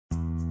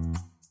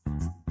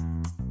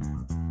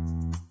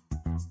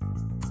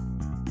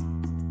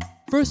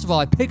First of all,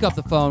 I pick up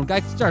the phone.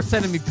 Guy starts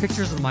sending me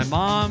pictures of my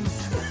mom.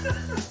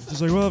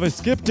 She's like, well, if I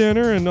skip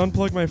dinner and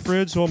unplug my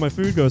fridge so all my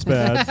food goes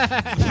bad,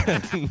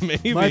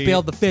 maybe. Might be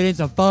able to fit in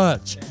some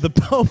fudge. The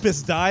Pope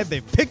has died.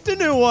 They picked a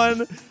new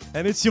one,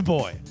 and it's your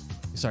boy.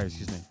 Sorry,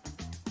 excuse me.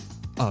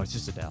 Oh, it's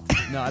just Adele.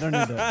 No, I don't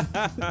need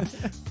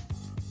that.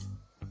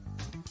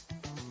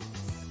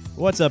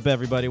 What's up,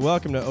 everybody?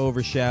 Welcome to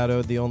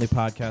Overshadowed, the only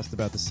podcast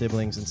about the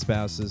siblings and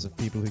spouses of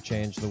people who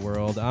changed the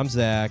world. I'm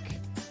Zach.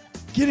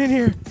 Get in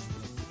here.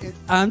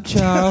 I'm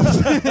Charles.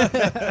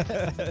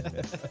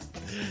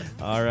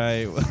 All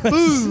right.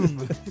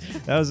 Boom.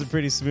 That was a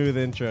pretty smooth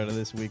intro to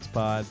this week's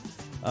pod.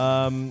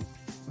 Brought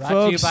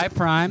Folks, to you by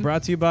Prime.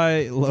 Brought to you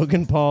by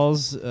Logan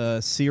Paul's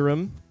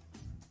serum.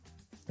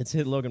 It's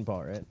hit Logan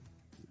Paul, right?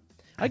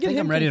 I think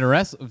I'm ready to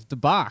wrestle the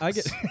box.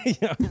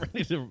 I'm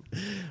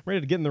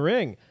ready to get in the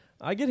ring.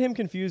 I get him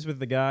confused with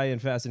the guy in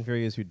Fast and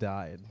Furious who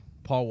died,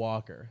 Paul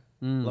Walker.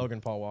 Logan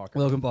Paul Walker.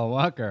 Logan Paul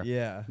Walker.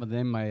 Yeah. But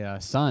then my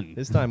son.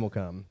 His time will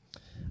come.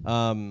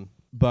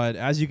 But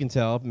as you can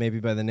tell, maybe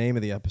by the name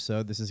of the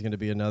episode, this is going to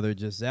be another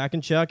just Zach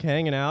and Chuck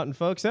hanging out, and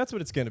folks, that's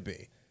what it's going to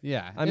be.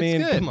 Yeah, I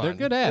mean, good. come on. They're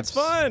good apps. It's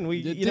fun.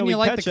 Didn't you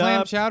like the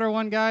clam chowder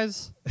one,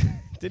 guys?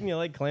 Didn't you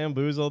like Clam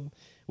Boozled?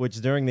 Which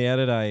during the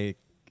edit, I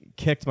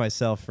kicked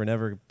myself for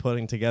never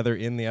putting together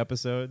in the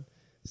episode.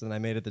 So then I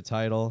made it the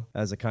title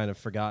as a kind of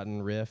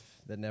forgotten riff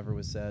that never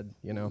was said,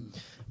 you know.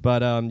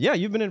 But yeah,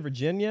 you've been in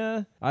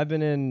Virginia. I've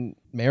been in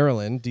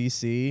Maryland,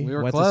 D.C. We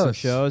were went close. to some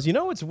shows. You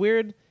know what's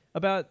weird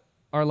about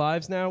our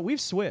lives now? We've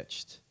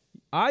switched.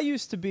 I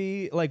used to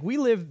be, like, we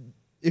lived,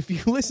 if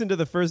you listen to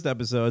the first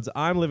episodes,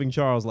 I'm living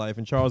Charles' life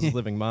and Charles is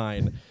living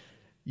mine.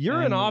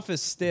 You're an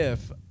office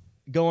stiff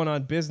going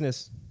on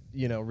business,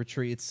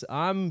 retreats.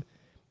 I'm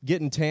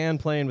getting tan,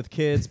 playing with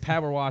kids,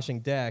 power washing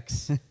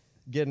decks.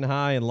 Getting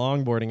high and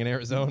longboarding in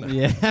Arizona.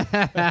 Yeah.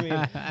 I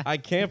mean, I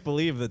can't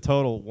believe the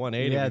total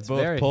 180 we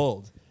both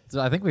pulled. So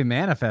I think we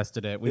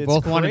manifested it. We It's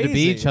both wanted to be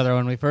crazy. each other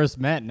when we first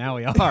met. Now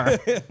we are.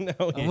 No,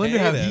 I wonder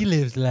how he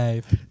lives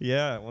life.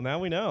 Yeah, well, now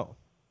we know.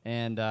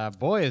 And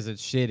boy, is it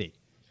shitty.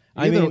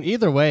 I mean-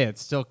 Either way,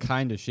 it's still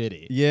kind of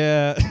shitty.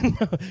 Yeah.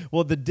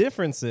 Well, the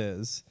difference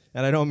is,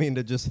 and I don't mean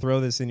to just throw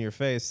this in your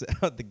face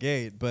out the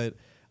gate, but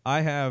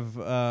I have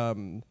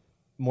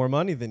more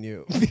money than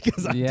you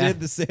because I did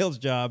the sales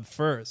job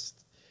first.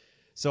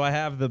 So I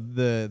have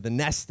the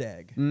nest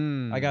egg.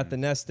 I got the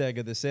nest egg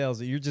of the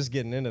sales. You're just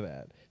getting into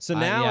that. So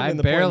now I'm in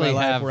the point in my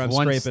life where I'm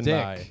scraping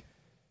by.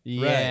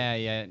 Yeah,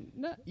 yeah.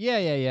 No,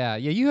 yeah.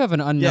 You have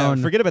an unknown.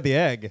 Yeah, forget about the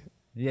egg.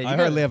 Yeah, I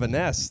hardly have a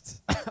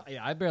nest.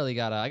 Yeah, I barely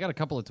got I got a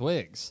couple of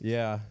twigs.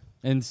 Yeah.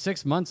 In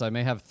 6 months, I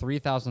may have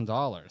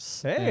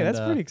 $3,000. Hey, that's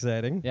pretty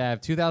exciting. Yeah, I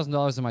have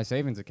 $2,000 in my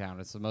savings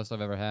account. It's the most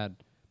I've ever had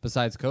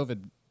besides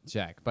COVID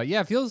check. But yeah,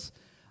 it feels.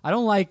 I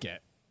don't like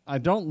it. I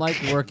don't like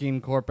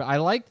working corporate. I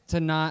like to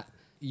not.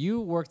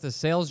 You worked a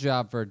sales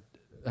job for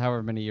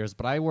however many years,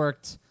 but I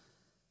worked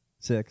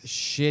 6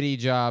 shitty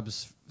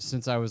jobs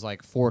since I was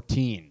like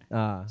 14.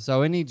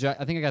 So any job,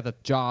 I think I got the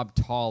job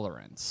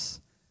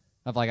tolerance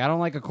of like, I don't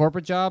like a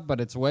corporate job,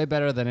 but it's way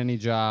better than any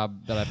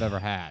job that I've ever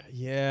had.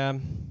 Yeah.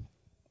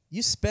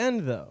 You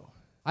spend, though.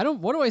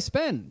 What do I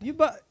spend? You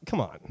buy. Come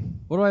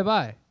on. What do I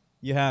buy?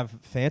 You have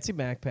fancy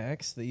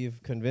backpacks that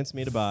you've convinced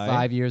me to buy.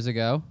 5 years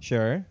ago.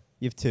 Sure.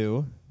 You have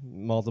 2.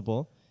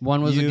 Multiple.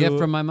 One was a gift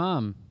from my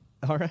mom.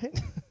 All right.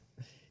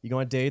 You go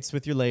on dates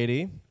with your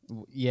lady.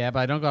 Yeah,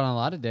 but I don't go on a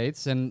lot of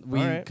dates, and we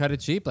cut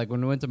it cheap. Like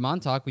when we went to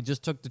Montauk, we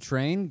just took the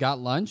train, got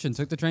lunch, and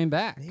took the train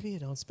back. Maybe you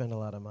don't spend a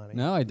lot of money.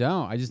 No, I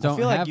don't. I just don't. I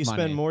feel have like you money.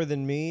 spend more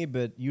than me,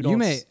 but you don't. You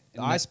may.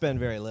 I spend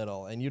very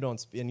little, and you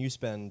don't. And you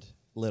spend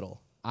little.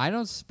 I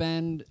don't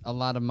spend a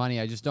lot of money.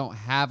 I just don't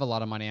have a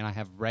lot of money, and I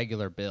have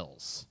regular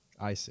bills.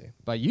 I see.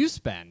 But you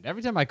spend.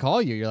 Every time I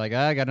call you, you're like,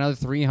 I got another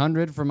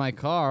 $300 for my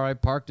car. I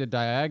parked a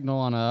diagonal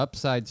on an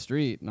upside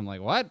street. And I'm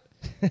like, what?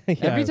 Yeah.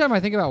 Every time I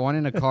think about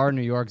wanting a car in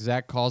New York,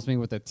 Zach calls me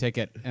with a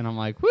ticket. And I'm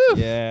like, whoo.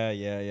 Yeah.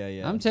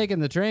 I'm taking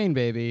the train,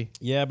 baby.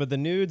 Yeah, but the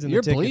nudes and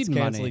You're the tickets bleeding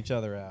cancel money. each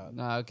other out.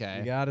 Okay.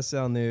 You got to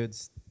sell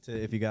nudes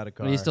if you got a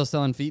car. Are you still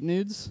selling feet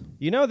nudes?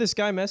 You know, this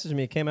guy messaged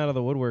me. He came out of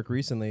the woodwork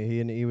recently.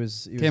 He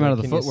was Came out of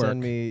the "Can you footwork." send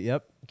me,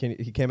 yep.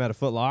 He came out of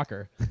Foot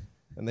Locker.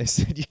 And they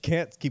said, you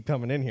can't keep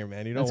coming in here,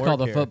 man. You don't That's work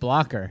called here. a foot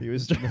blocker. He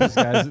was Those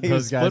guys, he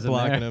was guys foot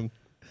blocking him.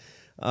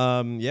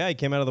 Yeah, he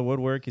came out of the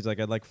woodwork. He's like,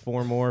 I'd like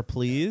 4 more,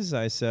 please.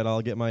 I said,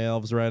 I'll get my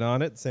elves right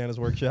on it. Santa's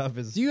workshop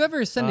is Do you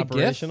ever send a GIF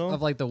operational.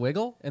 of like the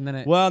wiggle and then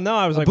it? Well, no,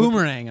 I was a like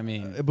boomerang. I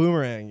mean, A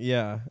boomerang,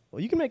 yeah. Well,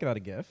 you can make that a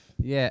GIF.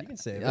 yeah. You can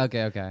save it.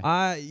 Okay.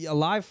 A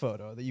live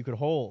photo that you could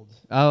hold.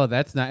 Oh,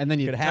 that's not. And then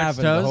you Could touch have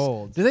and toes.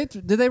 hold.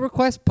 Do they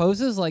request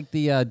poses like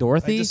the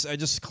Dorothy? I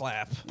just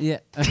clap. Yeah.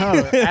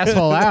 Oh,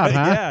 asshole out,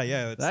 huh?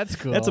 Yeah. That's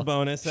cool. That's a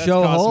bonus. That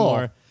Show costs hole.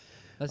 more.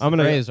 That's I'm the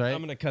gonna phrase, right?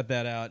 I'm gonna cut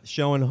that out.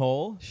 Showing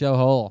hole. Show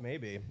hole.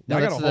 Maybe. No,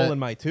 I got a that's hole the- in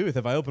my tooth.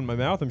 If I open my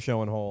mouth, I'm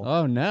showing hole.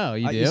 Oh no,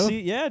 you do. You see,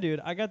 yeah, dude.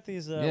 I got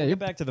these. Yeah, we'll you're- get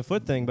back to the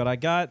foot thing, but I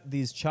got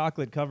these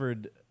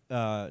chocolate-covered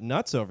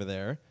nuts over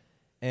there,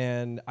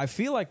 and I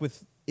feel like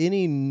with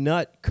any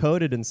nut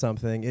coated in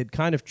something, it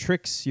kind of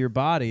tricks your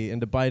body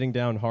into biting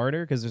down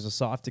harder because there's a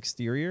soft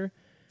exterior.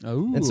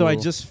 Ooh. And so I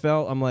just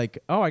felt, I'm like,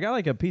 oh, I got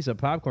like a piece of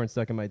popcorn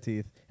stuck in my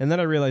teeth. And then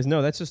I realized,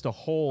 no, that's just a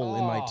hole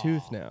in my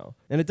tooth now.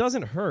 And it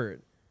doesn't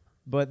hurt,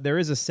 but there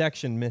is a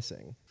section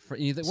missing. What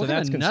So kind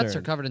that's of nuts are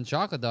concerned. covered in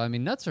chocolate, though? I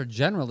mean, nuts are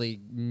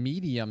generally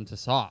medium to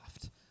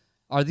soft.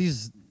 Are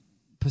these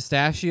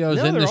pistachios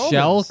No, in the they're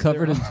shell almonds.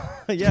 covered in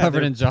Yeah, covered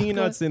they're in chocolate?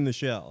 peanuts in the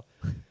shell.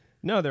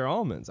 No, they're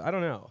almonds. I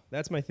don't know.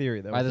 That's my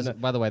theory, though.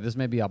 By the way, this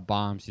may be a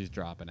bomb she's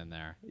dropping in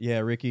there. Yeah,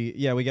 Ricky.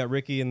 Yeah, we got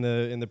Ricky in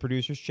the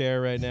producer's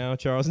chair right now.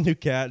 Charles' new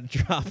cat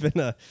dropping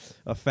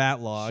a fat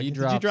log. Did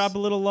you drop a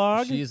little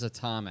log? She's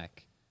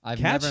atomic.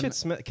 Cat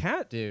shit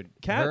cat, dude.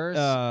 Cat. Hers,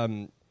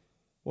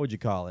 What would you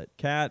call it?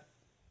 Cat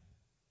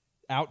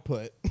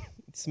output.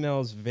 It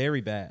smells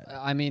very bad.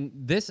 I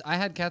mean, I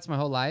had cats my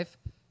whole life.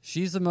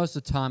 She's the most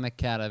atomic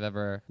cat I've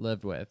ever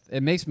lived with.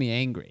 It makes me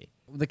angry.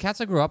 The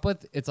cats I grew up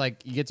with, it's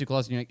like you get too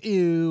close and you're like,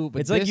 ew. But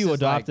It's like this you is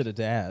adopted a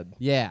dad.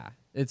 Yeah.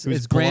 It's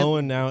Who's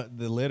blowing out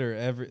the litter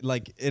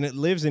and it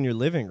lives in your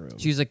living room.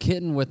 She's a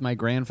kitten with my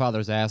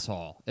grandfather's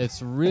asshole.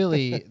 It's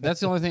really that's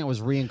the only thing that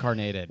was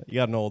reincarnated. You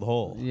got an old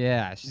hole.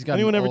 Yeah, she's got.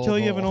 Anyone an ever old tell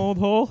you have an hole. old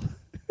hole?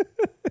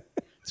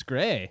 It's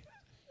gray.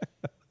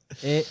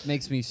 It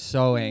makes me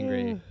so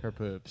angry. Her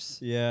poops.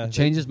 Yeah, It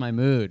changes my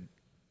mood.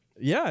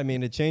 Yeah, I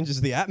mean it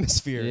changes the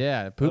atmosphere.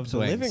 Yeah, poop of the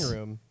swings. living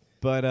room.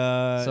 But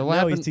So what no,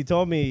 happened- he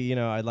told me,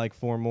 I'd like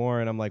 4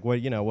 more, and I'm like,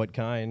 what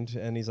kind?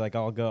 And he's like,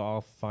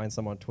 I'll find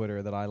some on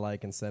Twitter that I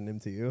like and send him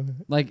to you.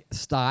 Like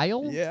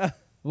style? Yeah,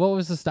 What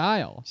was the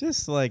style?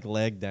 just like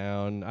leg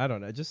down. I don't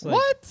know, just like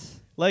What?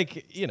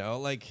 like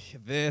like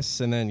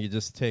this, and then you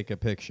just take a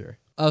picture.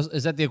 Oh,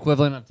 is that the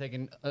equivalent of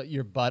taking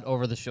your butt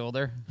over the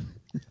shoulder?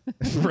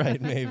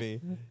 Right,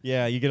 maybe.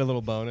 Yeah, you get a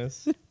little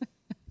bonus.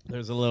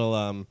 There's a little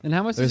And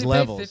how much there's does he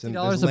levels. pay? and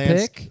 $50 there's a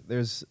pick?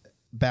 There's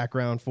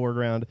background,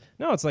 foreground.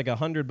 No, it's like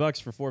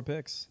 $100 for 4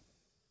 pics.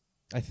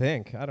 I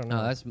think. I don't know.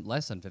 No, that's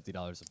less than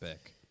 $50 a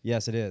pick.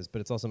 Yes, it is,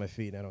 but it's also my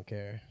feet. I don't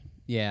care.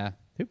 Yeah.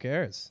 Who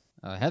cares?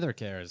 Heather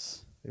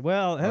cares.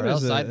 Well,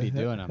 else I'd be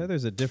doing 'em.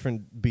 Heather's a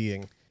different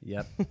being.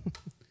 Yep.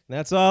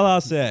 That's all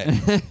I'll say.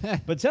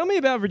 But tell me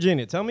about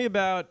Virginia. Tell me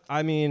about,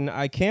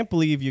 I can't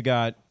believe you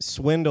got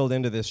swindled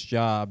into this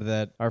job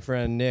that our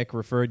friend Nick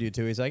referred you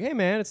to. He's like, hey,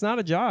 man, it's not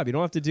a job. You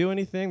don't have to do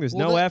anything. There's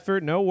no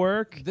effort, no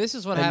work. This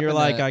is what and happened. you're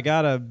like, I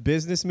got a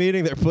business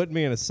meeting. They're putting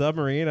me in a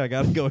submarine. I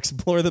got to go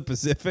explore the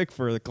Pacific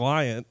for the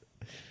client.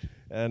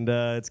 And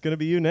it's going to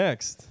be you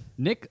next.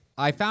 Nick,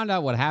 I found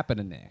out what happened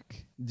to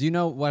Nick. Do you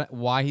know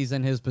why he's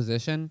in his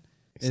position?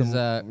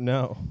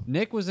 No.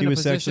 Nick was in He a was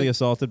position. sexually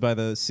assaulted by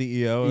the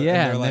CEO.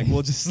 Yeah, And they're like,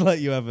 we'll just let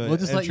you have a We'll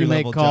just let you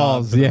make entry-level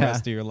calls, job for the yeah.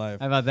 rest of your life.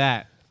 How about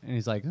that? And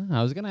he's like,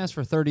 I was gonna ask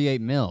for 38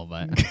 mil,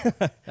 but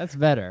that's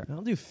better.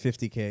 I'll do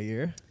 $50K a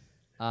year.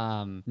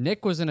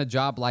 Nick was in a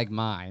job like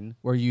mine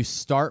where you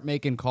start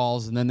making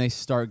calls and then they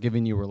start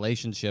giving you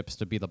relationships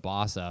to be the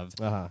boss of.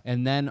 Uh-huh.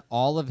 And then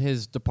all of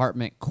his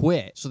department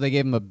quit. So they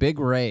gave him a big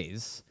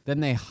raise. Then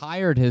they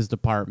hired his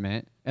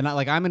department. And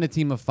I'm in a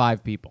team of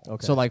 5 people.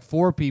 Okay. So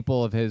 4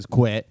 people of his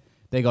quit.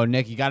 They go,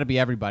 Nick, you got to be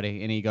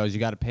everybody. And he goes, you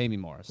got to pay me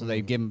more. So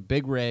they give him a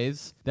big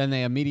raise. Then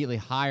they immediately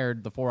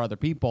hired the 4 other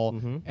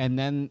people. And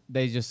then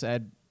they just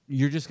said,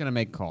 you're just going to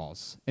make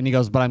calls. And he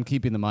goes, but I'm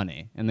keeping the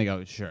money. And they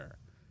go, sure.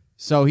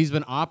 So he's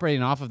been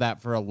operating off of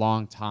that for a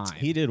long time.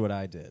 He did what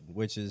I did,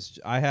 which is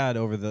I had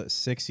over the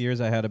 6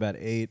 years, I had about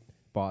 8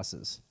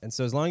 bosses. And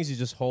so as long as you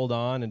just hold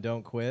on and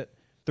don't quit,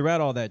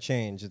 throughout all that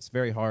change, it's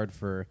very hard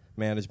for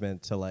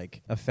management to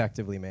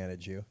effectively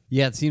manage you.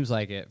 Yeah, it seems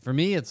like it. For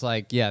me, it's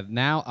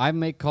now I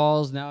make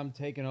calls. Now I'm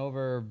taking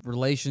over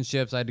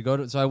relationships. I had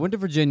to so I went to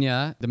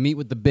Virginia to meet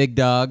with the big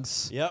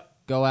dogs. Yep.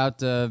 Go out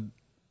to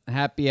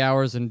happy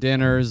hours and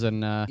dinners.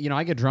 And,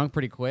 I get drunk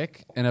pretty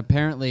quick. And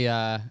apparently,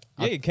 Yeah,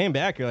 you came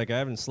back. You're like, I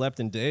haven't slept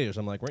in days.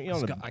 I'm like, weren't you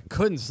on a I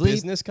couldn't sleep.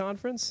 business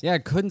conference? Yeah, I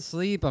couldn't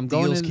sleep. I'm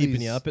going Deals into keeping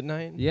these, you up at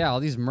night? Yeah, all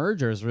these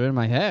mergers were in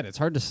my head. It's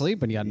hard to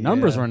sleep when you got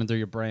numbers Yeah. running through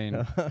your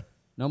brain.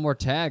 No more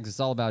tags. It's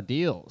all about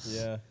deals.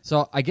 Yeah.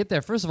 So I get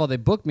there. First of all, they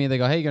book me. They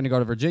go, hey, you're going to go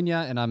to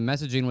Virginia. And I'm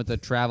messaging with the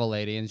travel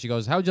lady. And she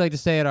goes, how would you like to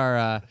stay at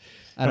our...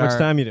 How much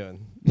time you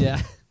doing?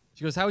 Yeah.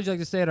 She goes, how would you like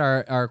to stay at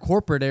our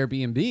corporate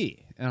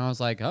Airbnb? And I was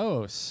like,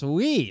 oh,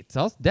 sweet.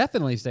 I'll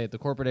definitely stay at the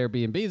corporate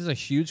Airbnb. This is a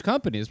huge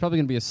company. It's probably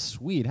going to be a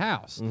sweet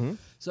house.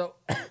 So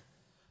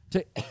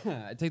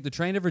I take the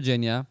train to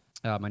Virginia.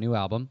 My new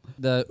album.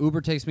 The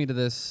Uber takes me to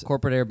this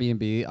corporate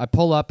Airbnb. I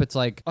pull up. It's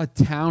like a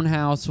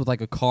townhouse with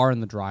a car in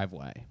the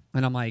driveway.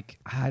 And I'm like,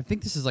 I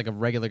think this is a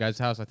regular guy's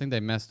house. I think they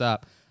messed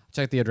up. I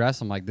check the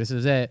address. I'm like, this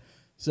is it.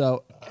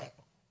 So,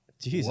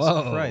 Jesus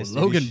whoa, Christ.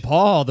 Logan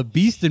Paul, the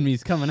beast in me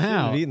is coming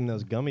out. Have eaten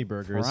those gummy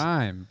burgers.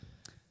 Prime.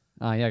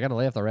 Yeah, I got to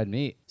lay off the red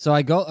meat. So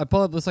I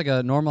pull up this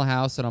a normal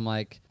house, and I'm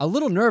a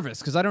little nervous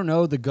because I don't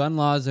know the gun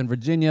laws in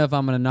Virginia. If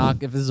I'm going to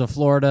knock, if this is a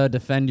Florida,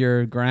 defend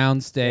your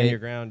ground state. Stand your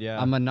ground,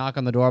 yeah. I'm going to knock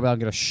on the doorbell and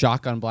get a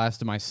shotgun blast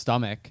to my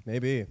stomach.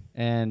 Maybe.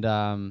 And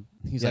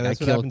he's Yeah, I that's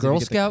what kill happens if Girl you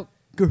get the- Scout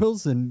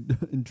girls and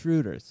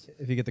intruders.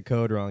 If you get the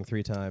code wrong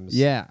 3 times.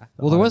 Yeah.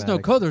 Well, there was no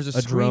automatic. code. There was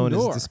a drone screen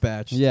door. is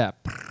dispatched. Yeah.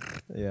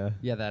 Yeah.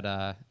 Yeah,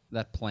 that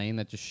that plane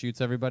that just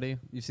shoots everybody.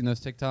 You seen those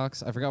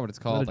TikToks? I forgot what it's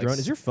called. Drone.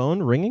 Is your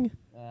phone ringing?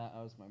 That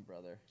was my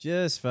brother.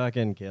 Just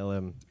fucking kill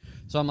him.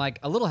 So I'm like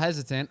a little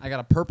hesitant. I got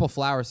a purple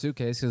flower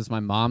suitcase because it's my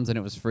mom's and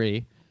it was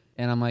free.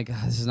 And I'm like,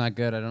 this is not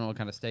good. I don't know what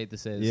kind of state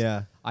this is.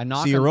 Yeah. I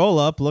knock. So you roll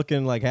up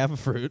looking like half a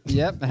fruit.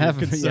 Yep.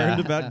 Concerned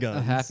about guns.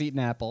 A half-eaten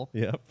apple.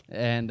 Yep.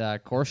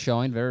 And course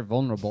showing, very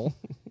vulnerable.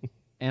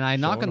 And I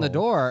knock on the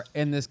door,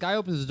 and this guy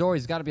opens the door.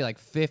 He's got to be like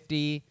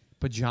 50,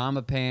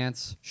 pajama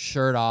pants,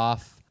 shirt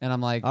off. And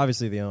I'm like,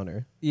 obviously the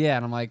owner. Yeah.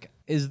 And I'm like,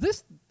 is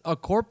this a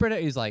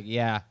corporate? He's like,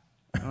 yeah.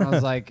 And I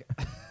was like,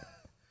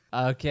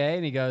 okay.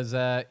 And he goes,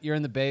 you're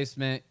in the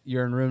basement.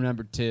 You're in room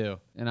number 2.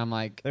 And I'm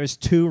like, there's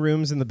 2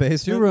 rooms in the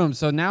basement? 2 rooms.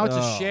 So now it's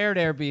a shared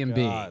Airbnb.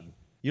 God.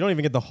 You don't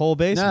even get the whole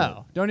basement?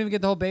 No, don't even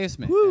get the whole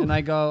basement. Woo. And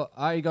I go,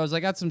 he goes,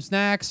 I got some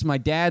snacks. My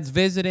dad's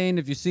visiting.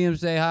 If you see him,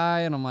 say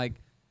hi. And I'm like,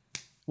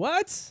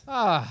 what?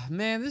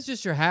 Man, this is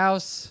just your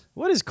house.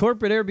 What does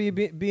corporate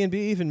Airbnb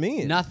even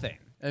mean? Nothing.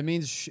 It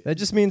means... that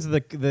just means the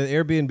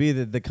Airbnb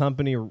that the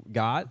company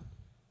got?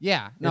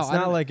 Yeah. No, it's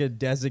not like a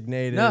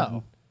designated...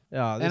 No.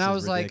 Oh, this and I is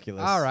was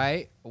ridiculous. like, all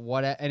right,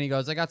 what? And he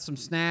goes, I got some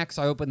snacks.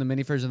 I opened the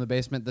mini fridge in the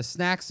basement. The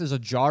snacks is a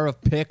jar of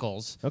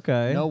pickles.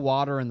 Okay. No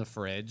water in the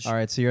fridge. All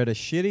right, so you're at a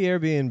shitty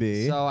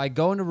Airbnb. So I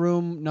go into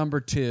room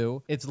number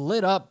 2. It's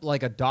lit up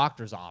like a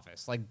doctor's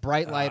office, like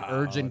bright light,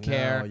 urgent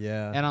care.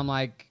 Yeah. And I'm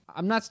like,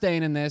 I'm not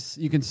staying in this.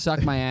 You can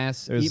suck my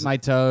ass, eat my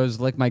toes,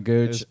 lick my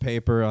gooch. There's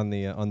paper on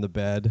the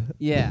bed.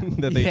 Yeah.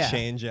 that they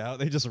change out.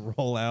 They just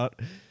roll out.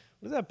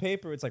 What is that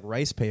paper? It's like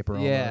rice paper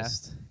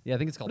almost. Yeah, I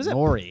think it's called What is that?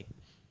 nori.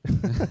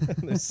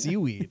 The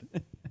seaweed.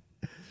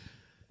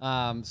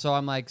 So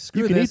I'm like,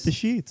 screw You can this. eat the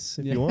sheets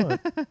if you want.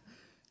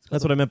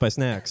 That's what I meant by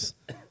snacks.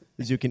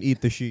 Is you can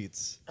eat the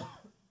sheets.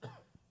 I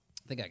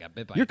think I got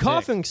bit by You're a tick.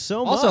 coughing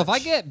so much. Also, if I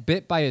get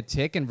bit by a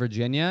tick in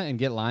Virginia and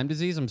get Lyme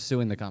disease, I'm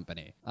suing the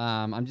company.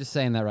 I'm just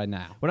saying that right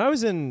now. When I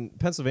was in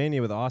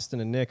Pennsylvania with Austin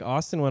and Nick,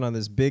 Austin went on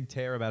this big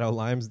tear about how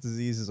Lyme's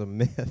disease is a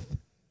myth.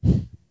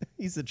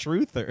 He's a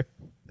truther.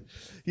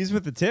 He's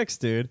with the ticks,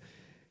 dude.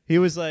 He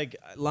was like,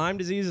 Lyme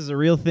disease is a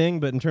real thing,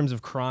 but in terms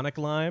of chronic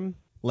Lyme,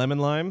 lemon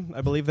Lyme,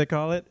 I believe they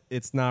call it,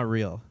 it's not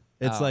real.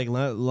 It's like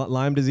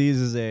Lyme disease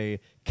is a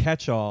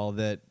catch-all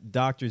that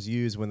doctors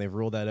use when they've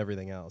ruled out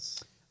everything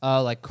else.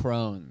 Oh, like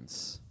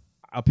Crohn's.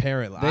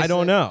 Apparently. I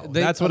don't know.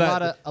 That's what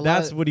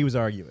that's what he was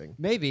arguing.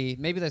 Maybe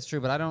that's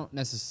true, but I don't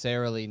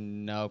necessarily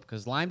know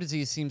because Lyme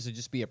disease seems to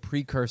just be a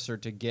precursor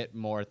to get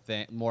more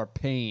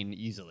pain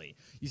easily.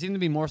 You seem to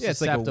be more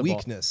susceptible. It's like a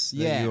weakness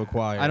that you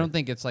acquire. I don't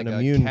think it's like an a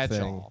immune catch-all.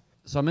 thing.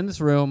 So I'm in this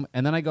room,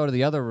 and then I go to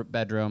the other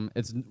bedroom.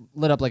 It's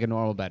lit up like a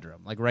normal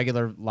bedroom, like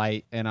regular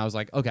light. And I was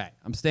like, okay,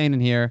 I'm staying in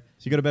here.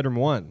 So you go to bedroom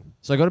 1.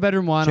 So I go to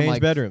bedroom 1. Change I'm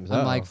like, bedrooms.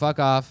 I'm like, fuck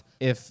off.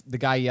 If the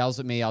guy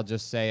yells at me, I'll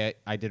just say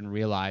I didn't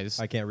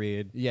realize. I can't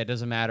read. Yeah, it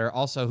doesn't matter.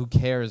 Also, who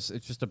cares?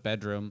 It's just a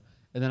bedroom.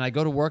 And then I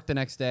go to work the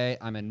next day.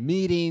 I'm in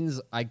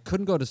meetings. I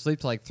couldn't go to sleep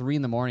till like 3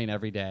 a.m.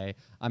 every day.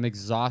 I'm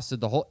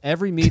exhausted.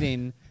 Every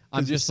meeting,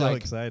 I'm just so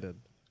like excited.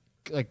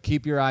 Like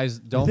keep your eyes.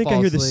 Don't. I think fall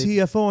I hear asleep.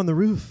 the CFO on the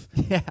roof.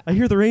 Yeah, I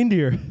hear the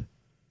reindeer.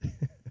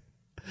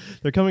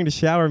 They're coming to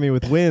shower me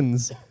with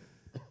wins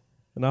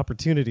and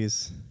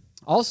opportunities.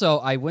 Also,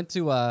 I went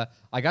to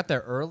I got there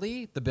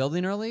early, the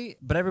building early,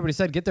 but everybody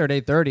said get there at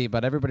 8:30,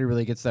 but everybody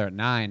really gets there at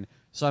 9.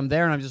 So I'm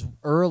there and I'm just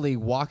early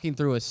walking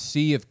through a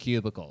sea of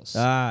cubicles.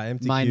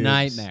 Empty My cubes.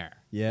 nightmare.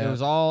 Yeah. It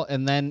was all,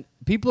 and then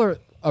people are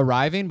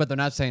arriving, but they're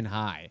not saying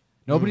hi.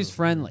 Nobody's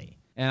friendly.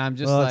 And I'm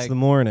just It's the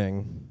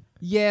morning.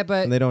 yeah,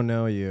 but And they don't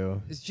know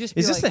you. it's just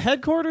Is be this like- the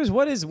headquarters?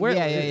 What is where?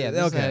 Yeah.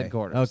 This is the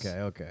headquarters.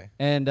 Okay.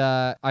 And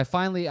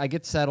I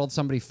get settled.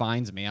 Somebody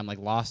finds me. I'm like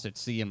lost at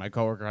sea, and my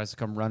coworker has to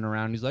come run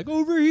around. He's like,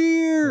 over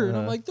here. And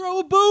I'm like, throw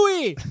a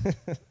buoy.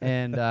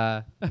 And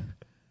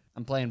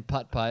I'm playing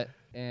putt-putt.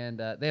 And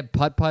they have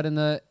putt-putt in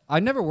the...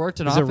 I never worked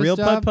an Is it office real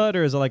job. putt-putt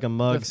or is it like a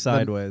mug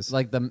sideways?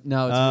 It's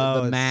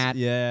the mat.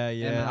 Yeah.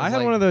 And I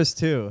had one of those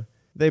too.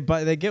 They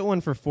get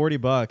one for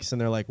 $40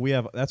 and they're like,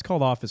 that's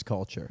called office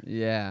culture.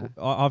 Yeah.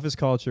 Office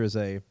culture is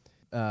a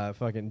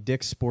fucking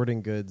Dick's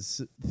Sporting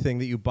Goods thing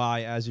that you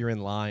buy as you're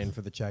in line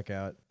for the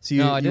checkout. So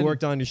you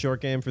worked on your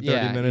short game for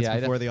 30 minutes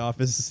before the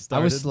office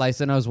started. I was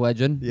slicing. I was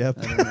wedging. Yep.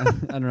 I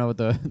don't know what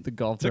the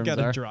golf terms Took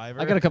out are. a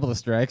driver. I got a couple of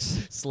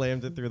strikes.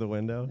 Slammed it through the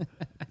window.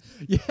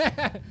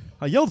 Yeah.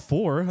 I yelled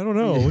 4. I don't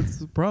know. What's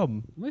the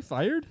problem? Am I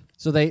fired?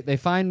 So they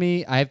find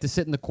me. I have to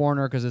sit in the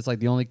corner because it's like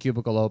the only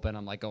cubicle open.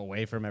 I'm like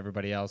away from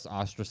everybody else,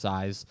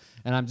 ostracized.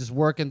 And I'm just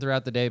working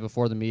throughout the day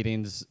before the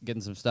meetings,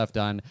 getting some stuff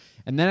done.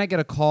 And then I get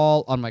a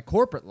call on my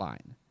corporate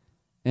line.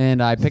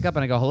 And I pick up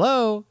and I go,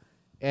 hello.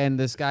 And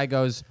this guy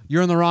goes,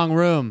 you're in the wrong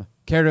room.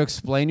 Care to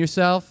explain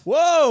yourself?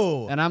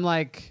 Whoa! And I'm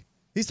like...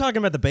 He's talking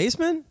about the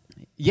basement?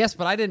 Yes,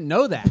 but I didn't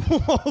know that.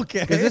 Okay.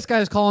 Because this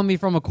guy's calling me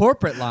from a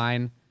corporate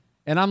line.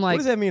 And I'm like... What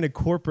does that mean, a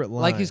corporate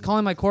line? Like he's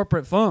calling my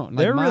corporit phone.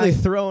 They're really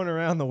throwing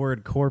around the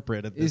word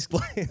corporate at this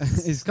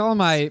place. He's calling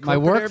my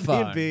work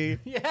phone. Airbnb.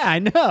 Yeah, I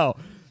know.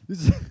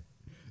 This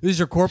is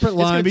your corporate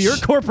lunch. It's going to be your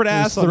corporate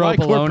ass on throw my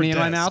bologna corporate in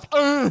my desk.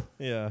 mouth.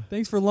 Yeah.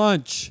 Thanks for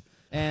lunch.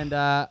 And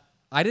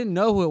I didn't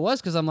know who it was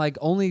because I'm like,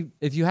 only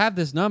if you have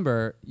this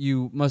number,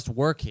 you must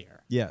work here.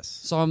 Yes.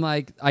 So I'm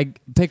like, I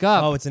pick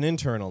up. Oh, it's an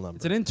internal number.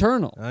 It's an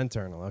internal.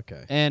 Internal,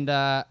 okay. And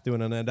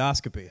doing an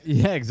endoscopy.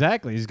 yeah,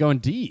 exactly. He's going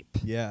deep.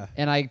 Yeah.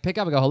 And I pick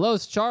up and go, hello,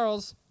 it's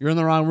Charles. You're in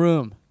the wrong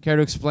room. Care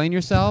to explain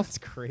yourself? That's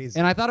crazy.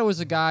 And I thought it was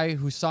a guy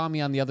who saw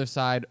me on the other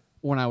side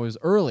when I was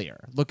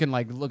earlier, looking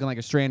like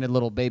a stranded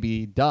little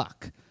baby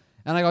duck.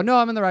 And I go, no,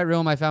 I'm in the right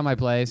room. I found my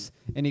place.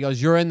 And he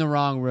goes, you're in the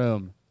wrong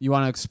room. You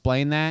want to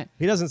explain that?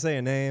 He doesn't say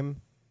a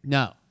name.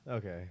 No.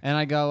 Okay. And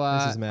I go,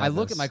 This is I look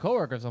madness. at my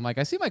coworkers. I'm like,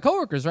 I see my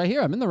coworkers right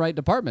here. I'm in the right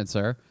department,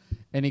 sir.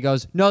 And he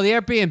goes, no, the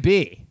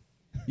Airbnb.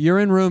 You're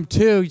in room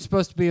 2. You're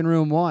supposed to be in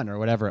room 1 or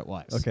whatever it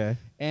was. Okay.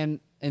 And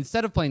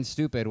instead of playing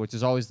stupid, which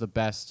is always the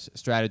best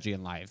strategy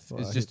in life,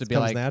 Well, is just to it be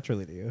comes like,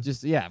 naturally to you.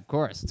 just yeah, of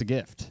course, it's a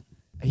gift.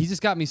 He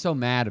just got me so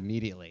mad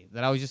immediately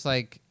that I was just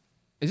like,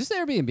 is this the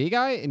Airbnb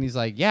guy? And he's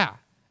like, yeah.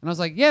 And I was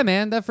like, yeah,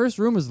 man, that first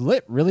room was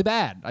lit really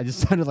bad. I just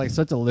sounded like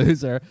such a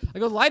loser. I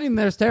go, lighting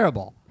there's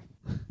terrible.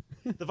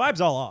 The vibe's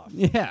all off.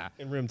 Yeah.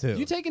 In room 2. Do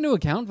you take into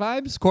account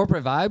vibes,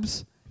 corporate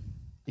vibes?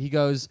 He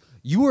goes,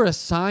 you were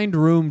assigned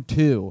room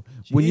 2.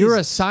 When you're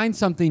Jesus. assigned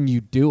something, you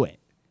do it.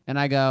 And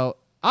I go,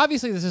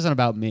 obviously this isn't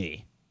about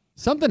me.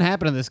 Something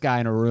happened to this guy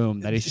in a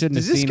room that he shouldn't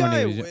have seen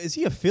when he was. Is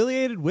he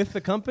affiliated with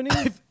the company?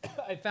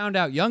 I found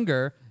out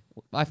younger.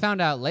 I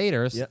found out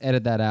later. Yep.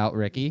 Edit that out,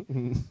 Ricky.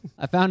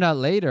 I found out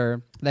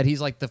later that he's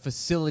like the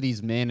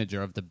facilities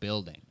manager of the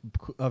building.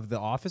 Of the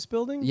office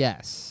building?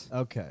 Yes.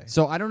 Okay.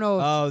 So I don't know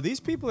if... Oh, these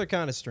people are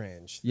kind of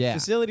strange. Yeah.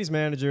 Facilities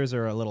managers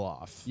are a little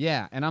off.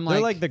 yeah, and I'm They're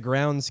like... like the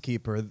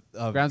groundskeeper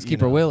of...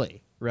 groundskeeper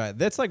Willie. Right.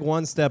 That's like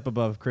one step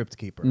above crypt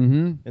keeper.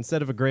 Mm-hmm.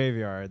 Instead of a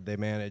graveyard, they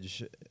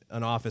manage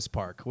an office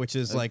park, which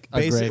is like a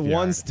basically graveyard.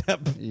 one step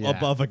Yeah.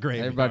 above a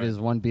graveyard. Everybody's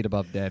one beat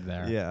above dead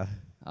there. Yeah.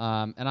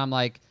 And I'm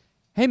like,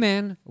 hey,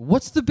 man,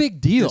 what's the big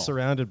deal? You're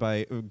surrounded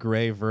by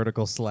gray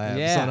vertical slabs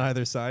Yeah. on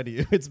either side of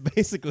you. It's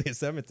basically a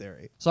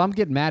cemetery. So I'm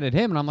getting mad at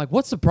him, and I'm like,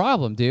 what's the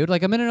problem, dude?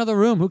 Like, I'm in another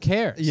room. Who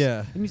cares?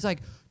 Yeah. And he's like,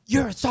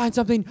 you're assigned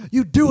something.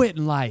 You do it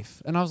in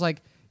life. And I was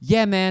like,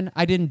 yeah, man,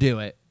 I didn't do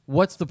it.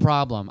 What's the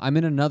problem? I'm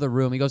in another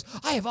room. He goes,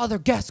 I have other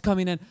guests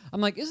coming in.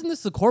 I'm like, isn't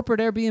this the corporate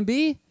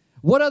Airbnb?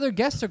 What other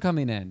guests are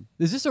coming in?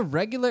 Is this a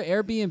regular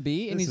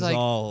Airbnb? And This he's is like,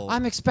 all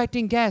I'm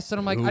expecting guests. And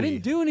I'm like, I hooey.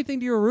 didn't do anything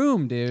to your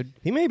room, dude.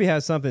 He maybe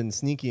has something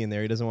sneaky in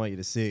there he doesn't want you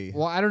to see.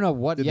 Well, I don't know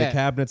what Did yet. the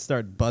cabinet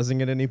start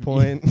buzzing at any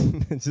point?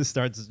 It just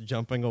starts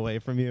jumping away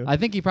from you. I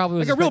think he probably I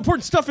was. got real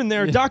important stuff in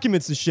there,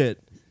 documents and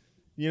shit.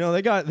 You know,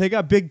 they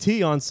got Big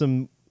T on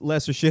some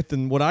lesser shit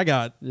than what I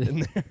got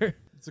in there.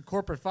 It's a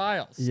corporate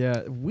files.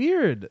 Yeah,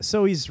 weird.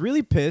 So he's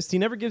really pissed. He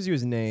never gives you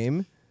his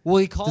name. Well,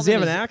 he called. Does he in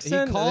have an his-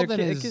 accent? He called in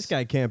his. This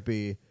guy can't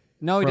be.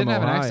 No, he from didn't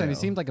have an accent. He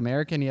Ohio. seemed like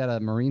American. He had a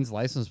Marines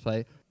license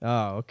plate.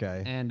 Oh,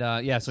 okay. And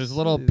yeah, so there's a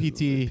little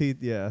PT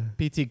Yeah.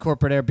 PT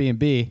corporate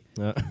Airbnb.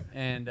 Uh,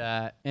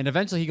 And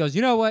eventually he goes,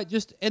 you know what?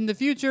 Just in the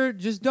future,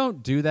 just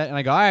don't do that. And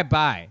I go, all right,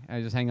 bye. And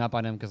I just hang up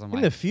on him because I'm in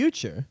like, the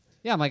future,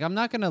 yeah, I'm like, I'm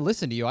not gonna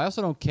listen to you. I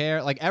also don't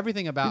care. Like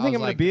everything about. you think I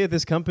I'm was going like, to be at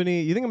this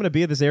company? You think I'm going to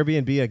be at this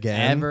Airbnb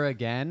again? ever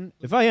again?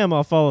 If I am,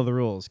 I'll follow the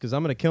rules because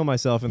I'm going to kill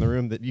myself in the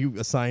room that you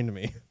assigned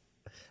me.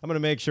 I'm going to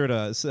make sure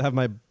to have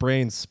my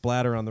brain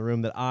splatter on the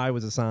room that I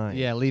was assigned.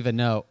 Yeah, leave a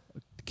note.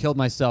 Killed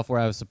myself where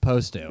I was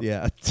supposed to.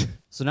 Yeah.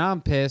 So now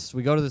I'm pissed.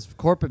 We go to this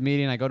corporate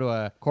meeting. I go to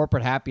a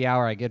corporate happy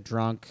hour. I get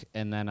drunk,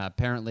 and then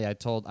apparently I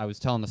was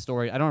telling the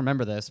story. I don't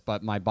remember this,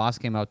 but my boss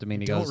came out to me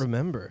and he Don't goes,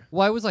 remember.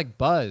 well, I was like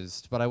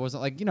buzzed, but I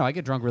wasn't like, I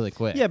get drunk really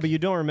quick. Yeah, but you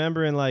don't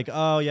remember in like,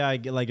 oh yeah,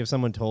 like if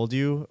someone told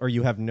you, or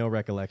you have no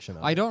recollection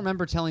of I it. don't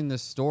remember telling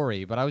this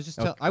story, but I was just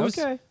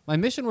Okay. my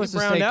mission was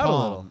You to browned stay out a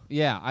calm. little.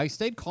 Yeah, I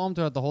stayed calm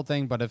throughout the whole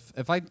thing, but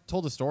if I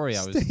told a story,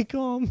 I was Stay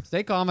calm.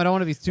 stay calm. I don't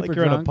want to be super Like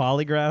you're drunk. in a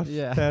polygraph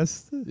Yeah.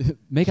 test.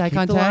 Make eye Keep the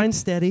contact. line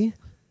steady.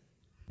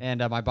 And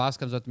my boss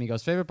comes up to me and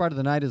goes, favorite part of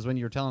the night is when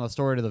you were telling a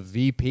story to the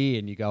VP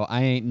and you go,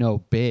 I ain't no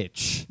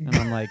bitch. And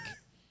I'm like,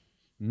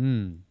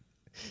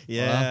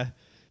 Yeah.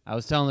 I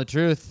was telling the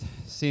truth.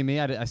 See me,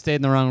 I stayed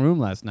in the wrong room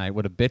last night.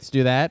 Would a bitch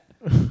do that?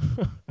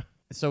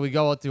 So we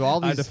go through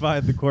all I these.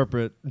 defied the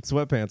corporate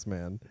sweatpants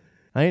man.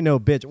 I ain't no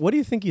bitch. What do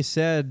you think you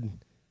said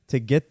to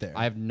get there?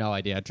 I have no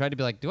idea. I tried to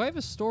be like, do I have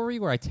a story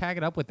where I tag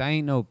it up with I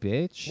ain't no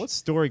bitch? What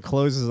story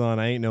closes on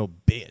I ain't no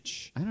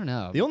bitch? I don't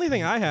know. The only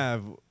thing I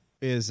have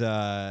is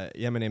my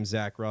name's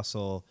Zach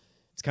Russell.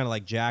 It's kind of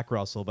like Jack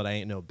Russell, but I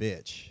ain't no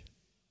bitch,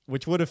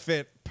 which would have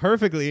fit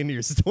perfectly into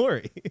your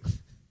story.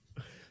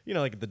 You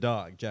know, like the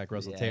dog, Jack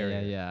Russell Terrier.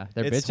 Yeah.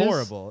 They're It's bitches?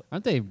 horrible.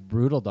 Aren't they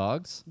brutal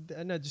dogs?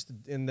 No, just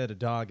in that a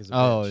dog is a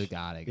Oh, bitch.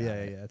 got it. Yeah.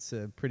 It's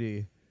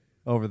pretty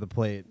over the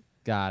plate.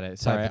 Got it.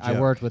 Sorry, of I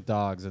joke. worked with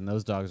dogs, and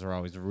those dogs are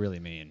always really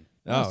mean.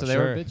 Oh, so they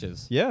were sure.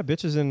 bitches. Yeah,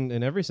 bitches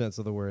in every sense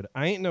of the word.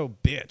 I ain't no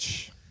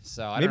bitch.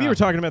 So I don't Maybe you know. were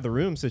talking about the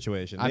room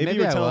situation. Maybe maybe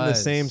you were I telling the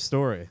was. same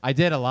story. I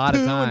did a lot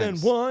of Two times. and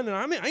then one, and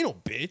I ain't no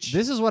bitch.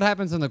 This is what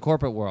happens in the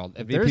corporate world.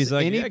 If there's VP's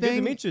like, anything, yeah, good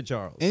to meet you,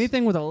 Charles.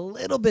 anything with a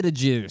little bit of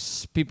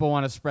juice, people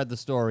want to spread the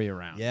story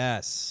around.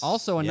 Yes.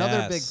 Also,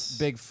 another Yes.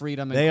 big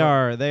freedom. They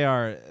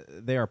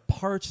are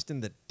parched in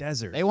the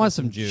desert. They want for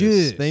some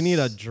juice. They need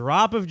a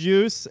drop of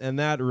juice, and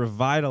that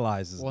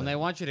revitalizes Well, and them. they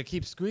want you to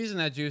keep squeezing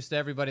that juice to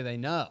everybody they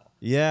know.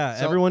 Yeah,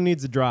 So- everyone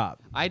needs a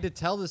drop. I had to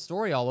tell this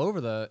story all over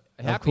the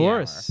happy Of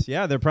course.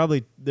 Yeah, they're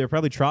probably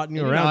trotting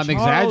you You know, around. I'm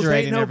Charles,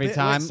 exaggerating ain't no every bi-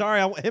 time. Wait,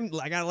 sorry,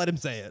 I gotta let him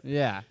say it. hour.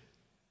 Yeah.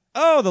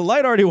 Oh, the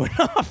light already went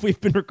off.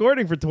 We've been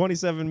recording for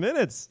 27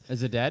 minutes.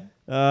 Is it dead?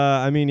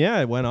 I mean,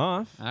 yeah, it went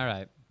off. All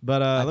right.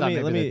 But I let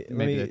thought me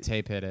maybe the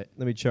tape hit it.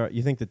 let me chart.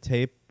 You think the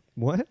tape?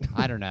 What?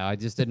 I don't know. I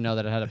just didn't know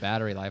that it had a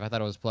battery life. I thought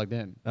it was plugged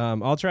in.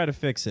 I'll try to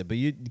fix it, but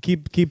you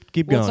keep Well,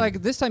 going. it's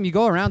like this time you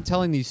go around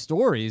telling these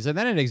stories, and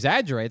then it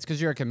exaggerates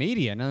because you're a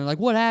comedian. And they're like,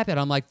 what happened?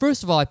 I'm like,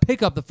 first of all, I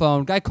pick up the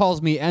phone. Guy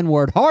calls me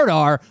N-word hard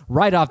R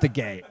right off the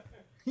gate.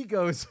 He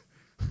goes,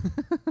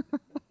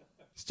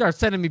 starts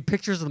sending me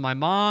pictures of my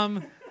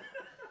mom,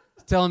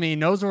 telling me he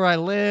knows where I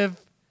live.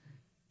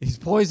 He's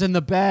poisoned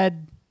the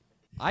bed.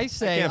 I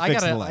say,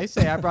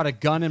 I brought a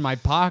gun in my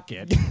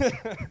pocket.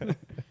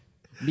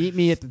 Meet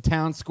me at the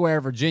town square,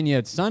 Virginia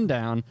at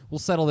sundown. We'll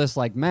settle this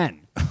like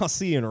men. I'll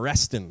see you in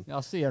Reston.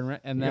 I'll see you. And You're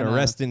then gonna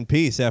rest in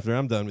peace after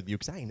I'm done with you,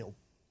 because I ain't no.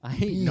 I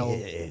ain't no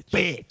Bitch.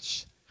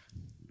 bitch.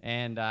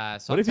 And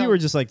so What if you were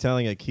just like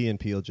telling a Key and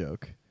Peele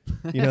joke?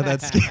 You know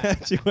that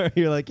sketch where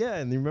you're like, yeah,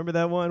 and you remember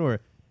that one where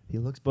he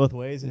looks both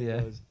ways and Yeah.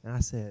 he goes, I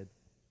said,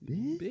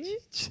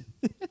 bitch,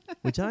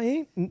 which I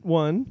ain't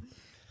one.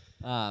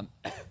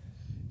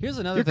 Here's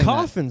another Your thing.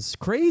 coughing's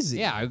crazy.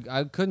 Yeah,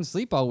 I couldn't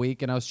sleep all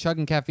week, and I was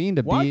chugging caffeine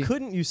to Why be.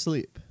 couldn't you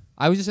sleep?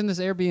 I was just in this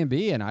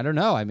Airbnb, and I don't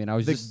know. I mean, I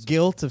was The just.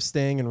 guilt of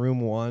staying in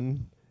room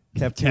one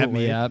kept you Kept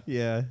me awake? up.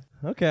 Yeah.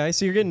 Okay,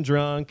 so you're getting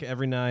drunk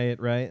every night,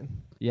 right?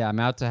 Yeah,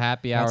 I'm out to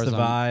happy That's hours. the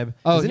on- vibe.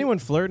 Oh, Is anyone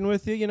flirting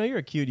with you? You know, you're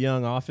a cute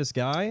young office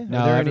guy. No,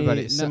 Are there everybody-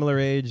 any no.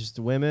 similar-aged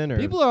women? Or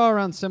People are all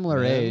around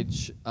similar Men.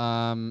 age.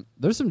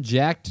 There's some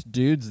jacked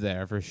dudes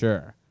there for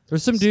sure.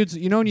 There's some dudes.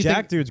 You know when you Jack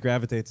think. dudes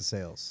gravitate to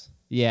sales,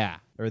 Yeah.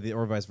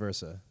 or vice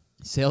versa.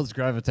 Sales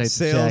gravitates.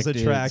 to Sales jacked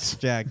attracts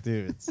dudes. Jack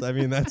dudes. I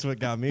mean, that's what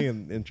got me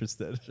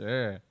interested.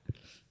 Sure.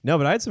 No,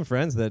 but I had some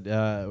friends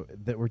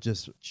that were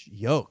just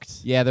yoked.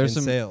 Yeah, there's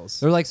in some sales.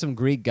 They're like some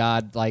Greek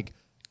god, like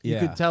you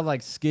Yeah. could tell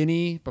like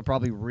skinny, but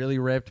probably really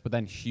ripped, but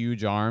then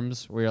huge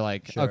arms. Where you're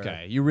like, Sure.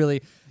 okay,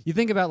 you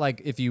think about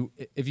like if you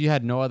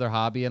had no other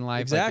hobby in life,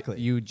 like,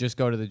 Exactly. you just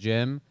go to the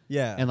gym,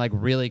 Yeah. and like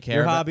really care.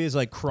 Your about, hobby is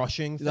like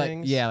crushing like,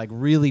 things. yeah, like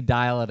really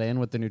dial it in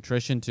with the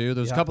nutrition too.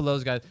 There's a Yeah. couple of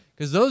those guys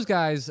because those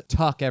guys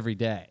tuck every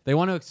day. They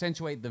want to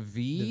accentuate the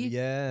V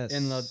Yes.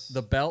 in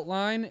the belt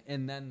line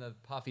and then the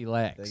puffy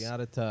legs. They got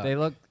it tuck. They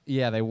look,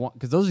 yeah, they want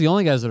because those are the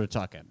only guys that are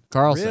tucking.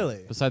 Carlson,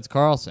 Really? besides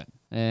Carlson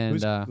and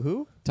Who's,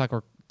 who?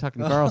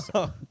 Tucking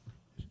Carlson.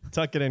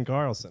 Tuck it in,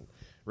 Carlson.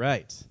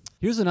 Right.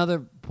 Here's another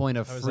point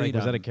of I was freedom. like,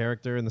 was that a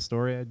character in the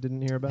story I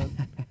didn't hear about?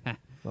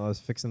 While I was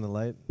fixing the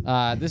light.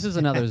 This is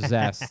another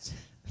zest.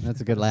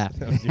 That's a good laugh.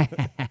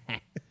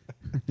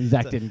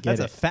 Zach didn't get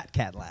That's a it. fat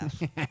cat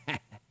laugh.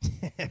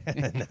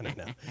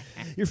 No.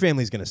 Your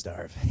family's gonna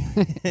starve.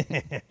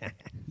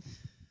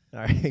 All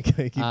right,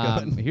 keep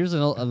going. Here's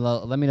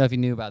let me know if you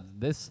knew about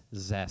this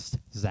zest.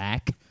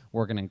 Zach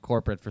working in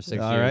corporate for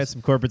 6 All years. right,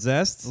 some corporate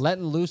zest.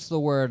 Letting loose the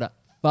word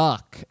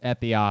fuck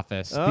at the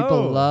office. Oh.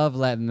 People love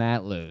letting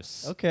that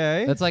loose.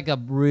 Okay. That's like a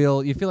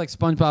real. You feel like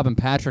SpongeBob and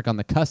Patrick on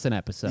the cussing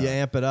episode. You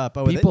amp it up.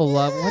 Oh, People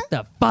love what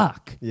the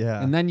fuck. Yeah.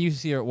 And then you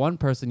see one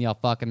person yell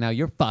fuck, and now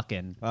you're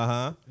fucking.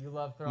 Uh-huh. You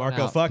love throwing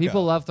Marco out. Fucko.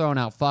 People love throwing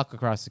out fuck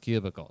across the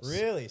cubicles.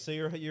 Really? So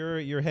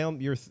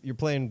you're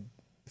playing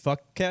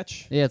fuck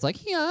catch? Yeah, it's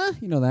like yeah,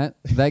 you know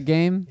that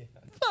game.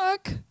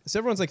 Fuck. So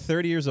everyone's like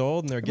 30 years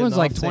old and they're getting Everyone's off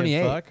like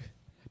saying 28. fuck?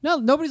 No,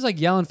 nobody's like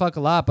yelling fuck a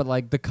lot, but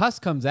like the cuss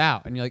comes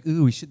out, and you're like,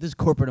 ooh, we should. This is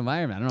corporate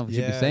environment. I don't know if we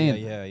should be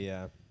saying.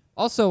 Yeah.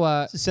 Also,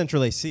 This is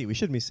Central AC. We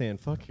shouldn't be saying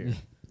fuck here.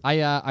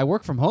 I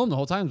work from home the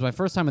whole time. It's my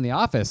first time in the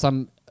office.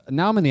 I'm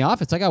in the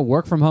office. I got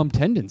work from home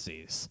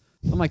tendencies.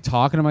 I'm like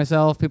talking to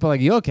myself. People are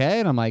like, you okay?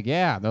 And I'm like,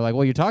 yeah. They're like,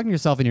 well, you're talking to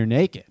yourself and you're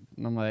naked.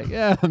 And I'm like,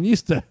 yeah, I'm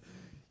used to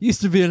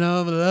being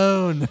home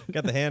alone.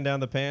 Got the hand down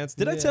the pants.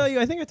 Did I Yeah. tell you?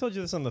 I think I told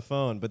you this on the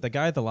phone, but the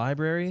guy at the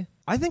library,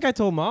 I think I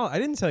told Molly. I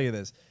didn't tell you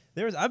this.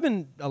 I've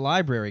been a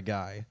library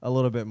guy a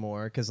little bit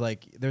more because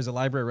like there's a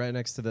library right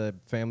next to the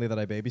family that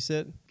I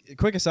babysit.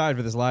 Quick aside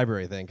for this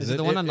library thing, because Is it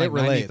the one on like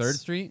relates. 93rd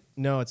Street?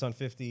 No, it's on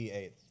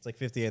 58th. It's like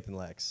 58th and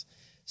Lex.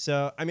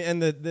 So I mean,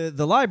 and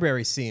the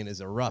library scene is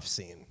a rough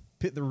scene.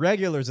 The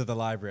regulars of the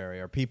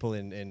library are people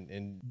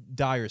in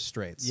dire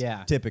straits.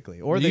 Yeah. typically,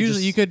 or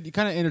Usually you could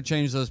kind of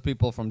interchange those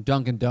people from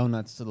Dunkin'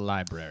 Donuts to the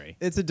library.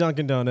 It's a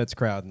Dunkin' Donuts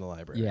crowd in the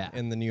library. Yeah.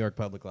 In the New York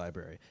Public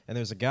Library. And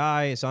there's a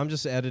guy, so I'm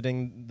just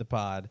editing the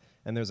pod,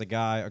 and there's a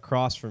guy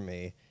across from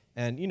me.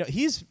 And, you know,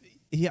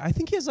 I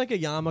think he has like a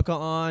yarmulke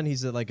on.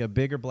 He's like a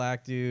bigger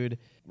black dude,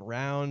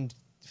 round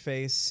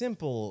face,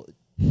 simple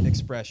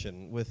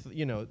expression with,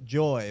 you know,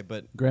 joy,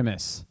 but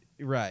Grimace.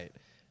 right.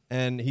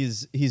 and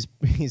he's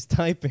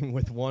typing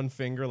with one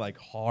finger like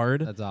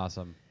hard. That's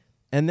awesome.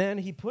 And then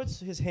he puts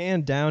his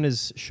hand down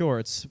his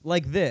shorts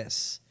like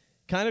this,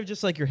 kind of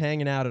just like you're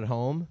hanging out at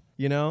home,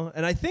 you know?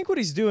 And I think what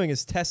he's doing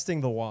is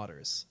testing the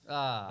waters.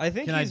 I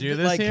think can I do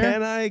this like, here?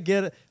 can I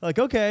get like,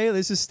 okay,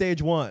 this is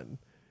stage 1.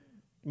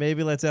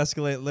 Maybe let's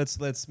escalate.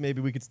 Let's maybe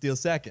we could steal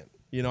second.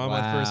 You know, I'm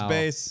on first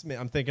base.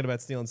 I'm thinking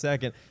about stealing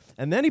second.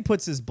 And then he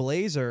puts his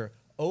blazer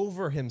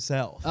over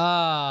himself.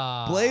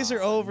 Blazer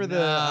over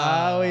the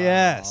oh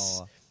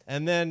yes.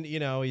 And then, you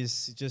know,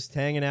 he's just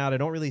hanging out. I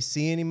don't really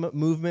see any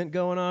movement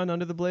going on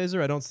under the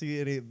blazer. I don't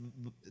see any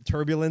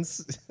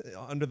turbulence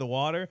under the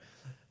water.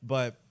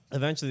 But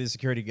eventually the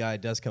security guy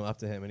does come up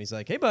to him, and he's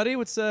like, hey, buddy,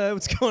 what's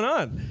going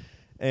on?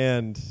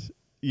 And,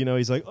 you know,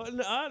 he's like, oh,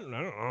 no, I don't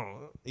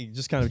know. He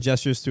just kind of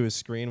gestures to his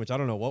screen, which I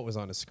don't know what was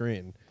on his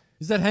screen.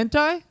 Is that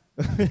hentai?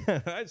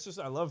 It's just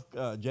I love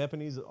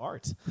Japanese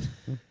art.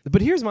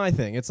 But here's my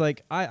thing. It's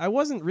like I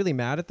wasn't really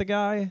mad at the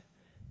guy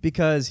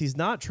because he's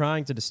not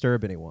trying to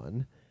disturb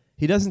anyone.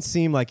 He doesn't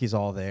seem like he's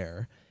all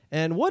there.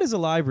 And what is a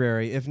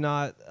library if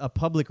not a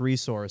public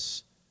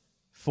resource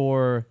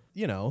for,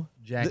 you know,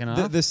 Jacking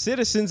off? the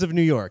citizens of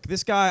New York?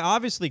 This guy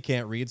obviously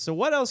can't read, so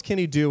what else can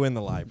he do in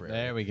the library?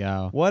 There we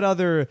go. What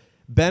other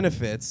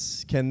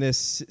benefits can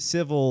this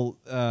civil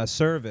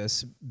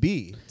service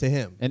be to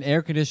him? An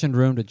air-conditioned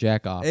room to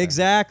jack off in.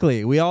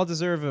 Exactly. We all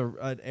deserve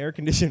an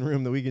air-conditioned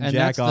room that we can And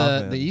jack that's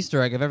off in. the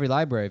Easter egg of every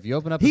library. If you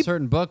open up a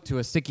certain book to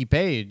a sticky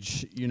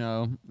page, you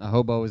know, a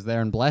hobo was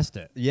there and blessed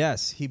it.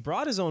 Yes, he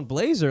brought his own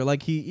blazer.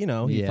 Like he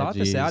Yeah, thought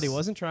this out. He geez.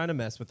 wasn't trying to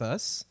mess with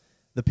us,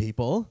 the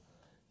people.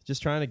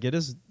 Just trying to get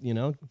his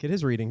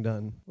reading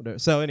done. Whatever.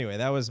 So anyway,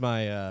 that was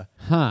my.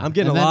 I'm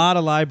getting And a then- lot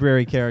of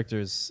library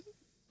characters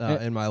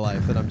in my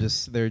life, and I'm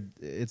just there.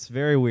 It's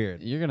very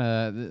weird. You're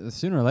gonna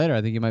sooner or later.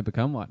 I think you might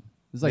become one.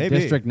 It's like Maybe.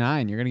 District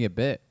 9. You're gonna get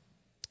bit.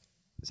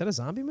 Is that a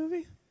zombie movie?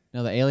 You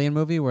know the Alien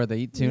movie where they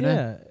eat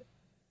tuna?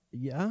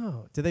 Yeah.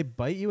 Oh, do they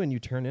bite you and you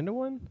turn into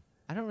one?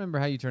 I don't remember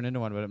how you turn into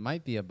one, but it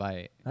might be a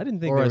bite. I didn't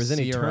think Or there a was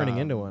any turning serum.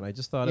 into one. I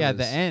just thought Yeah, it at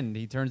was the end,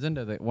 he turns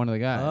into one of the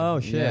guys. Oh,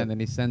 shit. Yeah, and then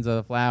he sends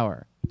a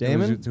flower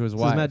Damon to his Is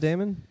wife. Matt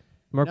Damon?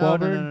 Mark no,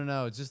 Wahlberg?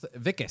 No. It's just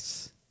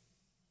Vicus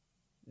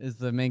is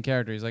the main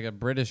character. He's like a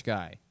British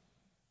guy.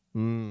 I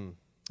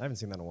haven't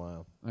seen that in a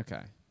while.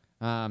 Okay.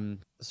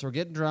 So we're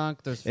getting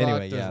drunk. There's fuck.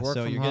 Anyway, There's yeah. work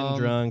So from you're home. getting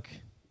drunk.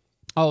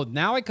 Oh,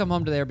 now I come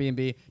home to the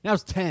Airbnb. Now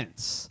it's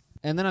tense.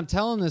 And then I'm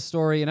telling this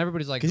story, and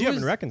everybody's like, Because you "Who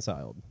haven't is-"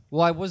 reconciled.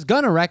 Well, I was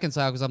gonna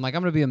reconcile because I'm like,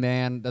 I'm gonna be a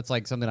man. That's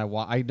like something I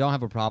want. I don't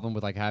have a problem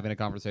with like having a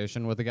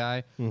conversation with a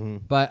guy.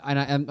 But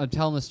I'm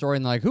telling the story,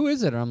 and they're like, who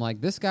is it? And I'm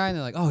like, this guy. And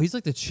they're like, oh, he's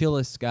like the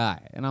chillest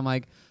guy. And I'm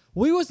like,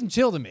 well, he wasn't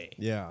chill to me.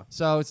 Yeah.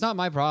 So it's not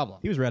my problem.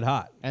 He was red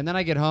hot. And then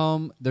I get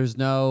home. He's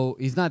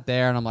not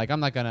there, and I'm like, I'm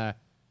not gonna.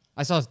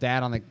 I saw his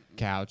dad on the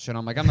couch, and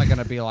I'm like, I'm not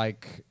gonna be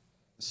like,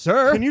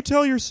 sir, Can you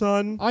tell your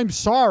son I'm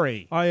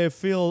sorry. I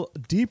feel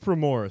deep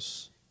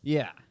remorse?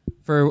 Yeah,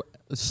 for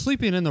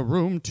sleeping in the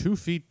room 2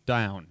 feet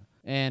down.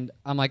 And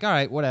I'm like, all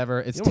right, whatever.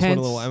 It's You almost tense. went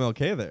a little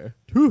MLK there.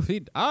 2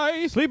 feet.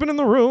 I Sleeping in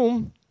the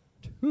room.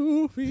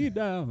 2 feet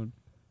down.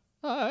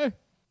 I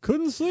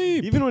couldn't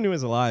sleep. Even when he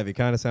was alive, he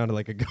kind of sounded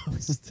like a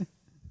ghost.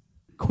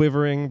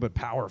 Quivering but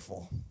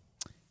powerful.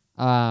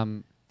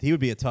 He would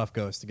be a tough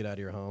ghost to get out of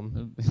your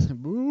home.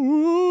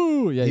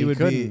 Ooh, yeah, He you would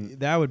couldn't. be.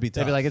 That would be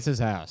tough. They'd be like, it's his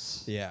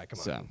house. yeah, come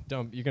on. So.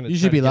 Don't. You're gonna. You try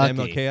should to be get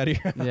lucky. MLK out of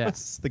your Yeah.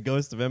 house. The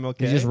ghost of MLK.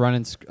 He's just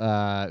running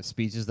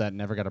speeches that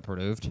never got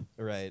approved.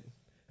 Right.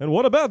 And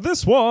what about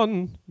this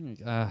one?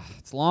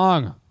 It's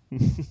long.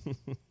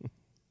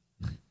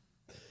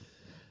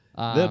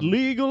 That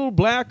legal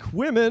black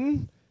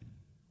women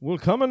will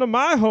come into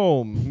my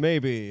home,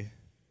 maybe,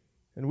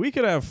 and we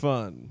could have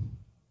fun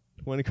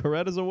when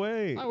Coretta's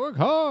away. I work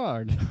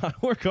hard. I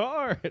work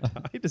hard.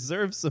 I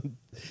deserve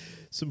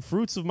some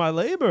fruits of my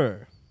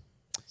labor,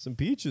 some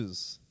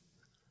peaches.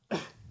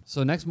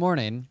 So next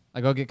morning,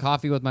 I go get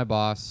coffee with my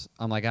boss.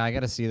 I'm like, I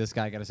got to see this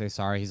guy. I got to say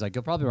sorry. He's like,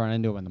 you'll probably run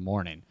into him in the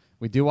morning.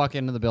 We do walk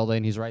into the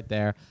building. He's right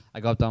there. I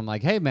go up to him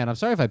like, hey, man, I'm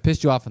sorry if I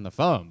pissed you off on the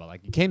phone, but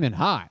like you came in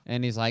hot.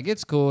 And he's like,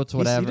 it's cool. It's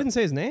whatever. He didn't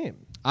say his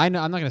name. I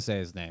know. I'm not going to say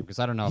his name because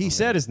I don't know. He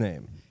said his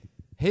name.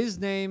 His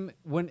name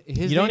when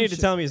his You don't name need to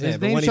tell me his name.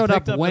 but name when he showed up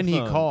picked up when the he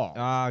phone- called.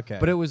 Ah, okay.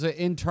 But it was an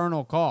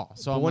internal call.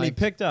 So But I'm when like, he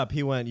picked up,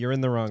 he went, "You're in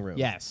the wrong room."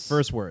 Yes.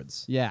 First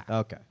words. yeah.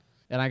 Okay.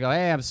 And I go,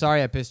 hey, I'm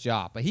sorry I pissed you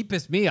off. But he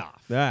pissed me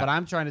off. Yeah. But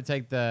I'm trying to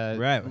take the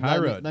Right, high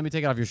road. Let me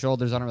take it off your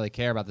shoulders. I don't really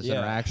care about this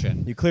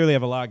interaction. You clearly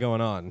have a lot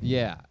going on.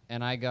 Yeah.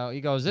 And I go,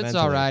 he goes, it's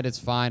Mentally. all right. It's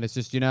fine. It's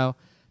just,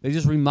 they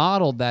just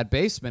remodeled that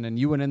basement and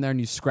you went in there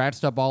and you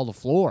scratched up all the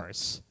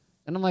floors.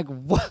 And I'm like,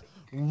 what?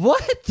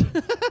 What?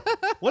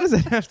 What does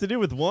that have to do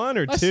with one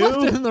or I two?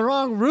 slept in the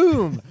wrong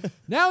room.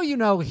 Now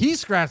he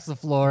scratched the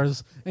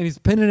floors and he's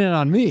pinning it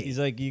on me. He's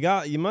like,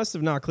 you must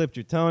have not clipped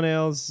your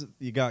toenails.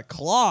 You got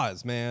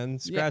claws, man,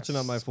 scratching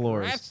up my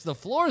floors. Scratched the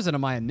floors into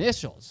my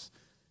initials.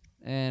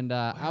 And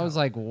I was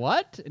like,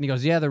 what? And he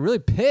goes, yeah, they're really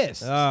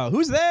pissed. Oh,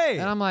 who's they?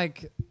 And I'm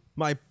like,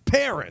 My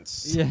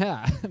parents.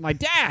 yeah, my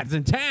dad's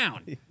in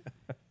town.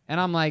 And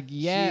I'm like,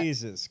 yeah.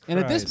 Jesus Christ. And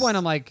at this point,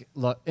 I'm like,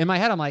 look, in my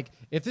head, I'm like,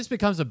 if this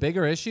becomes a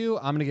bigger issue,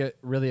 I'm going to get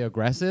really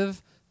aggressive.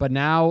 But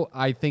now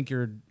I think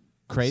you're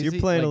crazy. So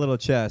you're playing like, a little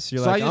chess.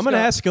 You're so like, I I'm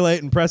just going to escalate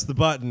and press the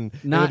button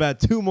in about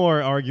 2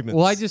 more arguments.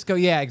 Well, I just go,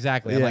 yeah,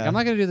 exactly. I'm like, Yeah. I'm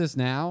not going to do this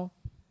now.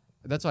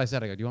 That's why I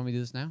said, I go, do you want me to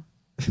do this now?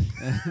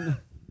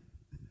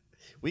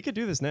 We could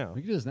do this now.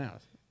 We can do this now.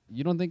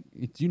 You don't think,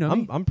 do you know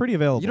me? I'm pretty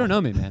available. You don't know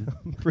me, man.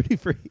 I'm pretty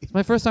free. It's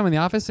my first time in the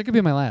office. It could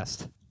be my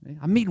last.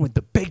 I'm meeting with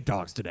the big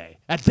dogs today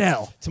at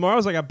Dell.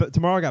 Tomorrow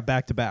I got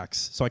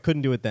back-to-backs, so I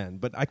couldn't do it then.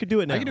 But I could do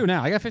it now. I can do it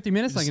now. I got 50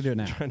 minutes. I can do it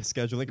now. Trying to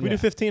schedule it. Can we do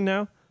 15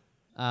 now?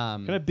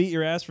 Can I beat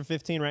your ass for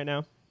 15 right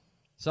now?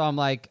 So I'm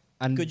like,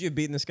 Could you have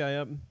beaten this guy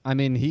up? I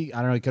mean,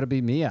 I don't know. He could have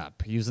beat me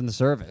up using the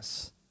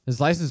service. His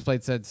license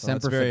plate said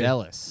Semper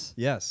Fidelis.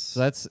 Yes.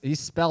 So he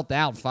spelled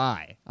out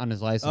Phi on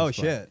his license plate. Oh,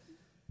 shit.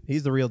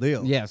 He's the real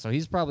deal. Yeah, so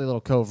he's probably a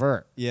little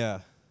covert. Yeah.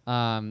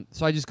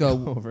 So I just go.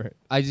 Covert.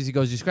 He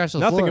goes, you scratch those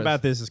Nothing floors.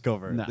 about this is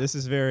covert. No. This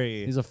is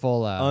very He's a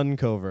full.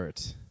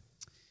 uncovert.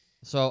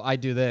 So I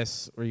do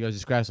this where he goes, you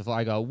scratch the floor.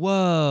 I go,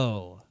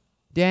 whoa,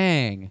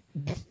 dang.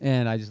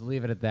 And I just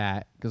leave it at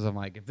that because I'm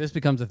like, if this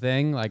becomes a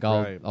thing, like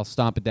I'll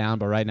stomp it down.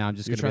 But right now I'm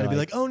just You're going trying to be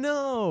like, oh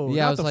no.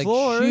 yeah, not I was the like,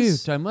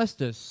 floors. shoot, I must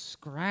have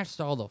scratched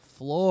all the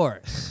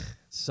floors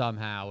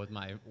somehow with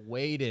my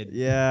weighted.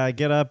 Yeah, I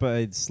get up,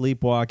 I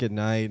sleepwalk at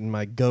night, and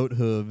my goat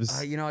hooves.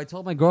 I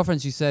told my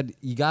girlfriend, she said,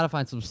 you got to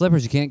find some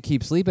slippers. You can't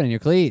keep sleeping in your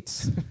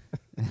cleats.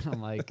 And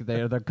I'm like,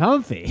 they're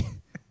comfy.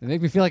 They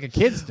make me feel like a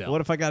kid still.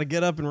 What if I got to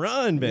get up and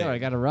run, babe? Yeah, I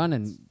got to run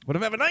and. What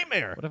if I have a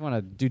nightmare? What if I want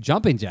to do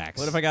jumping jacks?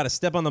 What if I got to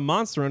step on the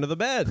monster under the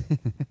bed?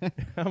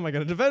 How am I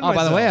going to defend Oh, myself?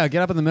 by the way, I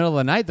get up in the middle of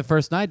the night, the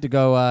first night, to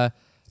go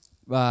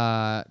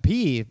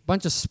pee.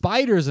 Bunch of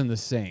spiders in the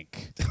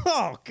sink.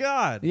 Oh,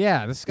 God.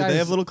 Yeah, this guy. Did they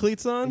have little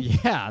cleats on?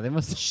 Yeah, they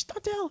must. Shh,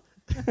 don't tell.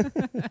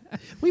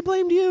 We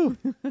blamed you.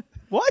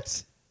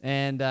 What?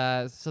 And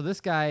so this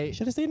guy.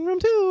 Should have stayed in room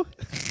 2.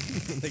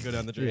 They go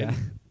down the drain. Yeah.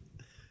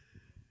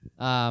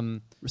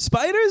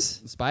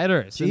 Spiders?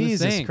 Spiders. in the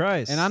Jesus sink.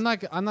 Christ. And I'm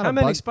not. How a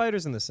many bug.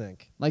 spiders in the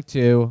sink? Like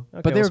 2,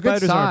 Okay, but they well, were good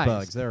spiders size. aren't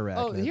bugs. They're arachnids.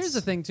 Oh, here's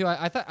the thing too.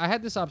 I thought I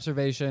had this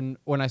observation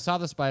when I saw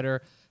the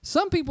spider.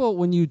 Some people,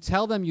 when you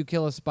tell them you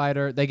kill a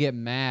spider, they get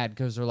mad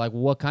because they're like,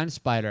 "What kind of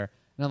spider?"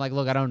 And I'm like,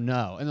 "Look, I don't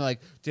know." And they're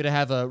like, "Did it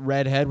have a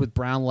red head with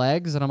brown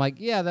legs?" And I'm like,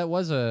 "Yeah, that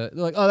was a."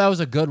 They're like, "Oh, that was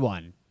a good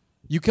one.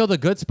 You killed a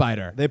good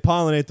spider." They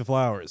pollinate the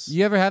flowers.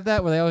 You ever have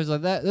that where they always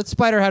like that? That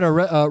spider had a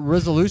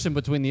resolution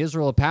between the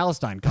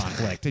Israel-Palestine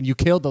conflict, and you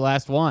killed the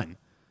last one.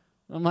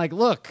 I'm like,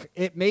 look,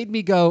 it made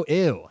me go,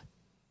 ew.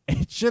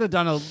 It should have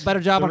done a better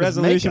job The on his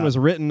resolution makeup. was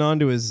written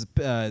onto his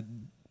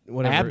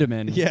whatever.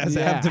 Abdomen. Yeah, his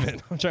Yeah. abdomen.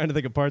 I'm trying to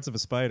think of parts of a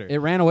spider. It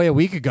ran away a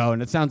week ago,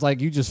 and it sounds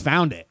like you just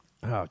found it.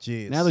 Oh,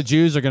 jeez. Now the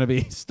Jews are going to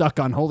be stuck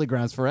on holy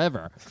grounds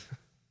forever.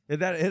 It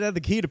had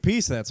the key to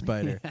peace, that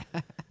spider.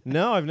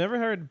 No, I've never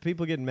heard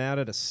people get mad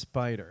at a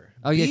spider.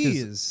 Oh, yeah, 'cause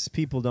bees,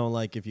 people don't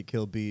like if you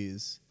kill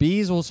bees.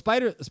 Bees, well,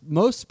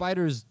 most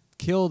spiders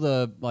kill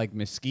the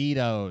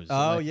mosquitoes.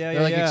 Oh, Like, yeah,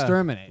 they're yeah.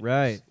 exterminate.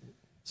 Right.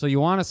 So you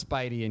want a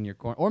Spidey in your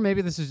corner, or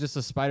maybe this is just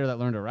a spider that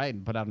learned to write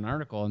and put out an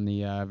article in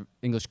the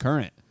English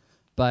Current.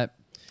 But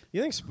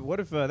You think, what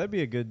if that'd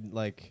be a good,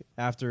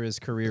 after his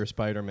career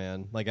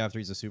Spider-Man, after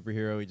he's a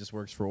superhero, he just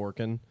works for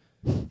Orkin.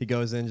 He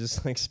goes in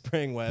just,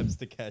 spraying webs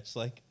to catch,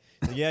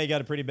 yeah, you got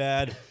it pretty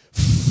bad.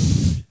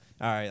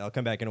 All right, I'll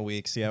come back in a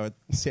week, see how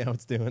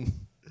it's doing.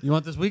 you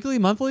want this weekly,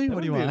 monthly? That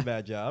What do you wouldn't want? be a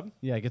bad job.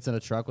 Yeah, he gets in a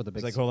truck with a big.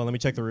 He's like, hold on, let me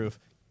check the roof.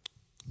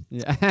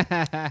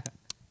 Yeah.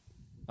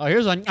 Oh,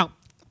 here's one. Oh.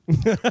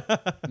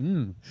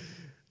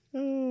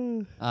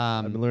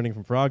 I've been learning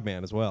from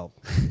Frogman as well.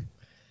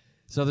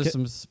 So there's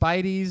some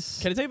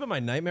Spideys. Can I tell you about my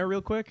nightmare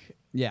real quick?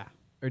 Yeah.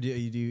 Or do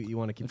you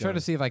want to keep I'm going? trying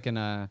to see if I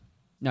can.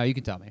 No, you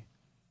can tell me.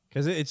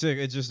 Because it's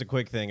just a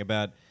quick thing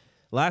about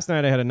last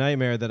night. I had a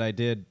nightmare that I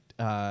did.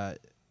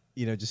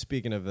 Just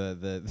speaking of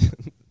the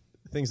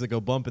things that go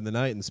bump in the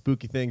night and the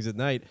spooky things at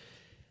night,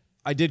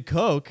 I did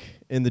coke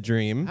in the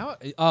dream. I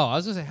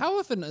was gonna say, how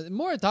often? The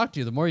more I talk to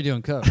you, the more you're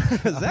doing coke.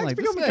 Zach's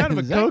becoming kind of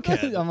a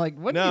cokehead. I'm like,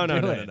 what are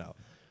you doing?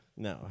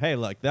 No. Hey,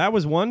 look, that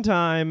was one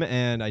time,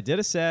 and I did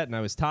a set, and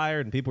I was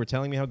tired, and people were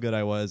telling me how good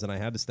I was, and I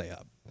had to stay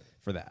up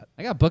for that.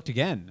 I got booked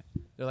again.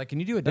 They're like, can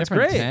you do a That's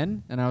different great.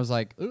 10? And I was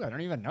like, ooh, I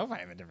don't even know if I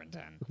have a different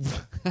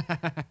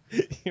 10.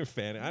 You're a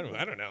fan. I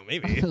don't know.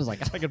 Maybe I was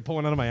like, I could pull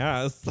one out of my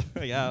ass.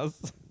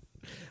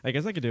 I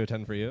guess I could do a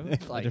 10 for you.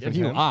 like A if different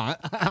you 10. want.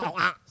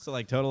 So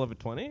total of a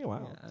 20.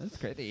 Wow. Yeah, that's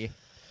crazy.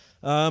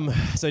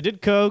 So I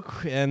did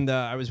coke, and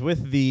I was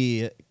with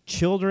the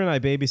children I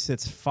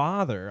babysit's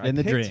father. In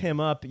the I picked dream. him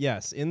up.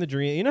 Yes, in the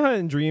dream. You know how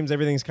in dreams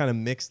everything's kind of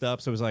mixed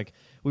up. So it was like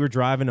we were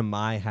driving to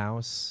my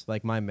house,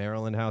 like my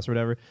Maryland house or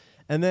whatever.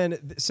 And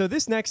then, so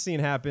this next scene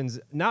happens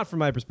not from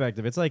my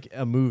perspective. It's like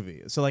a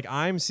movie. So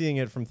I'm seeing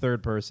it from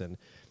third person.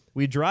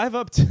 We drive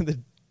up to the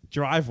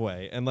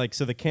driveway, and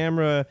so the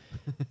camera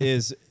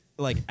is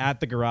at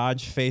the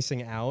garage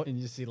facing out. And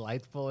you see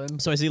lights pull in.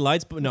 So I see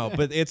lights, but no,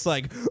 but it's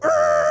like,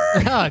 "Arr!"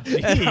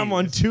 and I'm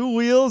on 2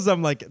 wheels.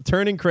 I'm like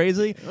turning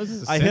crazy.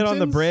 I hit on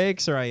the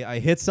brakes or I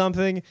hit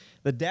something.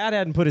 The dad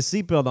hadn't put his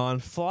seatbelt on,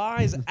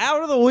 flies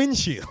out of the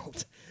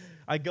windshield.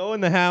 I go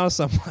in the house.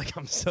 I'm like,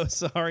 I'm so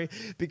sorry.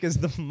 Because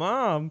the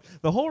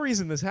whole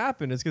reason this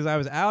happened is because I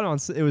was out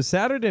it was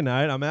Saturday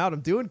night. I'm out.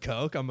 I'm doing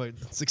coke. I'm a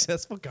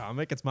successful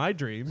comic. It's my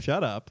dream.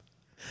 Shut up.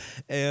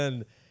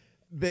 And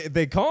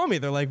they call me.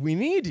 They're like, we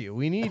need you.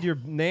 We need your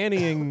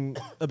nannying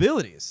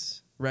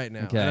abilities right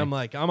now. Okay. And I'm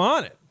like, I'm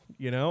on it.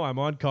 I'm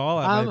on call.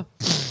 I'm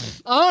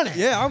on it.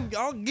 Yeah,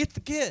 I'll get the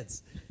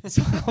kids.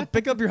 So I'll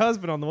pick up your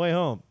husband on the way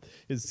home.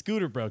 His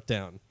scooter broke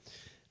down.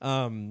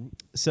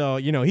 So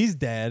he's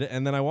dead,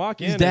 and then I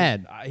walk in. He's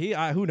dead.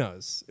 Who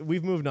knows?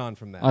 We've moved on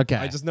from that. Okay.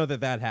 I just know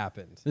that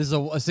happened. This is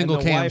a single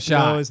and the cam wife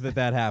shot. knows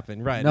that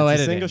happened. Right. No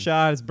it's editing. A single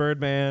shot. It's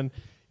Birdman.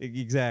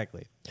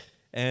 Exactly.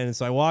 And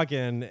so I walk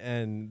in,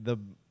 and the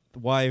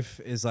wife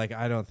is like,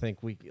 "I don't think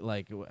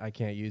I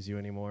can't use you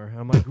anymore."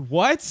 I'm like,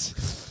 "What?"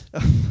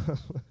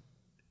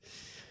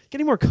 Get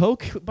any more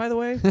coke, by the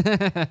way?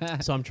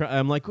 So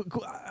I'm like,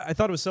 I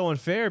thought it was so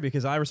unfair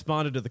because I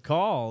responded to the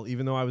call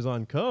even though I was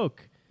on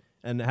coke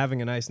and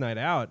having a nice night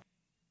out.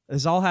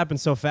 This all happened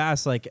so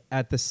fast. Like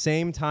at the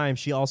same time,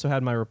 she also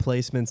had my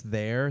replacements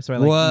there. So I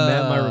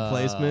met my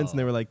replacements, and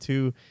they were like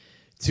two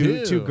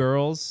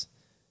girls.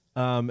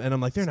 And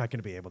I'm like, they're not going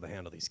to be able to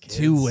handle these kids.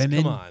 2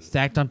 women Come on.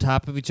 stacked on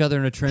top of each other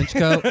in a trench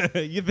coat.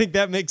 You think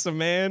that makes a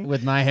man?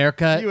 With my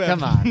haircut? You have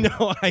Come on.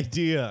 no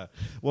idea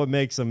what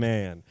makes a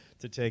man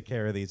to take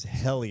care of these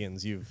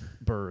hellions you've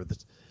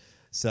birthed.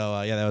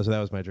 So that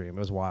was my dream. It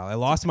was wild. I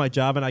lost my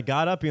job, and I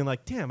got up being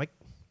like, damn, I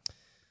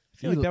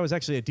feel like that was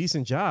actually a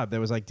decent job.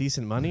 That was like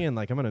decent money, and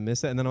like I'm gonna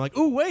miss that. And then I'm like,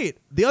 oh wait,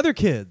 the other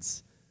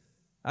kids.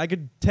 I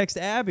could text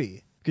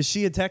Abby because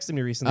she had texted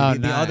me recently. Oh, the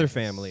nice. other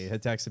family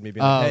had texted me,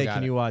 being like, hey,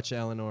 can it. you watch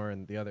Eleanor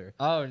and the other?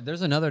 Oh,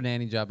 there's another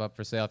nanny job up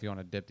for sale if you want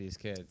to dip these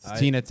kids.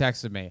 Tina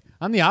texted me.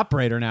 I'm the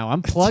operator now.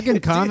 I'm plugging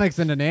comics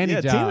into nanny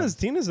jobs.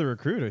 Tina's the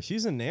recruiter.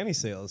 She's in nanny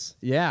sales.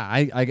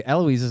 Yeah,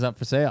 Eloise is up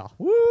for sale.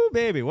 Woo,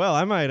 baby. Well,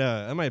 I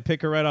might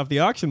pick her right off the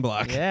auction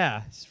block.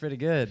 Yeah, she's pretty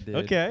good, dude.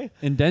 Okay.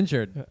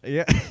 Indentured.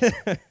 Yeah.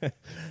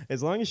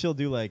 As long as she'll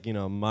do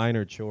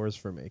minor chores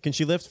for me. Can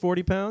she lift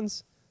 40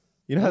 pounds?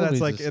 You know how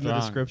that's like in the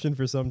description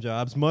for some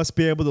jobs? Must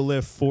be able to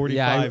lift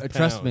 45 pounds.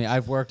 Trust me,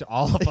 I've worked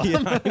all of them.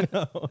 Yeah, I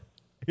know.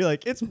 You're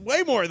like, it's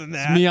way more than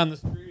that. It's me on the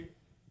street.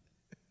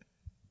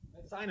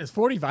 That sign is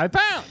 45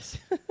 pounds.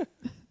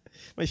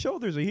 My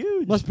shoulders are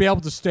huge. Must be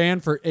able to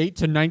stand for 8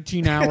 to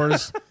 19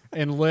 hours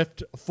and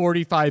lift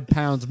 45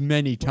 pounds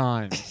many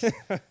times.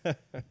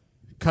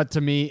 Cut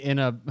to me in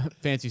a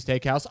fancy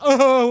steakhouse.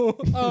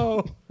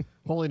 Oh.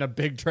 Holding a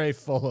big tray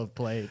full of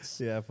plates.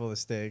 Yeah, full of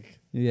steak.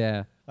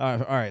 Yeah. All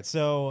right.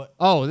 So.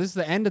 Oh, this is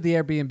the end of the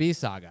Airbnb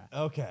saga.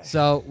 Okay.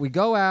 So we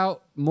go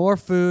out, more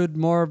food,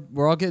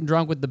 we're all getting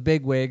drunk with the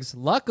big wigs.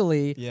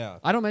 Luckily,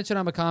 I don't mention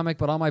I'm a comic,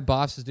 but all my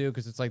bosses do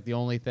because it's like the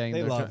only thing.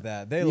 They love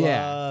that. They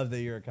love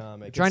that you're a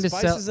comic. Trying it to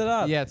spices it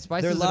up. Yeah, it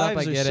spices Their it up. I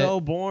lives get are it. so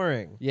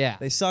boring. Yeah.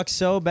 They suck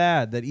so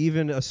bad that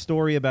even a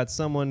story about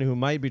someone who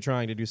might be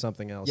trying to do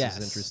something else is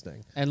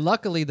interesting. And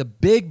luckily, the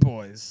big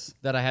boys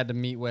that I had to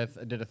meet with,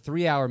 I did a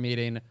 3-hour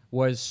meeting,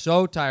 was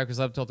so tired because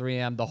I was up till 3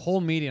 a.m. The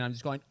whole meeting, I'm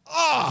just going,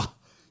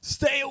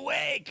 stay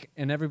awake.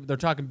 And they're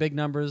talking big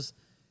numbers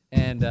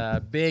and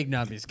big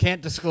numbers.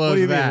 Can't disclose What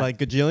do you that. mean, like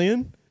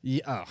gajillion?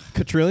 Yeah.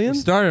 Quadrillion?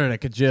 Started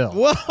at a cajill.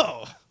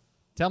 Whoa.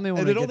 Tell me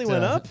when and it only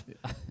went up?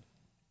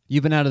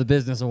 You've been out of the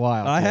business a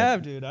while. I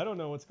have, dude. I don't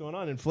know what's going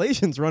on.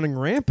 Inflation's running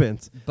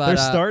rampant. But, they're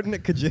starting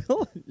at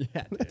Cajill?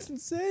 Yeah. That's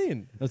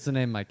insane. That's the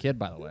name of my kid,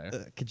 by the way.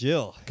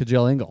 Cajill.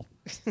 Cajill Ingle.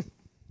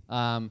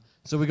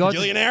 So we go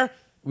Cajillionaire?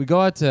 We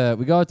go out to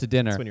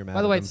dinner. That's when you're mad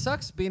By the at way, them. it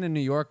sucks being in New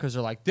York because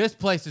they're like, this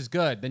place is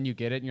good. Then you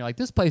get it, and you're like,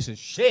 this place is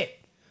shit.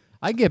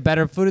 I get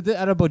better food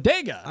at a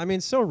bodega. I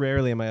mean, so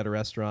rarely am I at a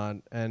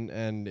restaurant,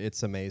 and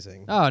it's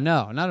amazing. Oh,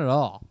 no, not at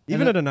all.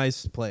 Even at a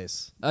nice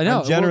place. I know.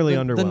 I'm generally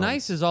well, underwhelmed. The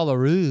nice is all a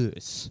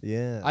ruse.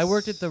 Yes. I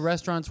worked at the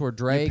restaurants where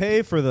Drake... You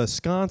pay for the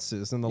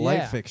sconces and the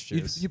light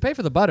fixtures. You pay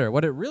for the butter.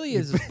 What it really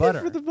is butter.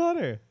 For the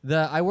butter.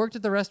 I worked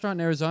at the restaurant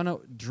in Arizona.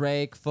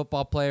 Drake,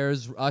 football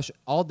players,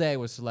 all day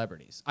was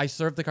celebrities. I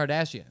served the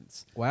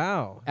Kardashians.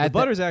 Wow. At the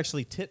butter's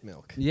actually tit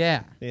milk.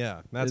 Yeah.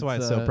 Yeah, that's why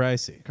it's so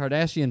pricey.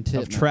 Kardashian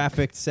tit Of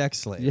trafficked sex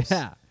slaves.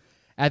 Yeah.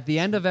 At the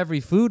end of every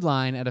food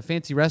line at a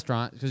fancy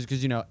restaurant, because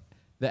the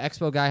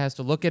expo guy has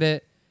to look at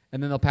it,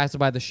 and then they'll pass it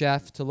by the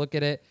chef to look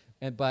at it.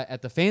 But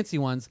at the fancy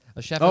ones,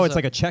 a chef. Oh, it's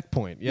like a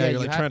checkpoint. Yeah,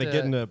 you're like trying to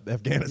get into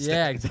Afghanistan.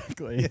 Yeah,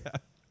 exactly. Yeah.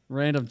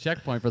 Random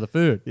checkpoint for the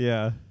food.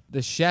 Yeah.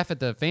 The chef at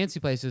the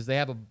fancy places, they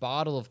have a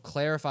bottle of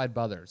clarified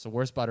butter. It's the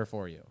worst butter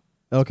for you.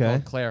 Okay. It's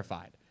called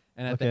clarified.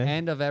 And at the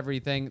end of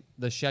everything,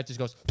 the chef just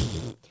goes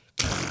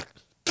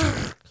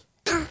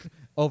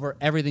over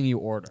everything you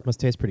order. Must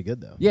taste pretty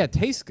good though. Yeah, it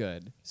tastes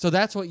good. So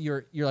that's what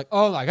you're like,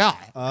 oh my God.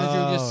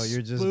 Oh,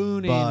 you're just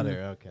spooning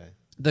butter. Okay.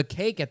 The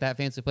cake at that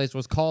fancy place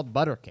was called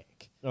butter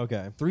cake.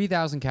 Okay.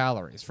 3,000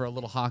 calories for a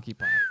little hockey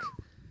puck.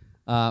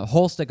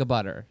 Whole stick of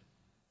butter.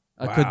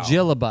 A Wow.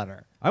 Kajilla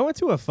butter. I went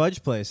to a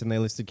fudge place and they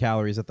listed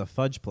calories at the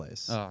fudge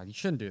place. Oh, you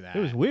shouldn't do that. It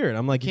was weird.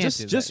 I'm like, You can't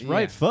do just that.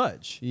 write Yeah.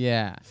 fudge.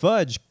 Yeah.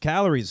 Fudge,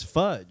 calories,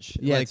 fudge.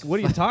 Yeah, like, it's what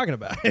are you talking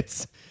about?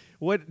 It's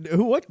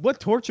what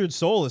tortured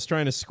soul is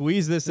trying to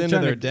squeeze this into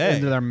Trying their to- day?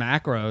 Into their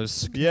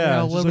macros.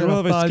 Yeah, a just little like, bit well,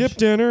 of if I fudge. skip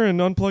dinner and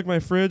unplug my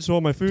fridge so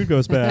all my food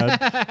goes bad,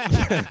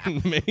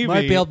 maybe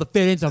Might be able to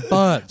fit in some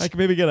fudge. I could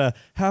maybe get a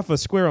half a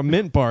square of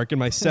mint bark in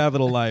my sad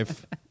little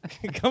life.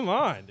 Come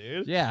on,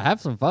 dude. Yeah, have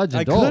some fudge.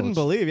 I Indulge. couldn't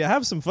believe you.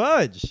 Have some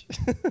fudge.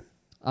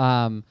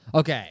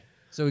 Okay.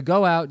 So we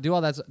go out, do all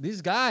that.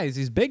 These guys,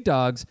 these big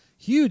dogs,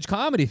 huge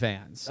comedy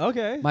fans.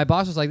 Okay. My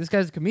boss was like, "This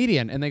guy's a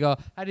comedian," and they go,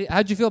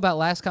 "How'd you feel about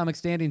Last Comic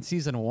Standing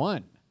season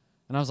 1?"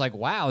 And I was like,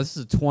 "Wow, this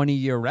is a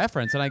 20-year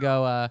reference." And I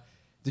go,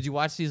 "Did you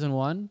watch season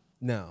 1?"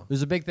 No.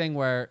 There's a big thing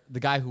where the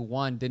guy who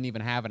won didn't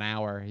even have an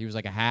hour. He was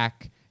like a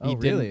hack. Oh,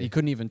 really? He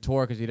couldn't even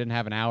tour because he didn't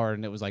have an hour,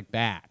 and it was like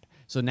bad.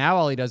 So now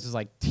all he does is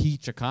like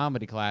teach a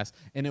comedy class,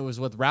 and it was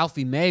with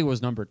Ralphie May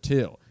was number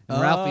 2.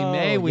 And Ralphie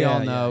May, we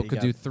all know, could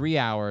do 3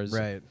 hours.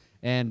 Right.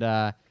 And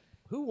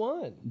Who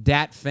won?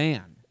 Dat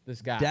Fan,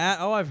 this guy.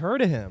 I've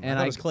heard of him. And I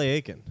thought it was Clay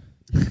Aiken.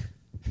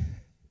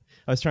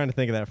 I was trying to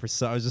think of that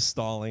I was just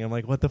stalling. I'm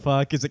like, what the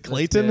fuck? Is it This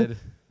Clayton? kid,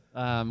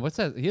 what's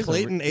that? He has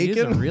Clayton he has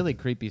a Aiken? really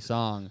creepy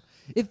song.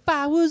 If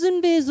I was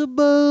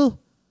invisible,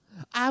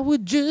 I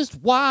would just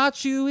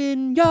watch you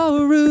in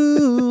your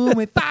room.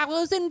 If I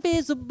was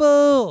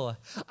invisible,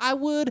 I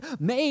would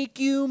make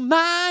you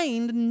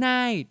mine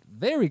tonight.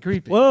 Very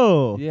creepy.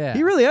 Whoa. Yeah.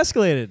 He really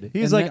escalated.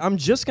 He's And like, then- I'm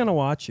just going to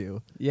watch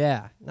you.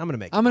 Yeah. I'm going to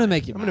make I'm gonna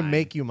make you I'm going to mine.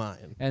 make you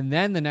mine. And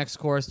then the next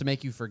chorus to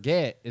make you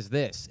forget is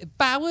this. If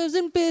I was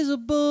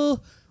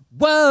invisible,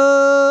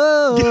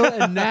 whoa.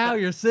 And now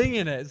you're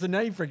singing it. So now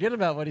you forget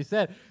about what he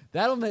said.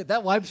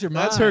 That wipes your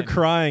mind. That's her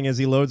crying as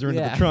he loads her into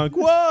Yeah. the trunk.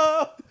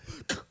 Whoa.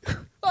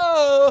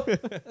 Oh.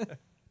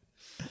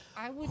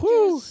 I would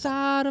Whew. just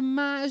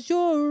sodomize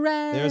your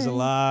ass. There's a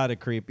lot of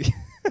creepy.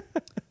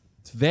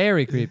 It's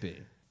very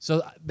creepy.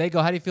 So they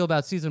go, how do you feel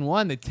about season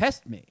 1? They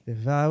test me.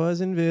 If I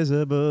was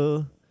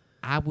invisible,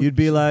 I would you'd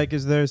be like,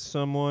 is there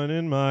someone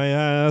in my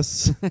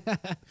ass?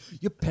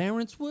 Your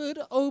parents would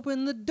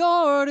open the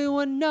door to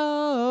a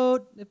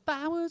note. If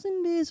I was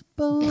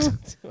invisible,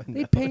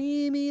 they'd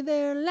pay me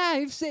their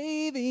life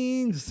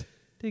savings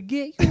to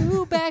get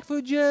you back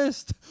for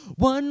just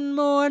one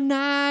more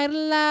night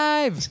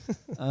alive.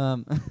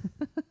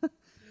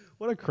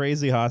 What a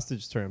crazy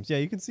hostage terms. Yeah,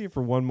 you can see it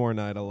for one more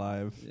night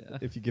alive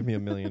if you give me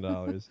 $1 million.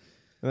 And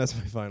that's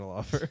my final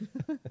offer.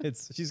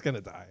 She's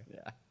gonna die.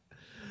 Yeah.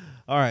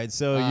 All right,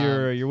 so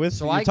you're with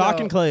So you're I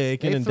talking go, Clay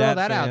Aiken they and throw Dat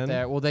that Fan. out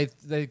there. Well,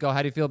 they go,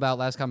 how do you feel about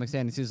Last Comic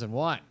Standing season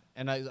 1?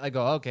 And I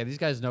go, okay, these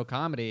guys know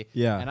comedy.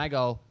 Yeah. And I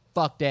go,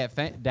 fuck Dat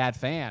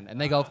Fan.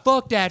 And they go,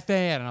 fuck Dat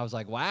Fan. And I was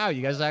like, wow,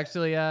 you guys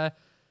actually,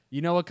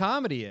 you know what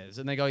comedy is.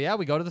 And they go, yeah,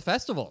 we go to the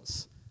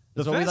festivals.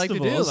 That's what we like to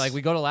do. festivals? Like,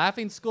 we go to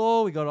Laughing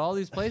Skull. We go to all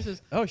these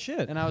places. Oh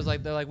shit. And I was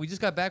like, they're like, we just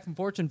got back from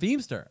Fortune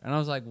Feimster. And I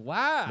was like,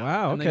 wow.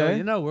 Wow, And they go, okay.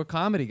 you know, we're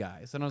comedy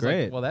guys. And I was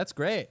Great. like, well, that's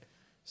great.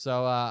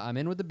 So I'm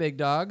in with the big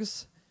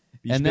dogs.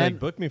 you and should be then, like,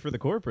 book me for the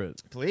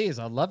corporate. please,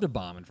 I'd love to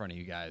bomb in front of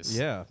you guys.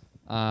 Yeah.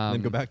 And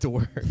then go back to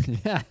work.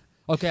 Yeah.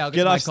 Okay, I'll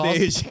Get my off calls.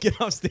 stage. Get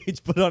off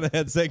stage. Put on a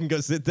headset and go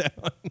sit down.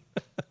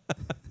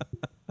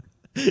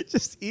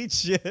 Just eat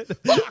shit.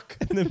 Fuck.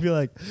 And then be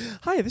like,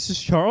 "Hi, this is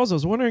Charles. I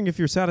was wondering if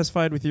you're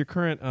satisfied with your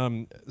current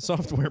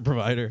software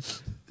provider.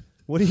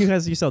 What do you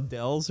guys? You sell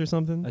Dells or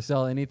something? I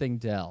sell anything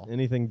Dell.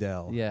 Anything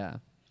Dell? Yeah.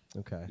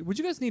 Okay. Would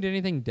you guys need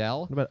anything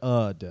Dell? What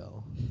about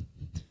Dell?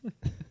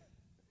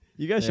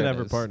 You guys should There have it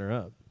her is. partner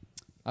up.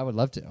 I would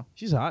love to.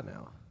 She's hot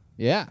now.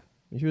 Yeah.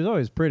 She was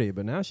always pretty,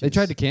 but now she's. They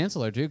tried to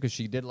cancel her too because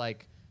she did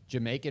like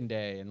Jamaican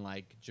Day and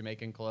like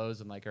Jamaican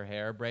clothes and like her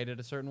hair braided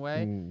a certain way.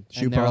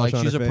 shoe And they were polish like,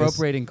 on she's her face.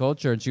 appropriating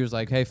culture, and she was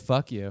like, hey,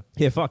 fuck you.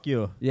 Yeah, fuck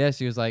you. Yeah,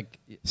 she was like,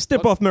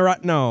 Step off me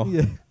right now.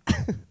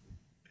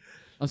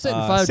 I'm setting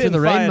fire to setting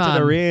the rain, fire to the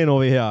man. rain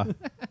over here.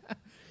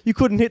 You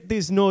couldn't hit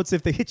these notes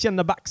if they hit you on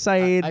the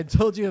backside. I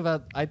told you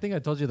about. I think I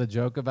told you the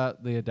joke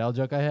about the Adele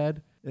joke I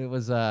had. It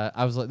was. I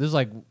was like, this is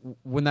like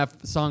when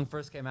that song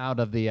first came out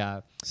of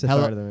the Set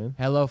fire to the rain.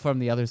 Hello from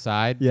the Other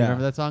Side. Yeah. You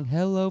remember that song?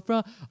 Hello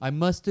from. I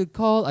must have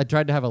called. I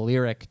tried to have a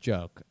lyric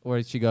joke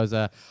where she goes,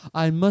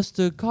 I must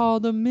have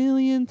called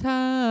 1,000,000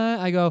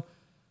 times. I go,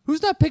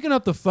 who's not picking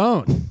up the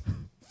phone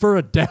for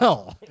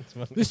Adele?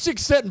 This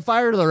chick's setting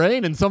fire to the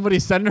rain and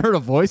somebody's sending her a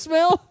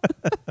voicemail.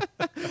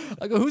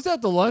 I go, who's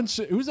at the lunch?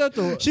 Who's at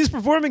the? She's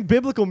performing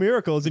biblical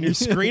miracles and you're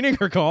screening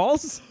her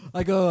calls?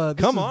 I go,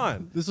 Come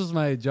on. This was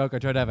my joke. I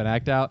tried to have an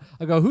act out.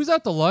 I go, who's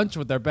out to lunch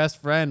with their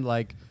best friend?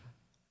 Like,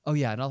 oh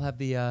yeah, and I'll have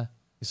the.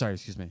 Sorry,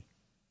 excuse me.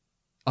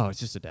 Oh, it's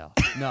just Adele.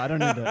 No, I don't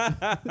need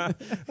that.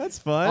 That's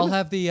fun. I'll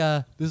have the.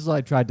 This is what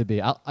I tried to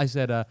be. I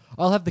said,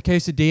 I'll have the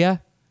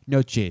quesadilla,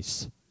 no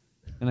cheese.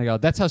 And I go,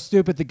 that's how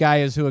stupid the guy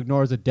is who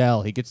ignores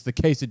Adele. He gets the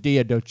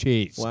quesadilla, no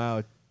cheese.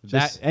 Wow.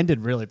 That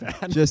ended really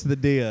bad. Just the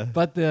dia.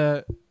 But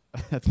the.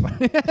 That's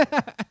funny.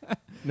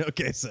 No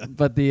queso.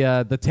 But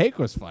the take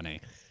was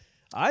funny.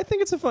 I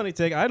think it's a funny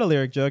take. I had a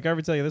lyric joke. I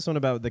ever tell you this one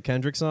about the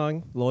Kendrick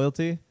song,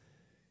 Loyalty?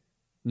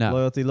 No.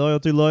 Loyalty,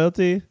 loyalty,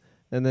 loyalty.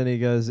 And then he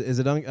goes, "Is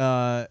it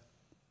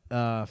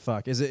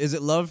fuck? Is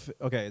it love?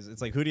 Okay,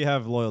 it's like, who do you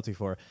have loyalty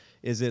for?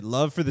 Is it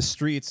love for the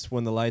streets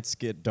when the lights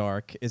get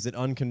dark? Is it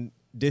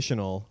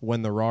unconditional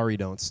when the Rari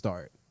don't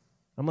start?"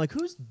 I'm like,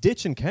 who's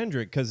ditching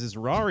Kendrick because his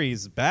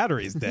Rari's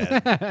battery's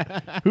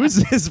dead? Who's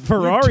his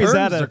Ferrari's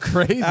out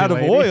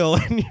of oil?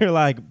 And you're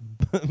like,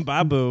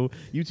 Babu,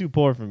 you too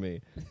poor for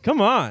me.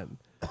 Come on.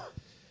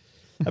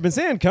 I've been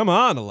saying come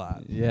on a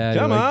lot. Yeah,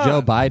 come like on.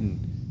 Joe Biden.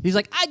 He's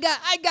like, I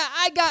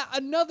got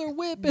another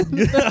whip. In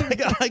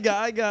the I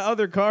got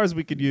other cars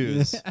we could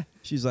use.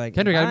 She's like,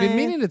 Kendrick, bye. I've been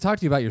meaning to talk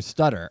to you about your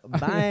stutter.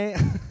 Bye.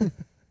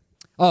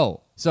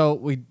 Oh, so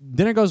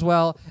dinner goes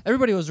well.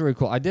 Everybody was really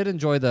cool. I did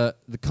enjoy the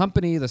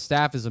company. The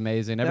staff is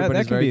amazing.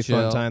 Everybody's that can very be a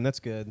chill. fun time. That's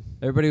good.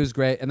 Everybody was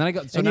great. And then I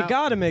got. So and now, you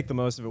got to make the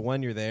most of it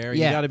when you're there.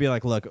 Yeah. You got to be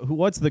like, look,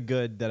 what's the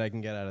good that I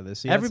can get out of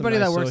this? everybody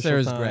nice that works there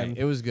is social time.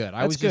 great. It was good. I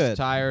That's was good. just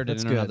tired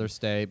That's and good. in another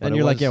state. But And it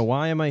you're like, was- yeah,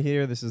 why am I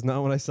here? This is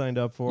not what I signed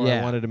up for. Yeah.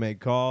 I wanted to make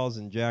calls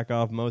and jack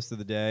off most of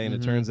the day. And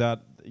it turns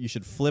out you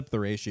should flip the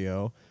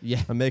ratio.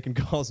 Yeah. I'm making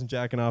calls and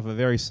jacking off a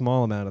very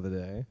small amount of the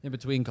day. In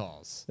between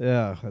calls.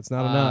 Yeah, that's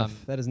not enough.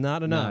 That is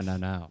not enough.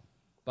 No.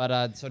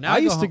 But so now I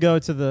used to go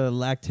to the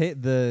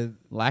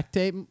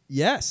lactate.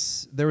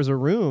 Yes, there was a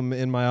room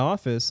in my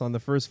office on the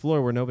first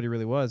floor where nobody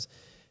really was,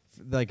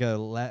 like a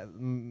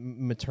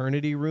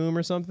maternity room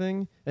or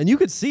something. And you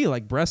could see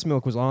like breast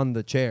milk was on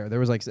the chair. There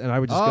was like, and I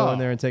would just go in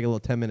there and take a little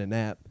 10-minute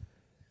nap.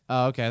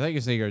 Oh, okay. I thought you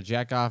were saying you're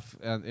jack off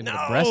into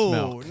the breast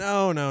milk.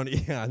 No.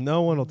 Yeah,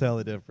 no one will tell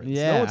the difference.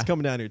 Yeah. No one's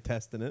coming down here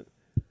testing it.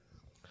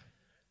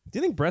 Do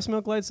you think breast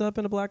milk lights up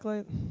in a black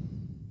light?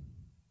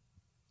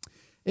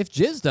 If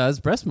jizz does,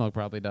 breast milk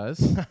probably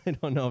does. I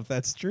don't know if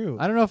that's true.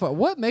 I don't know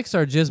what makes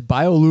our jizz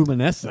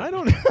bioluminescent. I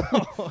don't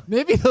know.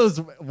 Maybe those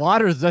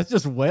waters, that's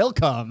just whale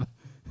cum.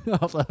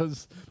 All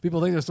those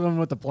people think they're swimming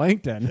with the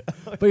plankton,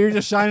 but you're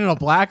just shining a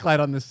black light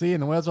on the sea,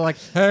 and the whales are like,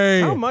 "Hey,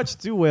 How much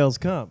do whales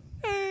come?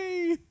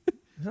 hey,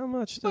 How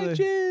much do my they?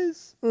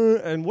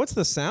 jizz." And what's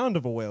the sound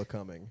of a whale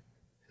coming?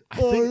 I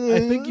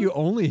think you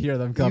only hear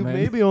them coming.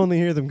 You maybe only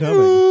hear them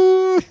coming.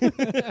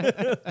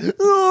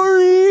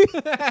 Sorry.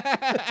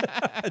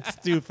 It's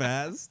too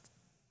fast.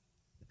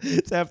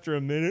 It's after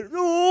a minute.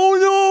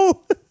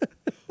 Oh, no.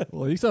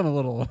 Well, you sound a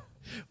little.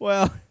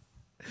 Well,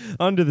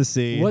 under the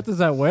sea. What does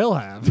that whale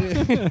have? He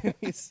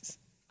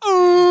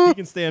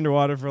can stay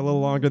underwater for a little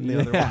longer than the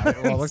other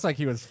one. Well, it looks like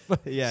he was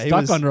Yeah, he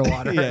stuck was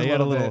underwater. Yeah, he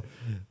had a bit.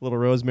 little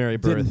rosemary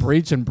birth. Didn't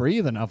breach and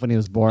breathe enough when he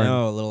was born.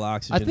 No, a little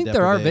oxygen. I think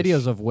there are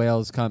deprivation. videos of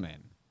whales coming.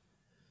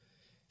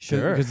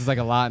 Sure. Because it's like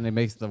a lot, and it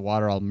makes the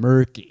water all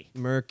murky.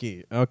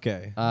 Murky.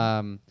 Okay.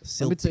 Let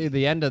me tell you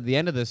the end of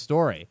this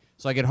story.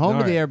 So I get home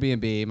to the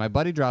Airbnb. My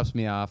buddy drops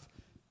me off.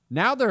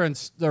 Now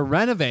they're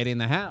renovating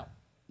the house.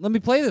 Let me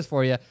play this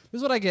for you. This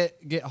is what I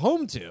get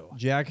home to.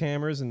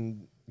 Jackhammers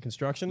and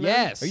construction men?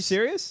 Yes. Are you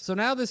serious? So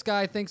now this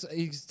guy thinks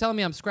he's telling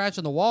me I'm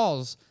scratching the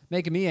walls,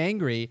 making me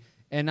angry,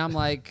 and I'm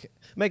like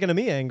Making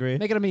me angry.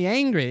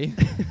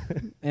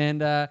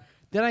 and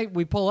then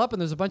we pull up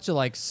and there's a bunch of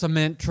like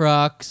cement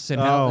trucks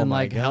and,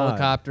 my God.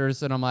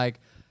 helicopters, and I'm like,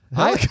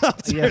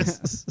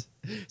 Helicopters.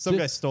 Some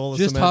guy stole a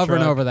just cement hovering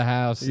truck. over the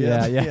house.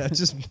 Yeah.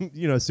 Just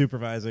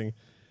supervising.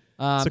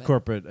 It's a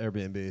corporate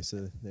Airbnb,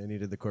 so they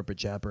needed the corporate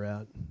chopper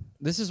out.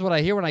 This is what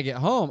I hear when I get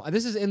home.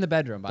 This is in the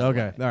bedroom, by the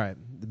way. Okay, all right.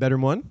 The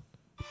bedroom one.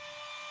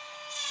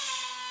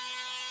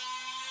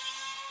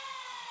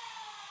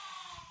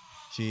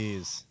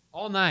 Jeez,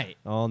 All night.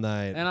 all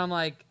night. And I'm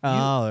like,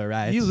 All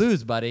right. you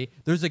lose, buddy.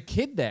 There's a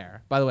kid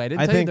there, by the way. I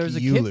didn't I tell think you there's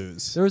a you kid.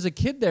 lose. There was a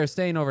kid there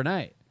staying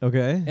overnight.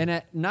 Okay. And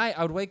at night,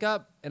 I would wake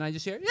up and I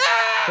just hear,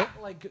 "Yeah!"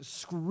 like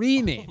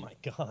screaming. Oh my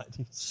God!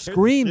 You scared the shit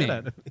Screaming.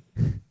 out of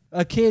me.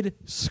 A kid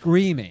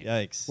screaming.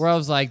 Yikes. Where I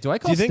was like, do I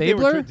Do call you think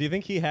Stabler? do you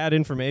think he had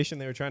information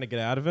they were trying to get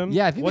out of him?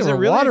 Yeah, I think was they it were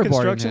really a waterboarding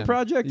construction him.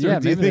 project, Yeah, or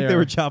do you maybe think they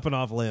were. were chopping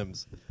off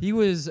limbs? He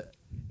was,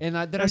 and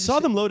then I saw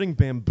them loading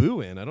bamboo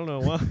in. I don't know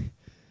why.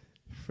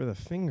 For the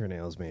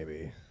fingernails,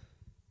 maybe.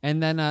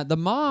 And then the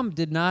mom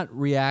did not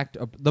react.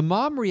 The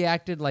mom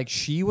reacted like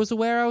she was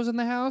aware I was in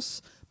the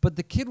house, but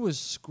the kid was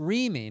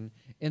screaming,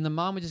 and the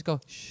mom would just go,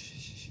 shh,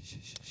 shh, shh, shh,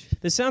 shh.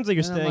 This sounds like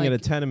you're And I'm staying at a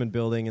like- tenement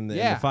building in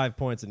the 5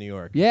 Points in New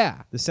York.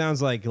 Yeah. This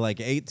sounds like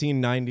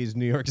 1890s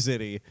New York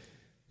City.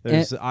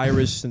 There's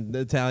Irish and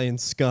Italian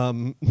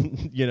scum,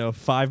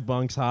 5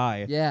 bunks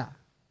high. Yeah.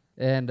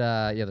 And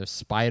there's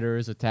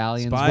spiders,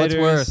 Italians. Spiders.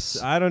 What's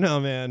worse? I don't know,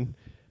 man.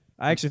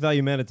 I actually thought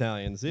you meant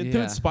Italians. Yeah.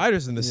 Dude,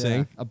 spiders in this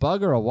thing. A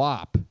bug or a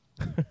wop?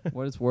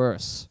 What is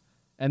worse?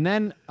 And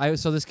then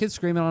so this kid's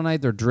screaming all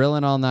night. They're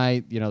drilling all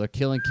night. They're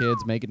killing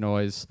kids, making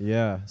noise.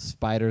 Yeah.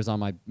 Spiders on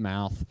my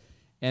mouth.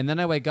 And then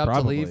I wake up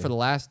Probably. to leave for the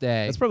last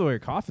day. That's probably why you're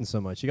coughing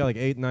so much. You got like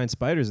 8, 9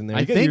 spiders in there.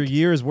 I You got think- your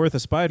year's worth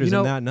of spiders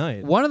in that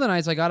night. One of the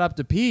nights I got up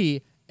to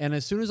pee, and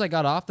as soon as I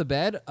got off the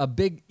bed, a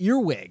big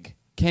earwig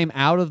came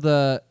out of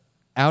the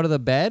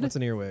bed. What's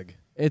an earwig?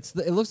 It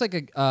looks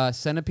like a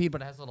centipede,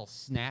 but it has a little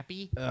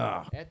snappy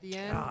Oh, at the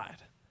end. God.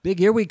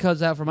 Big earwig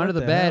comes out from What under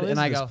the the bed, hell and is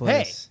I this go,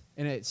 place? "Hey!"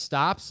 And it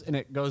stops, and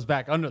it goes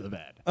back under the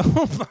bed.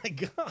 Oh, my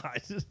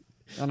God.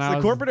 And Is the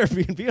corporate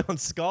Airbnb on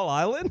Skull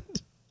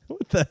Island?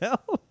 What the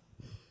hell?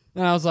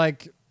 And I was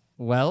like,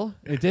 well,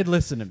 it did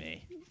listen to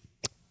me.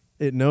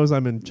 It knows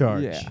I'm in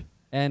charge. Yeah.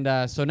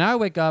 And so now I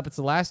wake up. It's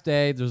the last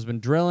day. There's been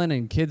drilling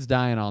and kids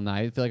dying all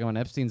night. I feel like I'm on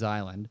Epstein's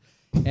Island.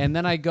 And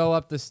then I go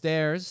up the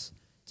stairs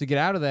to get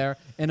out of there.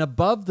 And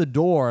above the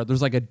door,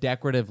 there's like a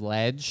decorative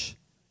ledge.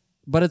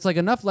 But it's like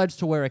enough ledge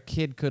to where a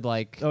kid could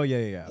like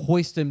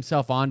hoist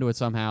himself onto it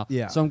somehow.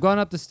 Yeah. So I'm going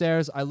up the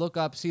stairs. I look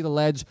up, see the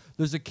ledge.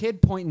 There's a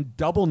kid pointing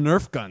double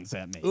Nerf guns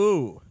at me.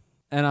 Ooh.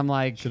 And I'm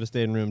like... Should have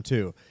stayed in room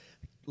 2.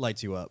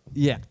 Lights you up.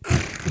 Yeah.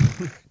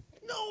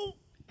 No.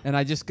 And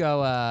I just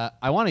go,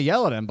 I want to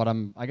yell at him, but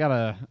I got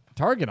a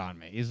target on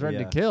me. He's ready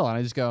to kill. And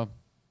I just go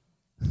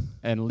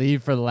and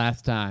leave for the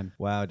last time.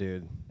 Wow,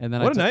 dude. And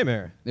then what a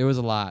nightmare. It was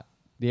a lot.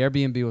 The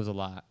Airbnb was a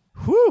lot.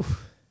 Whew.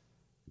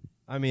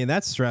 I mean,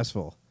 that's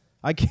stressful.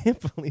 I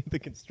can't believe the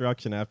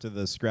construction after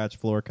the scratch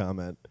floor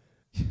comment.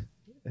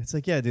 It's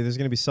like, yeah, dude, there's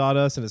going to be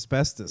sawdust and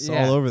asbestos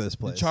all over this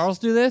place. Did Charles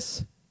do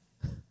this?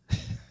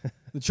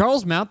 Did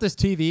Charles mount this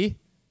TV?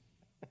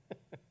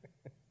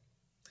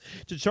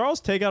 Did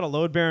Charles take out a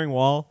load-bearing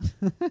wall?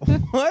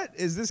 What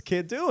is this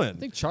kid doing? I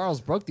think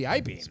Charles broke the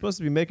I-beam. He's supposed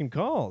to be making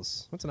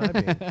calls. What's an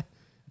I-beam?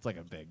 It's like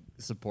a big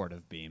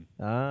supportive beam.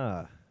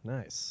 Ah,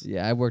 nice.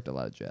 Yeah, I worked a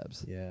lot of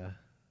jobs. Yeah.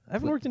 I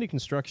haven't worked any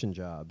construction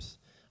jobs.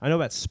 I know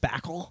about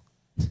spackle.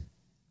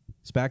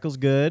 Spackle's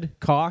good.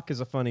 Caulk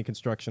is a funny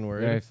construction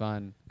word. Very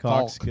fun.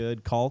 Caulk's Caulk.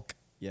 good. Caulk.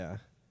 Yeah.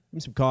 Give me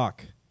some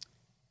caulk.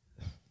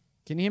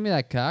 Can you hand me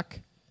that cock?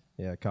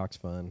 Yeah, caulk's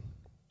fun.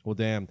 Well,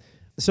 damn.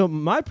 So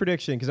my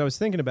prediction, because I was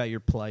thinking about your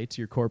plight,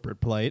 your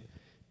corporate plight,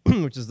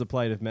 which is the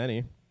plight of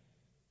many,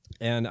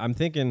 and I'm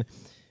thinking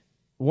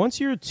once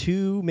you're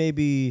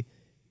maybe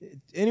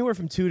anywhere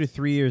from 2 to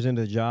 3 years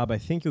into the job, I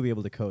think you'll be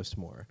able to coast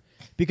more.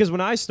 Because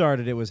when I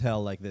started, it was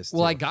hell like this.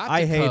 Well, too.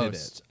 I hated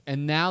coast, it.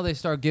 and now they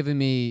start giving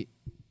me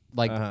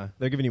like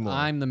they're giving you more.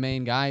 I'm the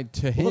main guy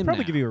to him. They'll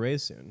probably now. give you a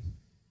raise soon.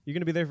 You're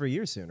going to be there for a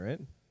year soon, right?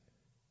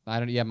 I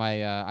don't.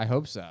 Yeah, I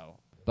hope so.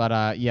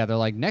 But yeah, they're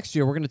like, next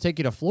year we're going to take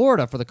you to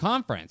Florida for the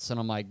conference. And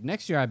I'm like,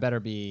 next year I better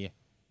be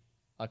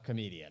a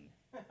comedian.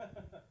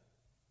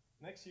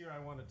 Next year I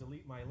want to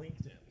delete my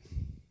LinkedIn.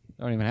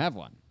 I don't even have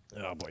one.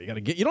 Oh, boy, you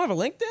don't have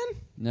a LinkedIn?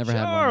 Never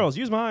had one. Charles,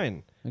 use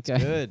mine. Okay.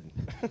 It's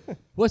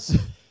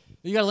good.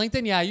 You got a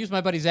LinkedIn? Yeah, I use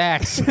my buddy's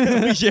Axe.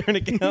 We share an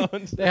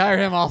account. They hire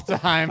him all the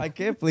time. I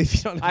can't believe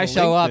you don't have I a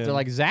show up. LinkedIn. They're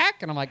like, Zach?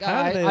 And I'm like,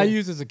 How do they- I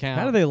use his account.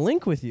 How do they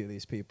link with you,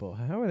 these people?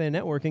 How are they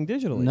networking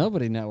digitally?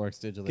 Nobody networks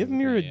digitally. Give them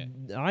with your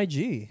me.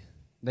 IG.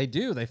 They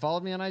do. They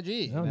followed me on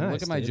IG. Oh, And nice,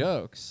 look at my dude.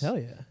 jokes. Hell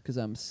yeah. Because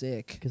I'm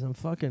sick. Because I'm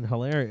fucking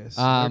hilarious.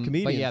 We're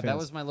comedian But yeah, that fans.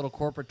 was my little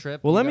corporate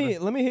trip. Well, You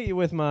let me hit you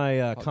with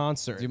my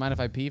concert. Do you mind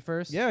if I pee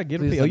first? Yeah, get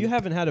a Please pee. Oh, let you me-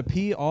 haven't had a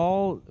pee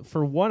all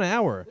for 1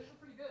 hour.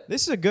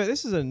 This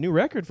is a new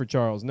record for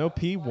Charles. No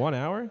pee 1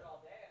 hour.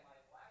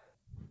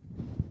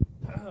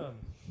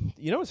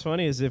 You know what's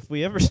funny is if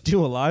we ever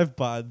do a live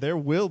pod,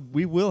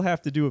 we will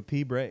have to do a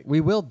pee break. We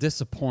will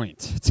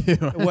disappoint, too.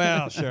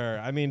 Well, sure.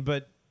 I mean,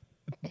 but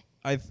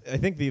I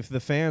think the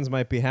fans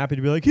might be happy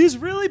to be like, he's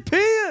really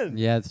peeing.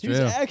 Yeah, it's He's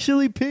true.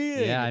 actually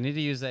peeing. Yeah, I need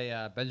to use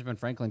a Benjamin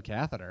Franklin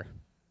catheter.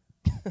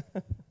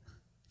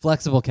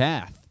 Flexible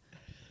cath.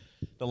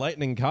 The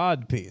lightning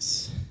cod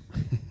piece.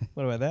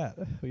 What about that?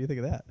 What do you think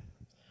of that?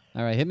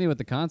 All right, hit me with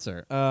the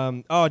concert.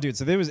 Oh, dude.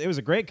 So it was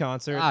a great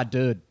concert.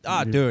 Dude.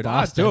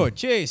 Boston. Dude.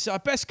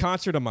 Jeez, best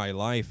concert of my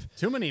life.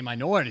 Too many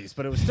minorities,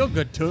 but it was still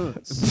good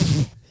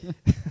tunes.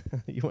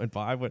 You went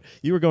by.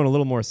 You were going a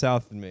little more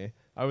south than me.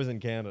 I was in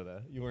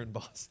Canada. You were in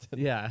Boston.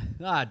 Yeah.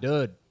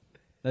 Dude.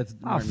 That's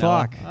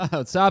Fuck. Martinello. Oh,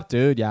 what's up,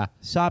 dude? Yeah.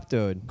 Sup,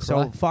 dude.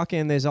 So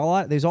fucking there's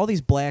all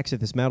these blacks at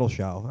this metal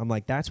show. I'm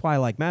like, that's why I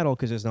like metal,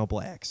 because there's no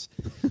blacks.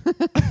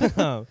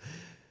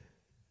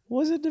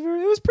 Was it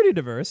diverse? It was pretty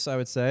diverse, I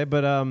would say.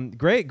 But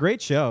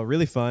great show,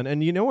 really fun.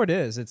 And you know where it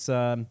is? It's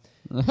Oh,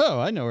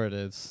 I know where it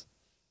is.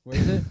 Where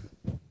is it?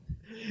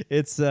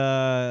 it's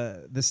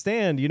the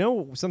Stand. You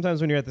know,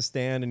 sometimes when you're at the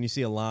Stand and you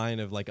see a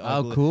line of like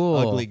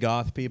ugly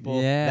goth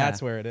people. Yeah,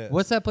 that's where it is.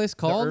 What's that place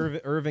called?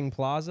 Irving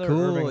Plaza Cool,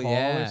 or Irving Hall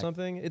yeah. or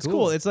something. It's Cool.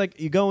 cool. It's like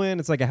you go in.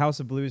 It's like a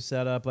House of Blues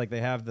setup. Like they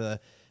have the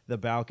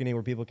balcony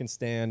where people can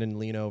stand and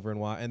lean over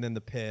and watch, and then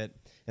the pit,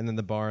 and then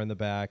the bar in the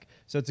back.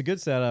 So it's a good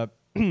setup.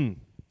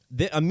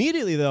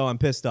 Immediately though, I'm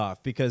pissed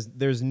off because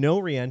there's no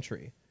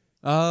re-entry.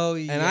 Oh,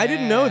 yeah. And I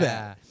didn't know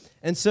that.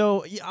 And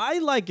so I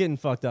like getting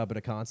fucked up at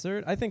a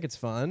concert. I think it's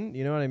fun.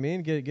 You know what I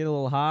mean? Get a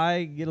little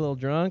high, get a little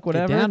drunk,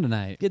 whatever. Get down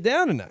tonight. Get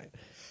down tonight.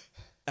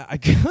 I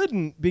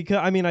couldn't because,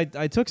 I mean,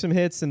 I took some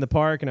hits in the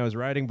park and I was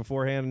riding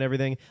beforehand and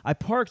everything. I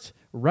parked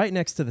right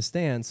next to the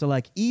Stand. So,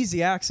 like,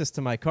 easy access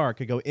to my car.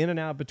 Could go in and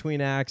out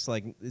between acts.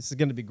 Like, this is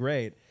going to be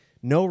great.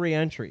 No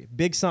re-entry.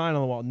 Big sign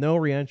on the wall. No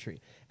re-entry.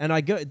 And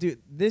I go,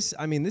 dude, this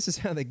is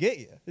how they get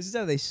you. This is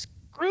how they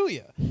screw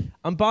you.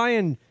 I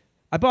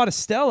bought a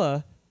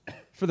Stella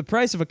for the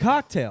price of a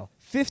cocktail.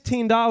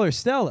 $15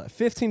 Stella,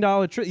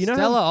 $15 you know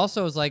Stella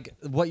also is like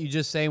what you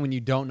just say when you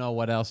don't know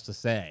what else to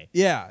say.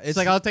 Yeah, It's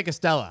like, I'll take a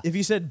Stella. if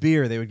you said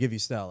beer, they would give you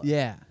Stella.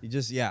 Yeah. You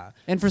just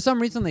And for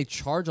some reason, they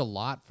charge a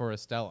lot for a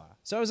Stella.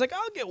 So I was like,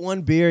 I'll get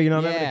one beer. You know,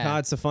 I'm having a Yeah.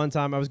 it's a fun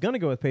time. I was gonna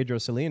go with Pedro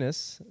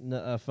Salinas,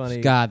 a funny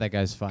God, that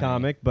guy's funny.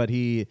 comic, but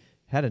he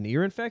had an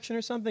ear infection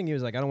or something. He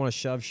was like, I don't want to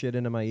shove shit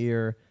into my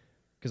ear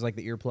because like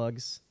the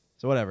earplugs.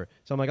 So whatever.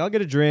 So I'm like, I'll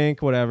get a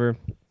drink, whatever.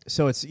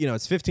 So it's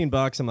it's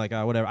 $15. I'm like,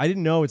 whatever. I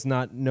didn't know it's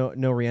not no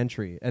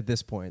reentry at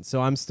this point.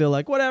 So I'm still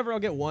like, whatever. I'll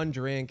get one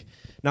drink,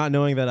 not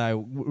knowing that I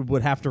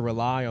would have to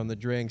rely on the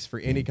drinks for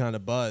any kind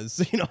of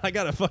buzz. I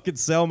gotta fucking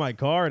sell my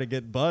car to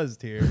get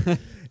buzzed here,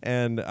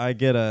 and I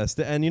get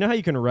and you know how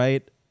you can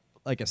write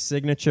like a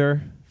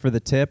signature for the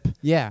tip?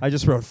 Yeah. I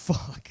just wrote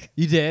fuck.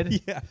 You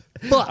did? Yeah.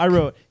 Fuck. I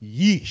wrote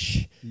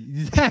yeesh.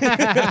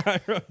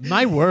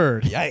 My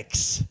word.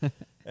 Yikes.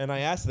 And I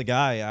asked the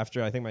guy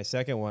after I think my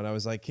second one, I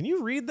was like, can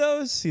you read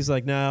those? He's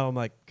like, no. I'm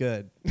like,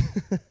 good.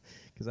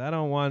 Because I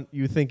don't want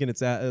you thinking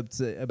it's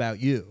about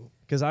you.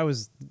 Because I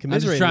was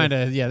commiserating. I'm just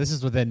trying to, this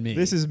is within me.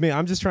 This is me.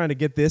 I'm just trying to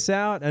get this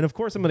out. And of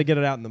course, I'm going to get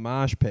it out in the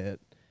mosh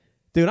pit.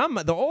 Dude,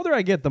 the older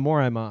I get, the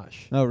more I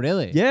mosh. Oh,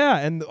 really? Yeah,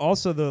 and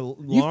also the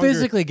longer... You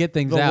physically get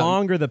things the out. The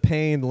longer the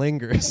pain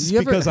lingers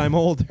because I'm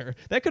older.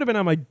 That could have been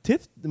on my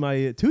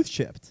tooth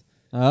chipped.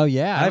 Oh,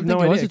 yeah. I have don't no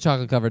think it was idea. a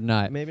chocolate-covered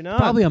nut. Maybe not.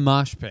 Probably a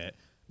mosh pit.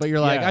 But you're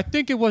like, Yeah. I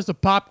think it was the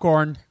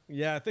popcorn.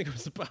 Yeah, I think it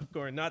was the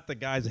popcorn, not the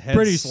guy's head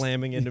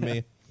slamming into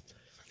me.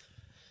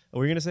 What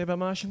were you going to say about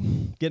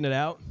moshing? Getting it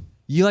out?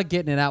 You like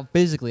getting it out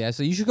physically.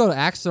 So you should go to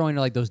axe throwing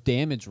to like those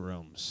damage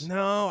rooms.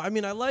 No, I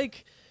mean, I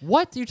like...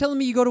 What? You're telling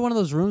me you go to one of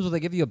those rooms where they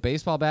give you a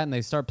baseball bat and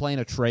they start playing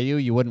a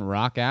Treyu you wouldn't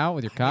rock out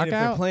with your cock if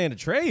out? they're playing a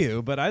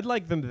Treyu, but I'd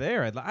like them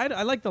there.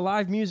 I like the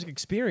live music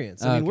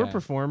experience. I mean, we're Okay.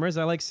 performers.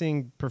 I like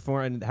seeing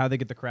perform and how they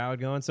get the crowd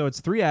going. So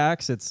it's 3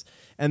 acts.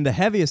 And the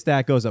heaviest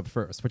act goes up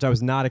first, which I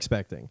was not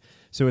expecting.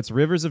 So it's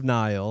Rivers of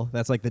Nile.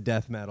 That's like the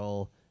death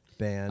metal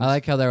band. I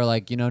like how they were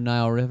like,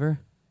 Nile River?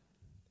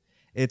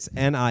 It's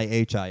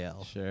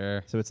Nihil.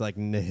 Sure. So it's like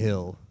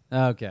nihil.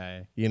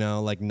 Okay.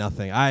 Like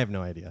nothing. I have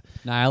no idea.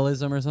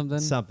 Nihilism or something?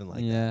 Something like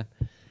that.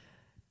 Yeah.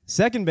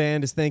 Second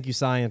band is Thank You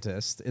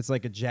Scientist. It's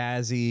like a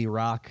jazzy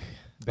rock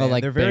Oh, band.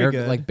 like They're very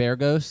good. Like Bear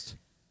Ghost?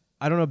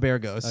 I don't know Bear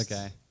Ghost.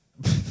 Okay.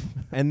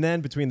 And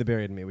then Between the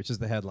Buried and Me, which is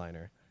the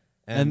headliner.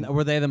 And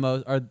were they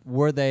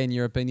were they, in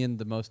your opinion,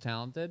 the most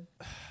talented?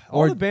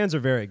 All the bands are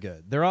very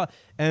good. They're all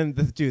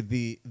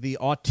the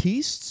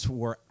Autistes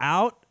were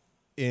out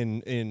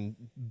in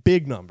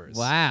big numbers.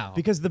 Wow.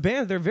 Because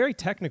they're very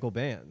technical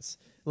bands.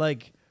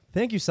 Like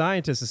Thank You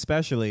Scientists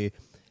especially.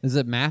 Is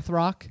it math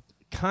rock?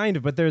 Kind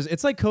of, but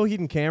it's like Coheed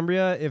and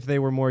Cambria if they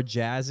were more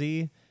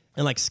jazzy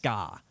and like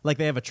ska. Like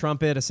they have a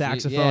trumpet, a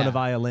saxophone, Yeah. a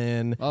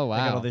violin. Oh, wow.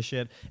 They got all this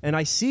shit. And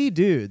I see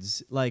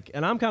dudes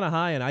and I'm kind of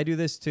high and I do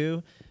this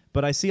too,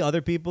 but I see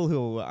other people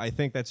who I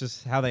think that's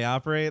just how they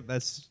operate.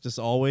 That's just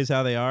always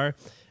how they are.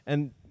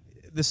 And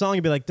the song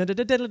would be like,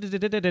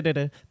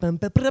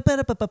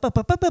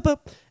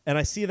 and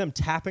I see them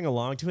tapping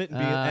along to it, and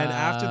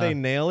after they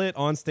nail it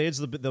on stage,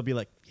 they'll be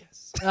like,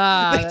 yes.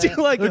 They do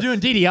like they're doing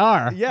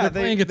DDR. yeah, They're they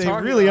playing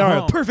guitar really at are a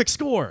home. perfect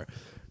score.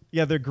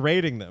 Yeah, they're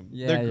grading them.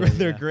 Yeah,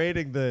 they're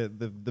grading the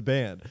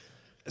band.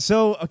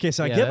 So I get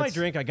my that's-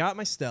 drink. I got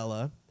my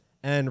Stella,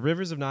 and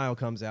Rivers of Nile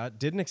comes out.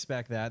 Didn't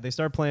expect that. They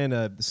start playing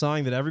a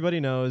song that everybody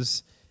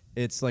knows.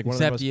 It's like one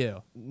Except of the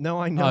most, you. No,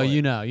 I know. Oh, it.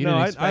 you know. You no,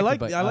 didn't I expect it, like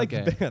but- I like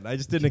okay. the band. I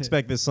just didn't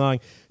expect this song.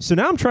 So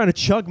now I'm trying to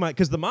chug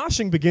because the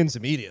moshing begins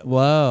immediately.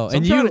 Whoa. So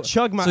I'm trying to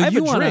chug my. So I have you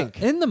a wanna-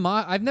 drink. In the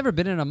mosh. I've never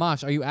been in a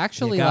mosh. Are you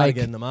actually You gotta like.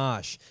 get in the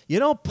mosh. You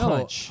don't No,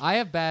 punch. I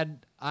have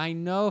bad. I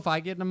know if I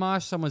get in a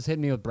mosh, someone's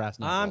hitting me with brass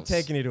knuckles. I'm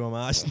taking you to a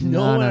mosh.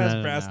 No, one no, has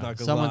no, brass no.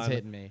 knuckles. Someone's on.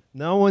 hitting me.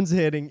 No one's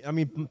hitting. I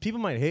mean, people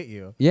might hit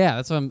you. Yeah,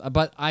 that's what I'm.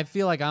 But I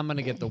feel like I'm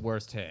gonna get the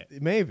worst hit.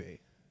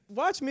 Maybe.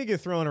 Watch me get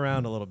thrown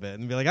around a little bit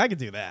and be like, I could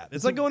do that.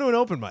 It's like going to an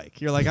open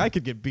mic. You're like, I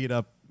could get beat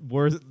up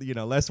worse,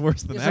 less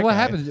worse than that. So what guy.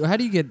 happens? How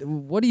do you get?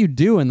 What do you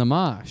do in the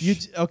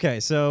mosh? Okay,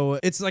 so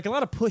it's like a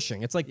lot of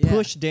pushing. It's like Yeah.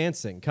 push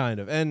dancing, kind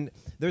of. And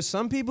there's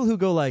some people who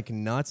go like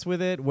nuts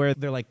with it, where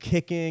they're like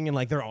kicking and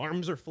like their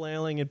arms are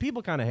flailing, and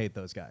people kind of hate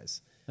those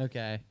guys.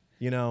 Okay.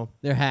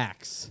 They're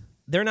hacks.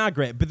 They're not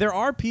great, but there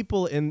are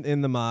people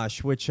in the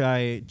mosh, which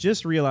I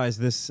just realized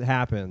this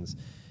happens.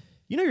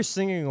 You're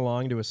singing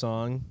along to a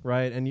song,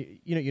 right? And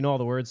you know all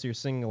the words, so you're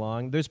singing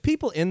along. There's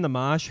people in the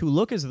mosh who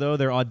look as though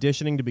they're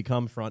auditioning to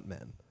become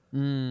frontmen.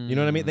 You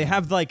know what I mean? They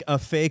have like a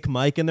fake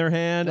mic in their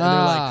hand, and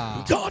they're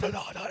like, da, da,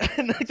 da, da,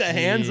 and like the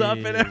hands up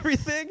and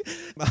everything.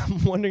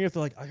 I'm wondering if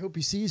they're like, I hope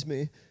he sees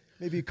me.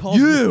 Maybe he calls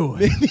me.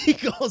 Maybe he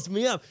calls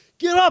me up.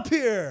 Get up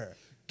here.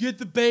 Get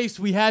the bass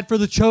we had for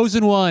the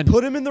chosen one.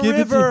 Put him in the Give it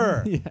to-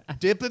 river. Yeah.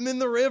 Dip him in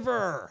the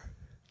river.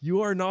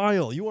 You are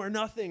Nile. You are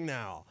nothing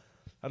now.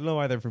 I don't know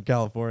why they're from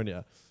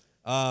California.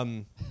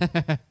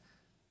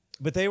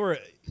 But they were...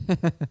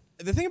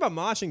 the thing about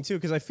moshing, too,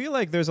 because I feel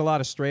like there's a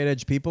lot of straight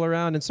edge people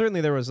around, and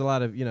certainly there was a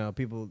lot of,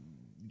 people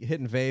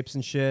hitting vapes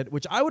and shit,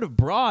 which I would have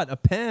brought a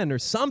pen or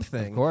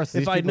something. Of course,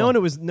 if I'd known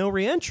it was no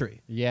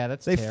re-entry. Yeah,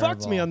 that's They terrible.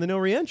 fucked me on the no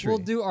re-entry.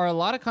 Are a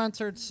lot of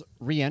concerts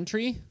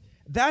re-entry?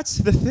 That's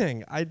the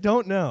thing. I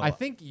don't know. I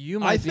think you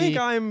might I think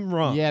I'm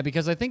wrong. Yeah,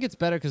 because I think it's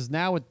better because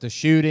now with the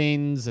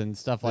shootings and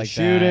stuff like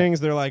shootings,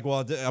 they're like, well,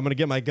 I'm going to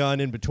get my gun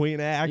in between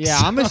acts. Yeah,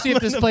 I'm going to see if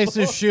this place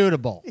is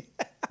shootable.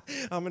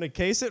 I'm going to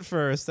case it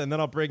first, and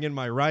then I'll bring in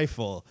my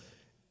rifle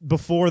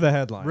before the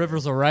headline.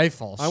 River's a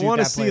rifle. I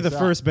want to see the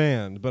first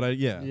band, but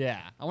yeah.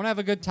 Yeah, I want to have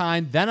a good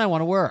time, then I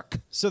want to work.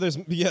 So there's,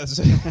 yes.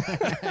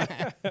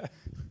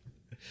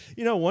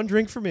 One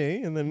drink for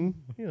me, and then,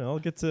 I'll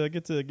get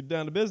get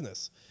down to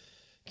business.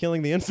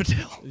 Killing the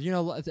infidel.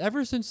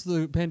 Ever since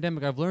the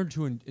pandemic, I've learned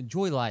to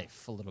enjoy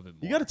life a little bit more.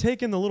 You got to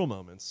take in the little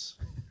moments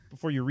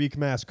before you wreak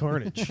mass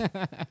carnage.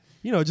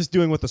 Just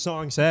doing what the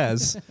song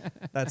says.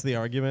 That's the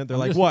argument. They're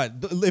like, what?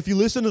 If you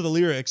listen to the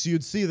lyrics,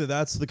 you'd see that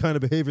that's the kind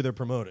of behavior they're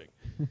promoting.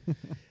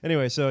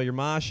 Anyway, so you're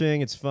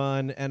moshing. It's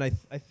fun. And I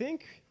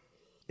think,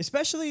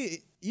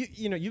 especially,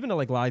 you've been to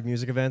like live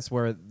music events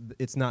where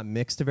it's not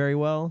mixed very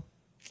well.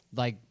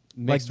 Like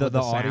the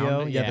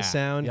audio, sound? the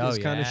sound is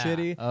kind of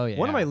shitty. Oh yeah.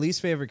 One of my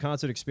least favorite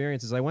concert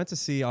experiences, I went to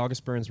see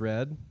August Burns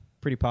Red,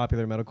 pretty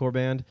popular metalcore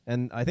band,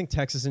 and I think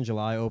Texas in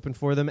July opened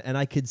for them, and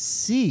I could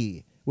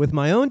see with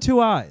my own two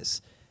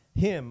eyes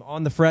him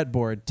on the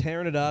fretboard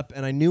tearing it up,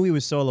 and I knew he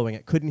was soloing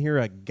it. Couldn't hear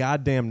a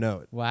goddamn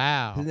note.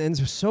 Wow. And it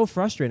was so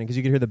frustrating because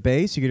you could hear the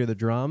bass, you could hear the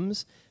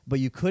drums, but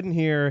you couldn't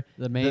hear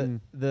the main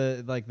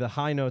the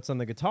high notes on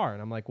the guitar.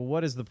 And I'm like, well,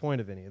 what is the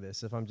point of any of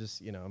this if I'm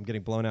just, I'm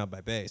getting blown out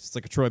by bass? It's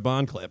like a Troy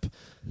Bond clip.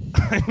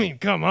 I mean,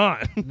 come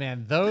on.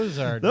 Man, those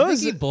are do you think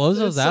he blows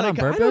those out on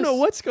purpose? I don't know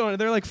what's going on.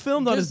 They're like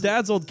filmed on his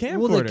dad's old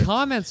camcorder. Well, the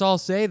comments all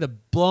say the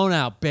blown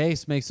out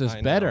bass makes us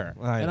better.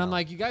 I and know. I'm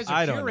like, you guys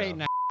are curating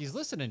that. He's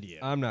listening to you.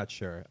 I'm not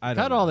sure.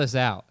 Cut all this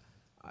out.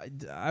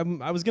 I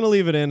was going to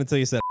leave it in until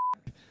you said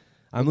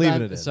I'm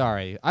leaving it in.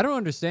 Sorry. I don't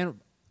understand.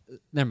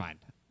 Never mind.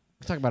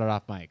 We'll talk about it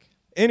off mic.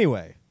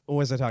 Anyway, what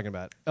was I talking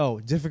about? Oh,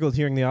 difficult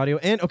hearing the audio.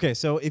 And, okay,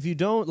 so if you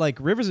don't, like,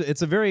 Rivers,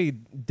 it's a very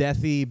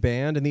deathy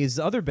band, and these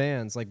other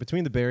bands, like,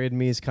 Between the Buried and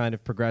Me is kind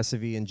of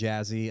progressive-y and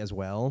jazzy as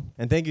well.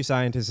 And Thank You,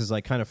 Scientist is,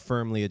 like, kind of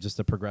firmly just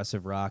a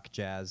progressive rock,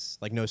 jazz,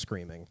 like, no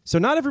screaming. So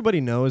not everybody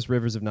knows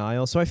Rivers of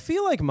Nile, so I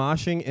feel like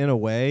moshing, in a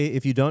way,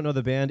 if you don't know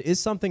the band, is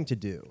something to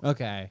do.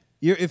 Okay.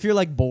 If you're,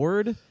 like,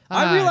 bored,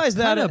 I realize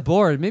that. I'm kind of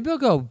bored. Maybe I'll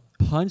go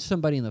punch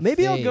somebody in the face.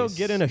 Maybe I'll go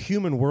get in a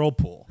human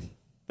whirlpool.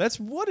 That's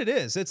what it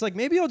is. It's like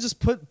maybe I'll just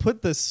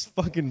put this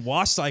fucking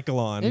wash cycle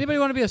on. Anybody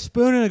want to be a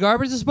spoon in a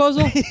garbage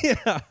disposal?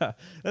 Yeah,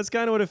 that's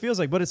kind of what it feels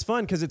like. But it's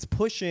fun because it's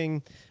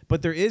pushing,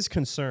 but there is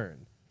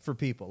concern for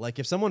people. Like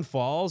if someone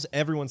falls,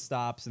 everyone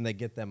stops and they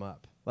get them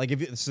up. Like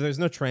so there's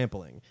no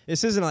trampling.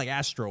 This isn't like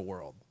Astro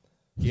World,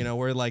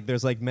 where like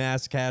there's like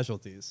mass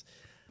casualties.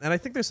 And I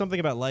think there's something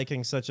about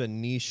liking such a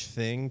niche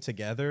thing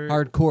together.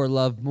 Hardcore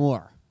love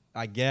more.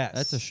 I guess.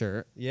 That's a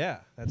shirt. Yeah,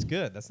 that's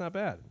good. That's not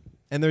bad.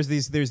 And there's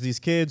these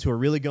kids who are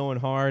really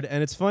going hard,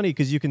 and it's funny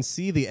because you can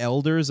see the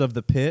elders of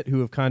the pit who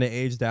have kind of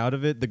aged out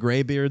of it, the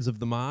graybeards of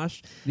the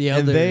mosh. The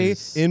elders, and they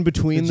in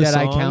between the Jedi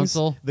songs,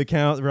 Council,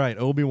 right?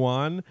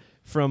 Obi-Wan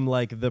from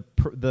like the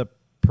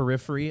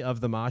periphery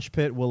of the mosh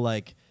pit will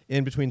like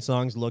in between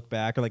songs look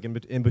back or like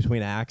in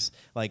between acts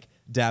like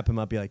dap him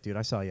up, be like, dude,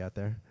 I saw you out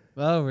there.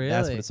 Oh, really?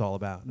 That's what it's all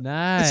about.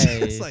 Nice.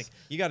 It's like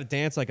you got to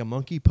dance like a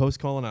monkey post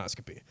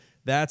colonoscopy.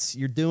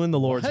 You're doing the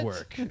Lord's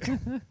work.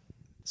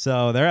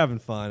 So they're having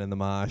fun in the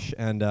mosh,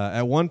 and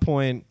at one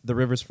point, the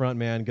Rivers front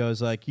man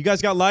goes like, "You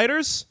guys got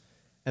lighters?"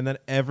 And then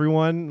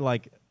everyone,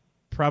 like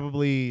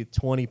probably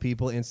 20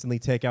 people, instantly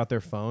take out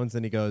their phones,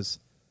 and he goes,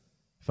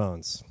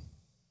 "Phones."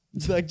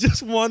 It's like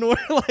just one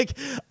word.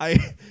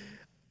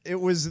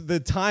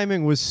 The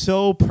timing was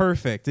so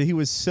perfect. He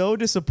was so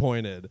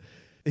disappointed.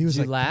 He was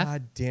Did you laugh?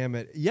 "God damn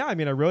it!" Yeah, I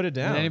mean, I wrote it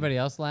down. Did anybody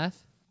else laugh?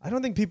 I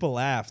don't think people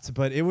laughed,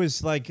 but it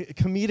was like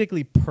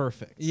comedically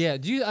perfect. Yeah.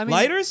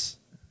 Lighters?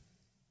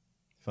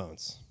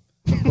 Phones.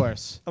 Of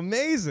course.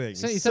 Amazing.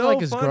 So he said like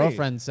his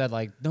girlfriend said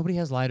like nobody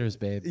has lighters,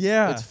 babe.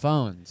 Yeah. It's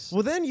phones.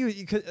 Well, then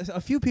a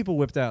few people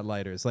whipped out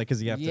lighters, like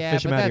because you have to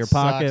fish them but out of your that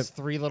pocket. sucks.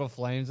 3 little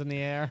flames in the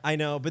air. I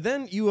know, but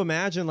then you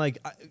imagine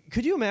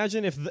could you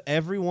imagine if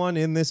everyone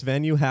in this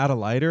venue had a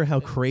lighter? How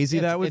crazy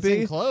that would be.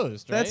 It's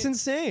enclosed, right? That's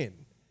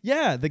insane.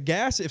 Yeah, the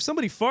gas. If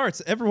somebody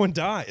farts, everyone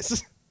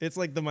dies. It's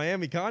like the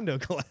Miami condo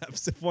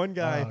collapse. If one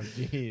guy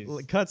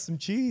cuts some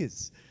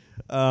cheese.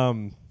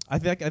 I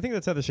think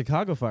that's how the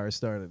Chicago fire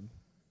started.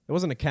 It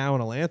wasn't a cow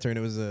and a lantern. It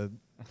was a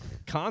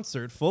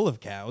concert full of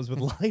cows with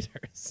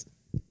lighters.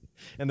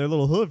 And their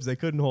little hooves, they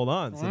couldn't hold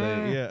on. So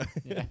and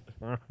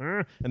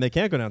they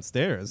can't go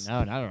downstairs.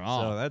 No, not at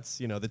all. So that's,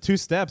 the 2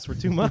 steps were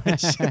too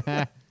much.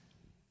 You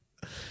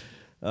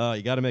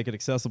got to make it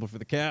accessible for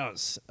the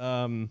cows.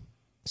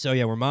 So,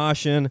 yeah, we're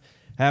moshing,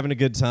 having a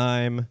good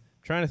time.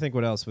 Trying to think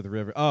what else with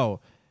River.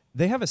 Oh,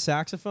 they have a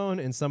saxophone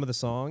in some of the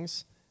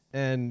songs.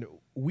 And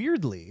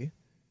weirdly,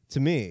 to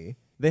me,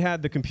 they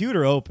had the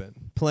computer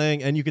open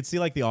playing, and you could see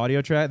like the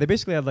audio track. They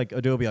basically had like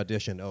Adobe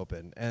Audition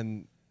open,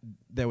 and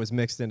that was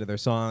mixed into their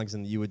songs,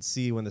 and you would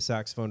see when the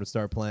saxophone would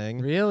start playing.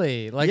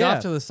 Really? Like Yeah.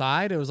 off to the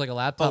side? It was like a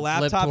laptop,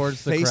 Laptop flipped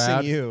towards the facing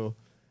crowd. you.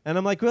 And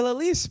I'm like, well, at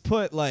least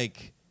put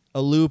like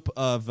a loop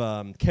of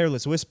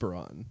Careless Whisper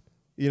on.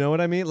 You know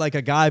what I mean? Like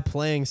a guy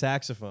playing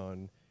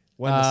saxophone.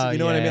 When you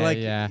know what I mean?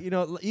 Like, you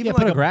know, even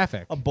put like a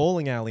graphic. a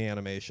bowling alley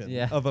animation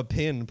of a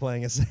pin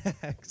playing a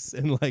sax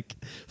and like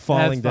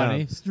falling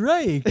That's down.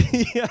 funny.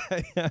 Strike.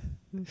 yeah.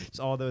 Just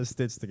all those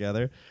stitched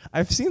together.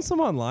 I've seen some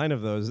online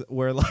of those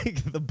where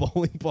like the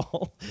bowling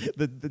ball,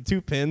 the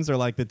two pins are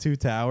like the two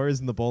towers,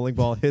 and the bowling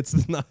ball hits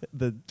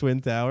the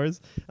twin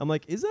towers. I'm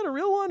like, is that a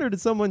real one, or did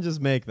someone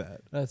just make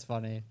that? That's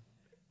funny.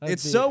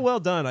 It's so well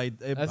done. I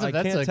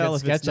can't tell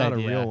if it's not a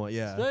real one.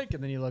 Yeah. Strike,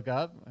 and then you look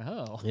up.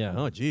 Oh. Yeah.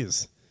 Oh,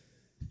 geez.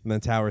 And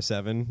then Tower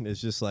 7 is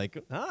just like,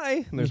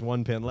 hi, and there's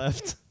one pin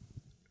left.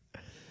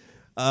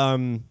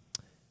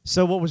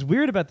 So what was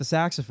weird about the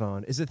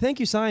saxophone is that Thank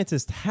You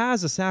Scientist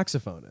has a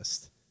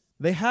saxophonist.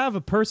 They have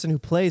a person who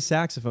plays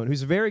saxophone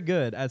who's very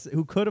good,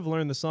 who could have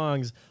learned the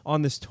songs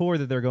on this tour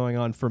that they're going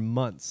on for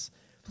months.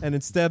 And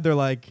instead they're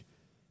like,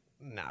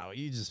 no,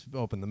 you just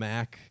open the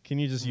Mac. Can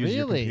you just use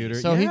your computer?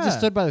 So he just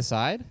stood by the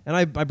side? And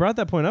I brought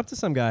that point up to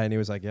some guy, and he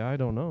was like, yeah, I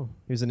don't know.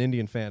 He was an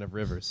Indian fan of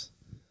Rivers.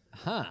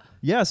 Huh.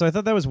 Yeah, so I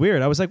thought that was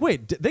weird. I was like,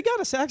 wait, they got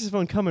a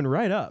saxophone coming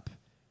right up.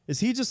 Is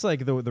he just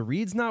like, the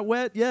reed's not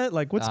wet yet?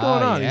 Like, what's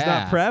going on? Yeah. He's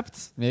not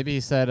prepped? Maybe he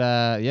said,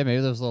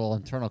 maybe there was a little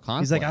internal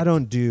conflict. He's like, I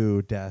don't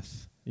do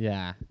death.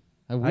 Yeah.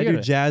 I do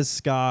jazz,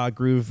 ska,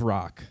 groove,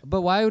 rock.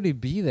 But why would he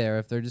be there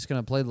if they're just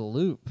going to play the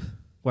loop?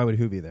 Why would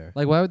who be there?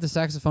 Like, why would the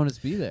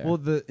saxophonist be there?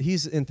 Well,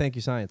 he's in Thank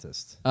You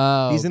Scientist.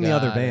 Oh, he's in the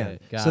other band.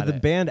 So the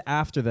band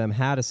after them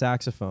had a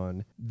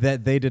saxophone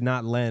that they did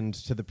not lend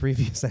to the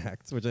previous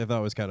act, which I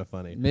thought was kind of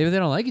funny. Maybe they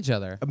don't like each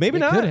other. Maybe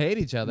they not. Could hate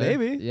each other.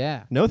 Maybe.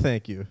 Yeah. No,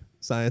 thank you,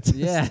 Scientist.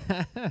 Yeah.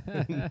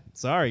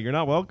 Sorry, you're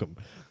not welcome.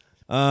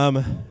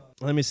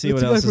 Let me see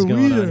What's what else your is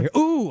going on reader? here.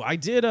 Ooh, I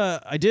did.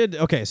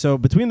 Okay, so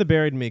Between the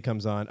Buried and Me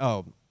comes on.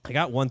 Oh, I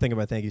got one thing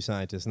about Thank You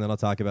Scientist, and then I'll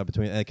talk about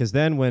because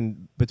then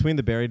when Between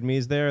the Buried and Me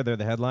is there, they're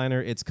the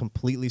headliner. It's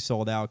completely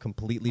sold out,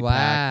 completely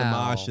packed. The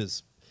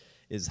mosh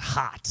is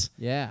hot.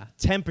 Yeah.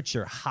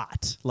 Temperature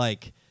hot.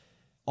 Like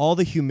all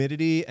the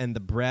humidity and the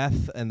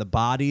breath and the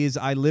bodies.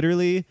 I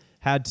literally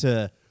had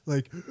to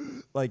like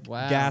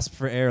gasp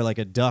for air like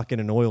a duck in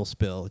an oil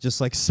spill,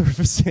 just like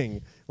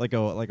surfacing like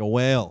a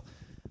whale.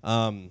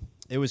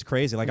 It was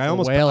crazy. Like I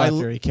almost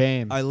after he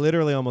came. I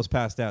literally almost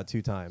passed out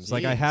 2 times. Jeez.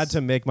 Like I had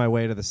to make my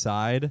way to the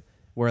side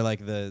where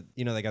like they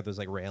got those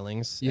like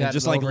railings. You and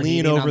just like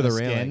lean over the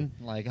railing.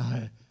 Like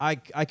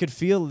I could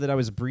feel that I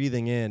was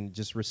breathing in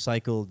just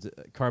recycled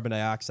carbon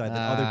dioxide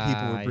that other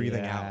people were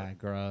breathing out.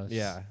 Gross.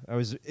 Yeah, I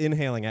was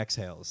inhaling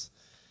exhales.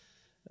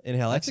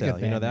 Inhale, That's a exhale.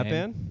 good You know band that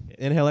name. band?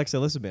 Inhale,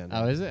 exhale is a band.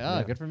 Oh, is it? Oh,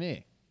 Yeah. good for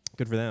me.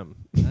 Good for them.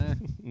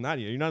 Not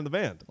you. You're not in the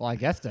band. Well, I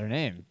guess their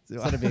name.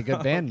 So it'd be a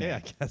good band Okay,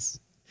 name.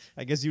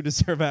 I guess you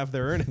deserve half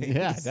their earnings.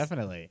 Yeah,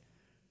 definitely.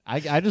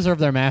 I deserve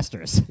their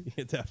masters.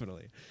 Yeah,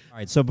 definitely. All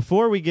right, so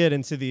before we get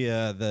into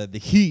the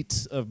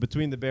heat of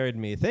Between the Buried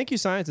and Me, Thank You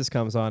Scientist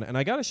comes on, and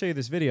I got to show you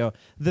this video.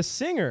 The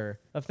singer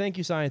of Thank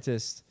You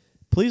Scientist,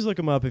 please look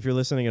him up if you're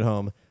listening at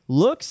home,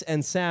 looks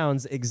and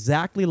sounds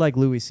exactly like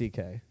Louis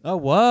C.K. Oh,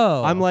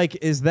 whoa. I'm like,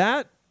 is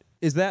that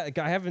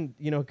I haven't,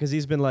 because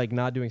he's been like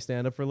not doing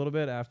stand-up for a little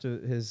bit after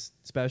his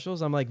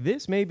specials. I'm like,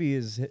 this maybe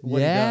is what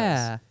he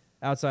does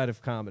outside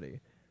of comedy.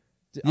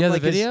 You have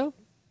like, the video?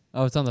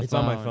 Oh, it's on the phone. It's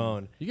on my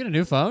phone. You get a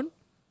new phone?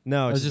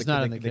 No, it's just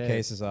not in the case.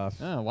 case is off.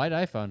 Oh, white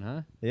iPhone,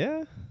 huh?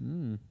 Yeah.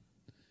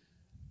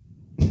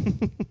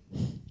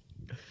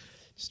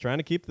 Just trying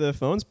to keep the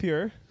phones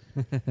pure.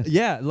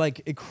 Yeah,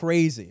 like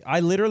crazy. I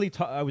literally,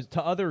 I was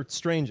to other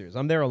strangers.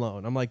 I'm there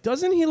alone. I'm like,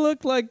 doesn't he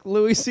look like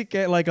Louis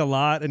C.K. like a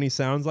lot? And he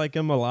sounds like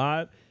him a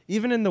lot.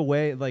 Even in the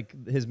way,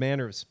 like his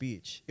manner of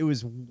speech, it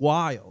was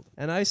wild.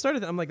 And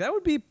I'm like, that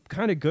would be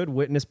kind of good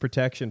witness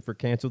protection for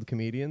canceled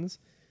comedians.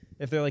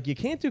 If they're like, you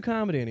can't do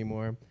comedy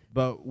anymore,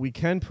 but we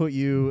can put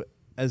you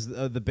as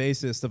the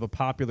bassist of a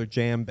popular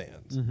jam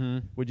band. Mm-hmm.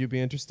 Would you be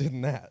interested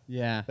in that?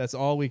 Yeah. That's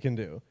all we can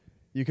do.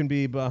 You can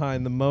be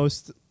behind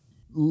the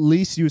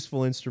least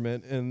useful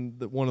instrument in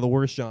one of the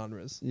worst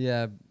genres.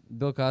 Yeah,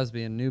 Bill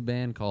Cosby, a new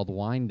band called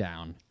Wind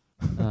Down.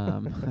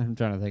 I'm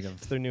trying to think of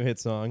It's their new hit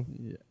song.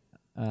 Yeah.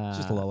 It's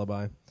just a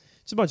lullaby.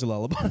 Just a bunch of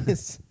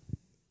lullabies.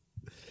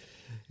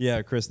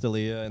 Yeah, Chris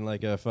D'Elia and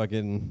like a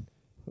fucking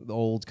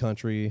old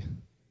country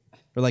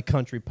or like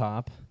country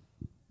pop.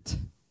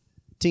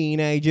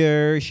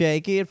 Teenager,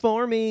 shake it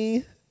for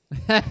me.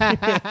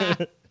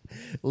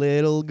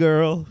 Little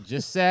girl.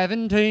 Just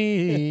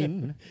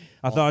 17.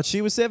 I thought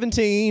she was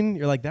 17.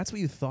 You're like, that's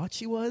what you thought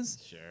she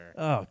was? Sure.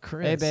 Oh,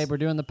 Chris. Hey, babe, we're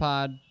doing the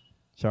pod.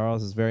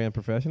 Charles is very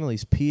unprofessional.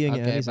 He's peeing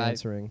and he's bye.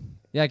 answering.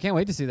 Yeah, I can't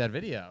wait to see that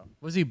video.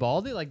 Was he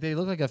baldy? Like, did he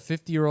look like a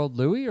 50-year-old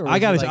Louis? Or I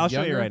got it. like I'll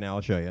show you younger? right now.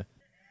 I'll show you.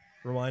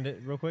 Rewind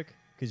it real quick,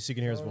 because you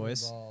can hear his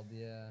voice. Bald,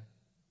 yeah.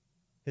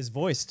 His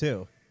voice,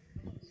 too.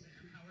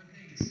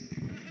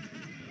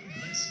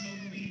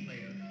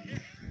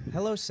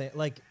 Hello,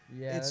 like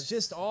Yeah, it's that's-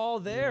 just all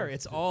there.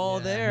 It's all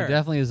Yeah, there. He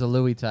definitely is a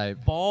Louis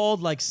type.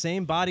 Bald, like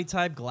same body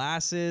type,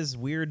 glasses,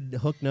 weird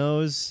hook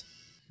nose.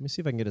 Let me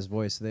see if I can get his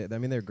voice.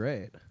 They're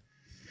great.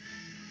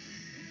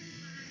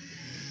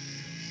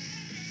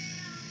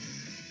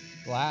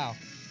 Wow.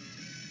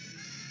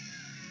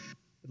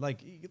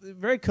 Like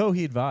very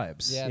Coheed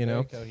vibes. Yeah, you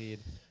know. Coheed.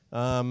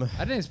 I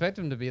I didn't expect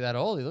him to be that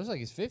old. He looks like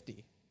he's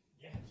 50.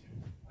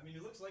 mean, he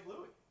looks like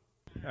Louis.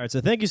 All right,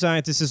 so thank you,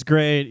 science. This is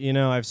great. You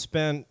know, I've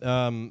spent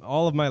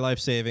all of my life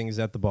savings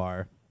at the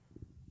bar,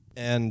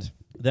 and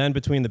then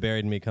Between the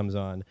Buried and Me comes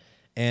on,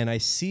 and I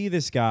see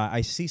this guy.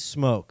 I see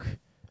smoke.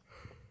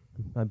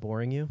 Am I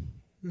boring you?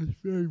 It's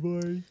very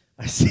boring.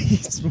 I see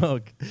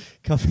smoke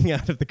coming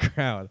out of the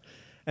crowd.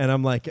 And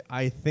I'm like,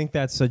 I think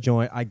that's a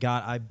joint.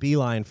 I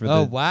beeline for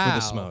Oh, the wow.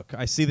 smoke.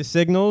 I see the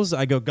signals.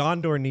 I go,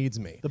 Gondor needs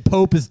me. The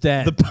Pope is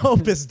dead. The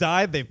Pope has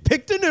died. They've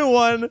picked a new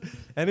one,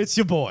 and it's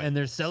your boy. and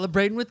they're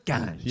celebrating with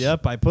ganj.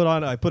 Yep, I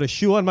put a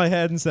shoe on my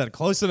head and said,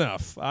 "Close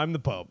enough. I'm the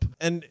Pope."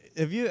 And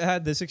have you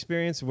had this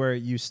experience where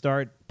you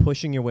start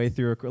pushing your way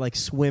through, like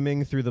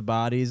swimming through the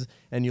bodies,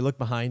 and you look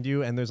behind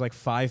you, and there's like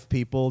 5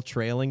 people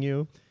trailing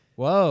you?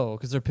 Whoa,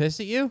 because they're pissed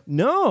at you?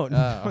 No,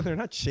 Oh. they're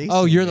not chasing.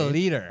 Oh, you're me. the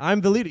leader.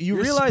 I'm the leader. You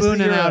You're realize that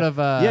spooning you're out of,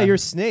 yeah, you're a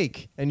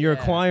snake, and you're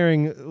Yeah.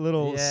 acquiring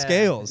little Yeah,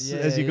 scales yeah,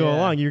 as you go yeah.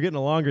 along. You're getting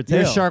a longer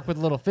tail. You're a shark with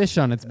a little fish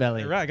on its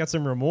belly. Right, I got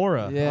some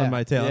remora Yeah, on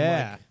my tail. I'm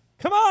yeah. like,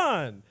 come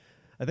on.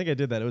 I think I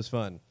did that. It was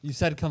fun. You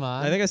said, come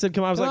on. I think I said,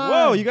 come on. I was Come like,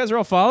 on. whoa, you guys are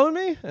all following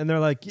me? And they're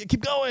like, yeah,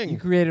 keep going. You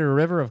created a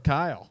river of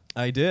Kyle.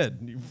 I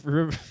did.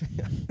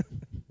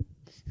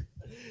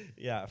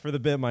 Yeah, for the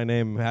bit, my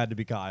name had to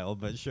be Kyle,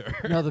 but sure.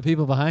 No, the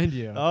people behind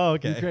you. Oh,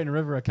 okay. You created a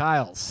river of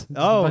Kyles.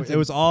 Oh, Bunch it of-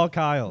 was all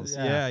Kyle's.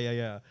 Yeah.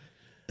 Yeah.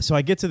 So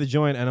I get to the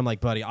joint, and I'm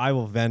like, buddy, I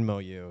will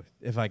Venmo you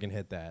if I can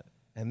hit that.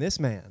 And this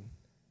man,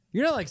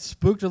 You're not like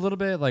spooked a little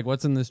bit? Like,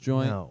 what's in this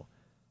joint? no,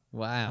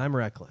 Wow. I'm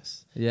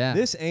reckless. yeah.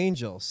 This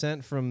angel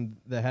sent from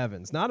the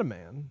heavens, not a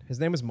man. His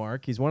name is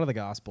Mark. He's one of the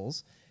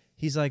Gospels.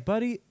 He's like,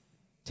 buddy,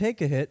 take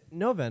a hit,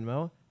 no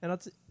Venmo, and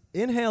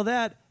inhale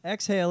that,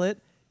 exhale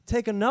it,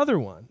 take another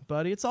one,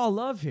 buddy. It's all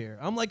love here.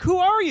 I'm like, who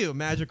are you,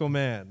 magical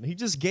man? He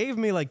just gave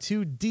me like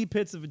 2 deep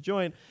hits of a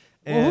joint.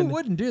 well, And who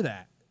wouldn't do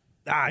that?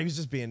 he was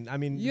just being, You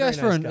very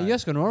ask nice for guy. you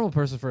ask a normal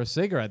person for a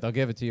cigarette, they'll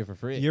give it to you for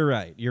free. You're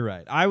right.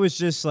 I was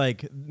just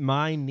like,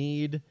 my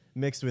need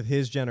mixed with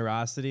his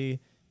generosity.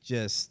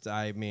 Just,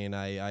 I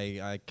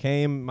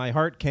came, my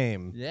heart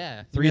came.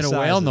 yeah. 3 you made a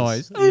whale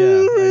sizes. noise. Yeah,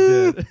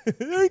 I did.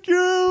 Thank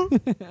you.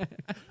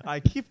 I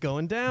keep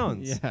going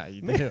down. Yeah, you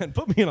do. Man,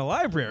 put me in a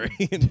library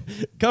and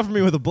cover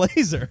me with a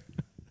blazer.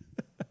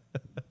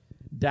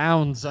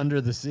 Downs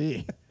under the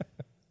sea.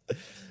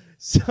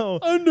 So,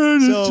 Under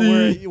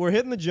the sea. we're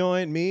hitting the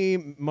joint.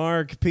 Me,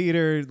 Mark,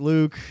 Peter,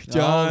 Luke,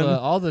 John.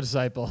 All the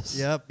disciples.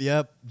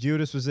 Yep.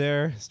 Judas was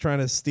there. He's trying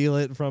to steal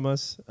it from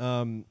us.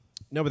 No,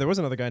 but there was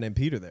another guy named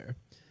Peter there.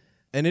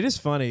 And it is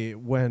funny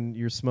when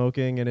you're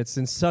smoking and it's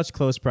in such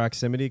close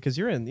proximity because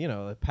you're in,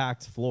 a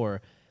packed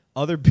floor.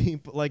 Other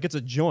people, like it's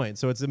a joint,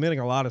 so it's emitting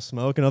a lot of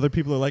smoke, and other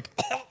people are like,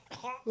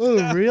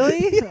 Oh,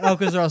 really? Oh,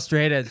 because they're all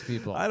straight edge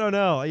people. I don't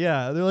know.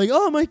 Yeah, they're like,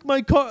 oh,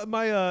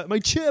 my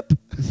chip.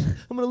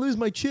 I'm gonna lose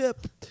my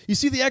chip. You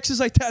see the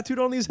X's I tattooed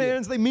on these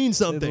hands? They mean They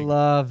something.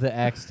 love the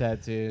X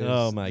tattoos.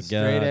 Oh, my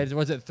Straight God. edge.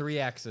 Was it 3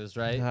 X's,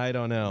 right? I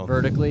don't know.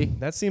 Vertically.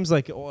 That seems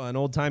like an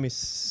old timey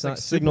like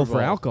signal Super for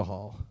Bowl.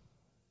 alcohol.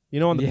 You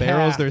know, on the Yeah.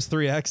 barrels, there's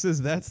 3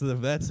 X's. That's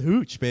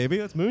hooch, baby.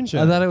 That's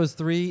moonshine. I thought it was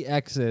 3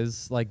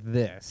 X's like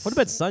this. What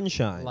about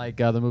sunshine? like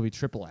the movie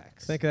Triple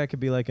X? I think that could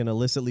be like an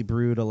illicitly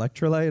brewed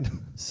electrolyte.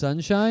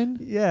 Sunshine?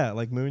 Yeah,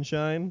 like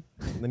moonshine.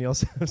 And then you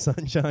also have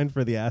sunshine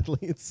for the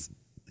athletes.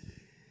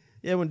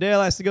 Yeah, when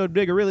Dale has to go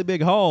dig a really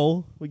big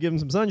hole, we give him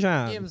some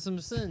sunshine. Give him some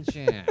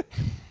sunshine.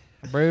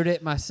 Brewed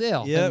it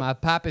myself Yep. in my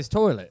papa's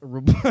toilet.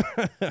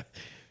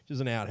 Which is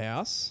an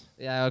outhouse.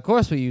 Yeah, of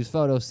course we use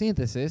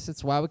photosynthesis.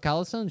 That's why we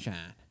call it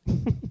sunshine.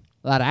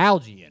 A lot of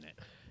algae in it.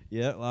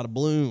 Yeah, a lot of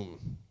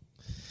bloom.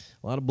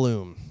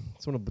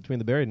 That's one of Between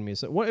the Buried and Me.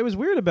 So what it was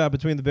weird about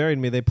Between the Buried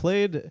and Me, they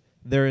played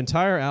their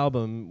entire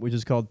album, which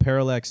is called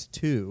Parallax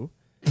 2,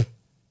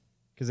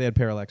 because they had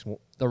Parallax 1.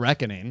 The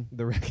Reckoning.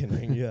 The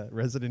Reckoning, yeah,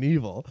 Resident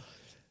Evil.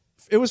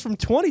 It was from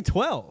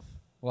 2012.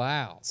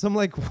 Wow. So I'm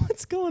like,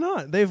 what's going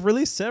on? They've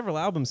released several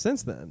albums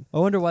since then. I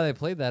wonder why they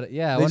played that.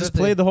 Yeah, I They wonder just if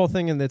played the whole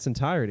thing in its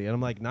entirety. And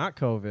I'm like, not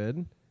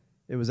COVID.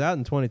 It was out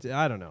in 22.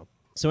 I don't know.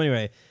 So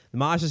anyway, the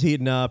mosh is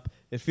heating up.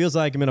 It feels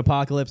like I'm in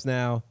Apocalypse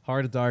Now,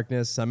 Heart of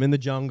Darkness. I'm in the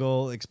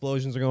jungle.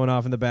 Explosions are going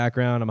off in the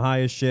background. I'm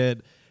high as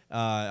shit.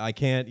 I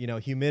can't,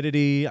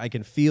 humidity. I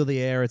can feel the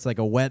air. It's like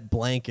a wet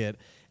blanket.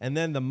 And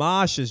then the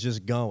mosh is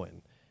just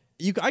going.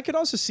 I could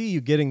also see you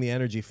getting the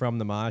energy from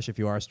the mosh if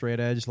you are straight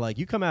edge. Like,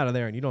 you come out of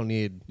there and you don't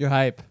need... You're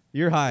hype.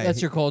 You're high.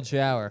 That's your cold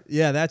shower.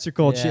 Yeah, that's your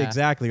cold shit. Yeah.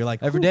 Exactly. You're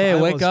like, Every "Whew, day I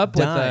wake almost up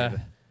died."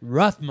 with a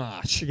rough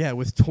mosh. Yeah,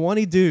 with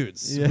 20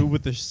 dudes Yeah. who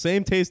with the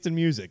same taste in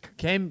music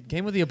Came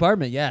with the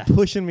apartment, yeah.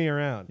 pushing me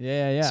around.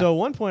 Yeah. So at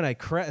one point,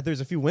 there's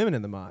a few women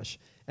in the mosh,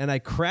 and I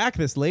crack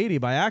this lady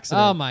by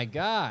accident. Oh my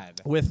God.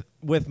 With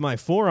with my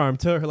forearm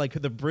to her, like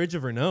the bridge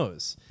of her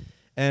nose.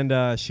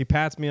 And she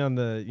pats me on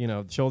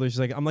the, shoulder. She's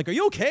like, I'm like, are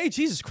you okay?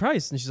 Jesus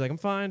Christ. And she's like, I'm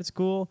fine. It's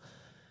cool.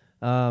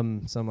 So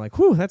I'm like,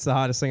 whew, that's the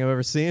hottest thing I've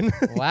ever seen.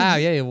 Wow,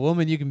 yeah, a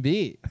woman you can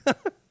beat.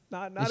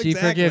 not And she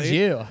exactly. forgives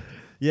you.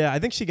 Yeah, I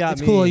think she got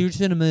It's me. cool. You're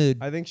just in a mood.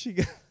 I think she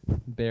got...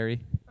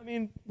 Barry. I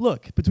mean,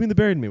 look, Between the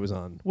Buried and Me was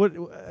on. What?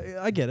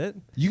 I get it.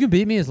 You can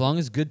beat me as long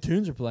as good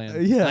tunes are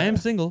playing. Yeah. I am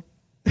single.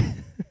 It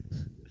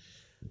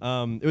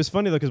was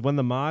funny, though, because when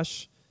the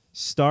mosh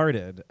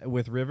started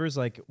with Rivers,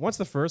 like, once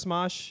the first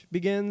mosh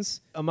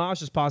begins, a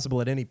mosh is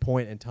possible at any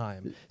point in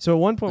time. So at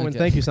one point when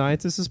Thank You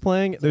Scientist is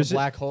playing, there's a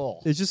black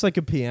hole. It's just like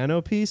a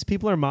piano piece.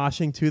 People are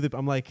moshing to the...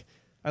 I'm like...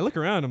 I look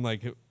around, I'm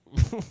like,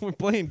 we're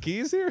playing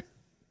keys here?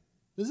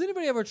 Does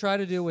anybody ever try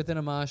to do within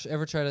a mosh,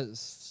 ever try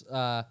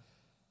to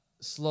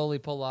slowly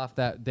pull off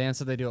that dance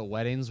that they do at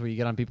weddings where you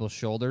get on people's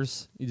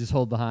shoulders? You just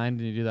hold the hind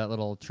and you do that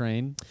little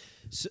train?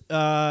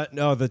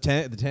 No, the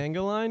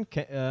tango line?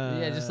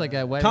 Yeah, just like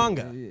a wedding.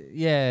 Conga.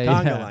 Yeah.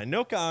 Conga line.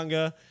 No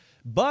conga.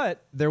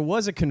 But there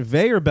was a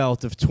conveyor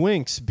belt of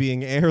Twinks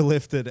being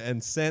airlifted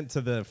and sent to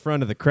the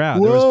front of the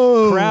crowd. There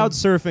was crowd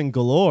surfing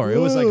galore. It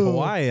was like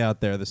Hawaii out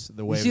there. The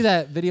You waves. see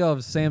that video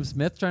of Sam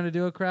Smith trying to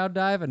do a crowd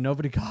dive and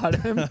nobody caught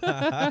him? what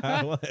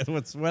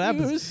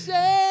happens?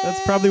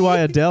 That's Probably why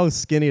Adele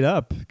skinnied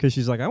up, because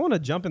she's like, I want to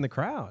jump in the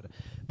crowd.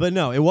 But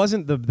no, it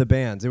wasn't the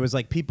bands. It was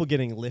like people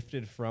getting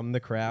lifted from the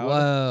crowd.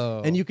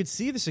 Whoa. And you could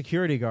see the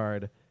security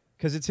guard,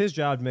 because it's his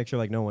job to make sure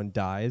like no one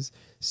dies.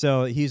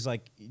 So he's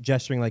like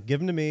gesturing like, give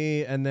them to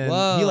me, and then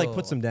he like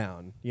puts them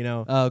down,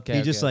 Okay.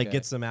 He just like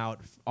gets them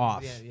out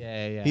off.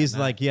 Yeah. He's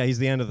like, he's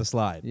the end of the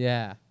slide.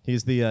 Yeah.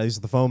 He's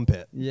the foam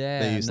pit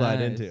that you slide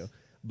nice. into.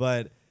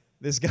 But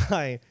this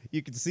guy,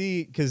 you could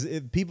see, because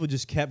people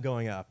just kept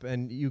going up,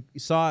 and you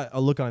saw a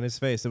look on his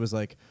face that was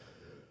like,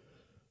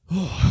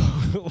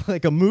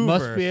 like a mover.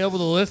 Must be able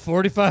to lift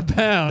 45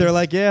 pounds. They're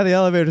like, yeah, the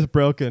elevator's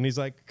broken. He's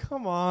like,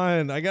 come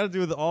on, I got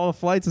to do all the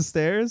flights of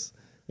stairs.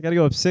 I got to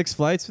go up 6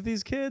 flights with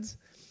these kids.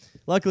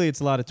 Luckily,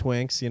 it's a lot of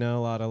Twinks, a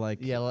lot of like.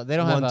 Yeah, they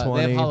don't have.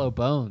 They have hollow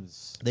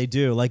bones. They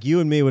do. Like you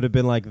and me would have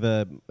been like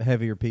the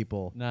heavier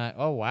people.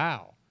 Oh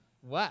wow.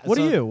 What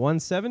are you?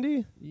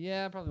 170?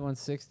 Yeah, probably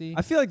 160.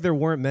 I feel like there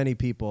weren't many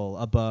people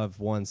above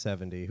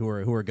 170 who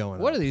are going.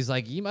 What up. are these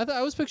like?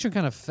 I was picturing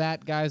kind of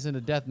fat guys into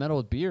death metal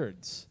with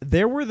beards.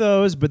 There were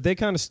those, but they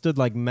kind of stood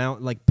like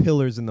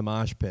pillars in the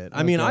mosh pit.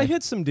 I mean, I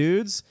hit some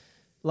dudes.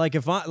 Like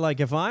if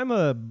I'm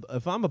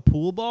a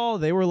pool ball,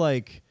 they were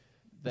like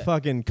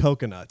fucking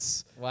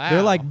coconuts. Wow.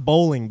 They're like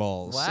bowling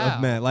balls Wow.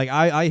 of men. Like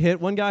I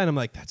hit one guy and I'm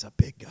like, that's a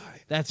big guy.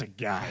 That's a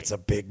guy. That's a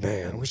big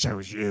man. I wish I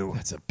was you.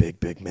 That's a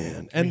big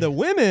man. And the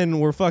women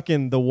were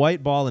fucking the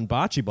white ball and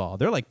bocce ball.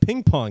 They're like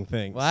ping pong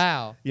things.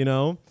 Wow.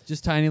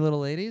 Just tiny little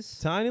ladies.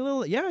 Tiny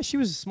little. Yeah, she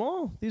was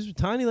small. These were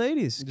tiny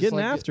ladies just getting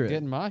after it.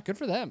 Good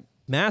for them.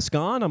 Mask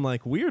on. I'm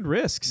like, weird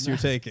risks you're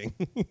taking.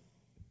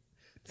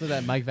 So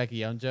that Mike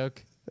Vecchione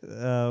joke.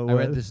 I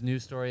read this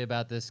news story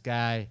about this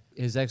guy.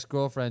 His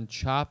ex-girlfriend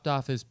chopped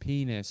off his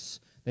penis.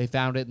 They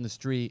found it in the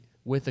street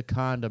with a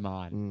condom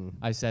on.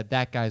 I said,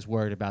 that guy's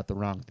worried about the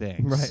wrong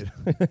things. Right.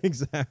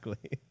 Exactly.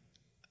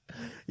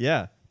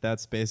 Yeah,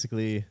 that's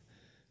basically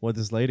what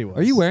this lady was.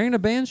 Are you wearing a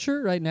band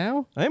shirt right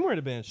now? I am wearing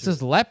a band shirt. It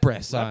says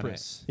leprous on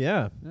it.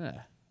 Yeah.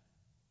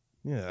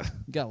 You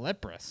got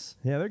leprous.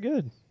 Yeah, they're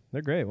good.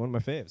 They're great. One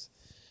of my faves.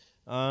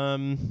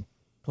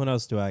 What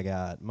else do I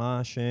got?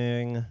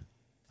 Moshing.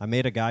 I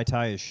made a guy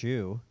tie his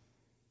shoe.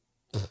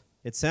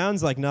 It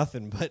sounds like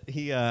nothing, but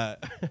he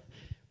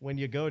when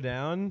you go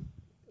down,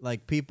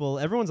 like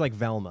everyone's like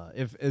Velma.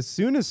 As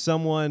soon as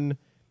someone,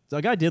 so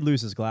a guy did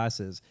lose his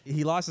glasses.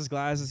 He lost his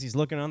glasses. He's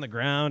looking on the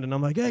ground, and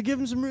I'm like, hey, give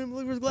him some room.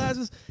 Look for his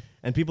glasses.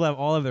 And people have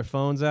all of their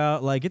phones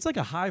out. Like it's like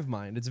a hive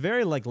mind. It's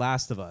very like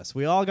Last of Us.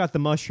 We all got the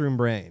mushroom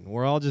brain.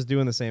 We're all just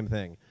doing the same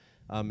thing,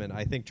 and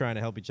I think trying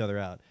to help each other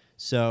out.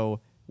 So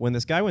when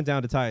this guy went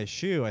down to tie his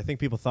shoe, I think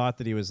people thought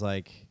that he was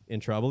like in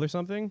trouble or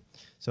something.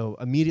 So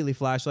immediately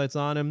flashlights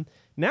on him.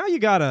 Now you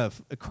got a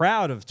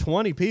crowd of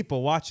 20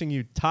 people watching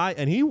you tie,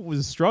 and he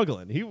was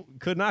struggling. He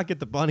could not get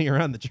the bunny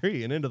around the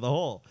tree and into the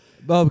hole.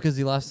 Oh, because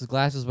he lost his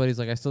glasses, but he's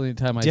like, I still need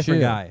to tie my Different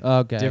shoe. guy.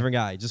 Okay. Different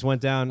guy. Just went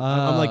down.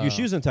 I'm like, your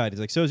shoe's untied. He's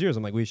like, so is yours.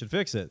 I'm like, we should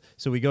fix it.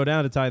 So we go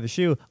down to tie the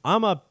shoe.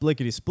 I'm up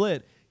lickety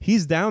split.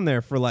 He's down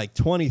there for like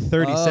 20,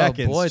 30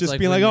 seconds. Boy, just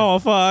being like, oh,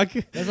 fuck.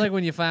 That's like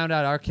when you found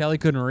out R. Kelly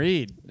couldn't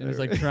read. He was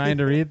like trying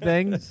to read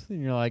things.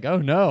 And you're like, oh,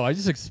 no, I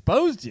just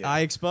exposed you. I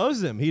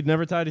exposed him. He'd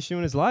never tied a shoe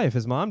in his life.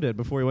 His mom did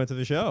before he went to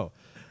the show.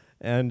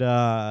 And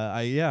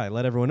I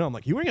let everyone know. I'm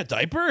like, you wearing a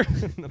diaper?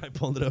 And then I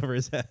pulled it over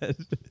his head,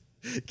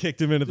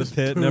 kicked him into the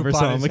pit, never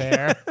saw him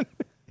again.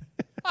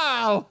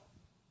 Ow.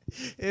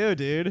 Ew,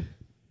 dude.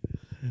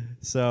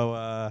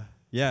 So,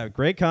 yeah,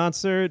 great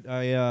concert.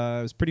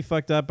 I was pretty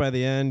fucked up by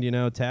the end,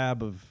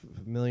 tab of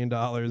 $1 million.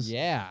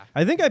 Yeah.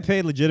 I think I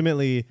paid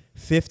legitimately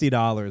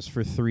 $50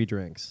 for 3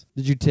 drinks.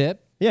 Did you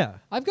tip? Yeah.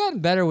 I've gotten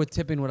better with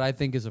tipping what I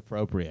think is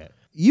appropriate.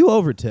 You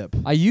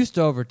overtip. I used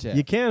to overtip.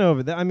 You can't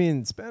over that. I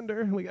mean,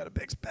 spender. We got a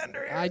big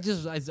spender here. I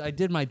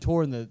did my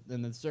tour in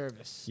the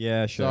service.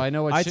 Yeah, sure. So I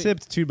know what I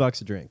tipped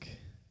 $2 a drink.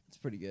 It's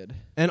pretty good.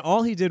 And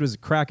all he did was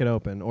crack it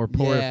open or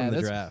pour it from the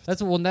draft.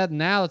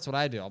 Now that's what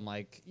I do. I'm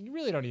like, you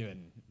really don't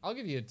even. I'll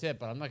give you a tip,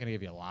 but I'm not gonna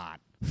give you a lot.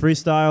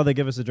 Freestyle. They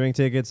give us the drink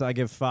tickets. I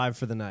give 5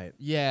 for the night.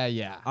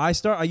 Yeah. I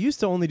used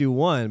to only do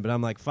 1, but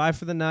I'm like 5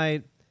 for the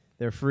night.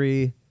 They're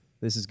free.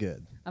 This is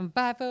good. I'm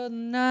 5 for the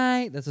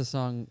night. That's a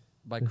song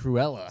by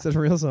Cruella. Is that a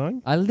real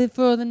song? I live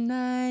for the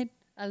night.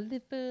 I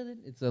live for the.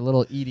 It's a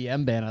little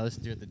EDM band I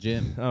listen to at the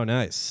gym. Oh,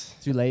 nice.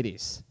 2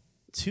 ladies.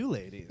 2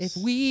 ladies. If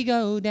we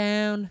go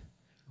down,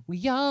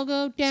 we all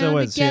go down so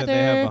what, together. So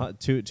they have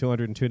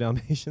 202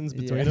 Dalmatians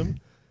between them.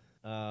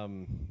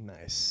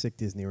 Nice. Sick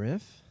Disney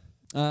riff.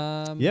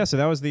 Yeah, so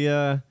that was the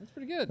that's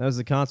pretty good. That was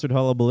the concert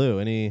hullabaloo.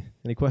 Any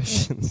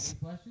questions?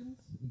 Questions?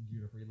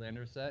 You're a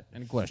Freelander set.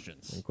 Any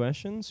questions? Any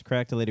questions?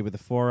 Cracked a lady with a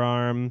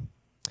forearm.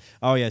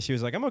 Oh yeah, she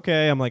was like, "I'm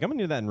okay." I'm like, "I'm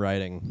gonna do that in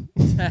writing."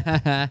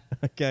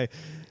 Okay.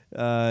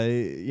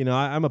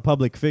 I'm a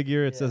public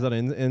figure. It says that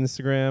on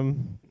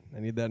Instagram. I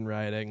need that in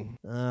writing.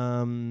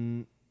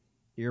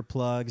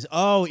 Earplugs.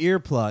 Oh,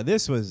 earplug.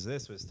 This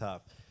was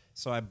tough.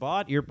 So I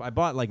bought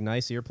like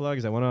nice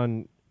earplugs. I went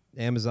on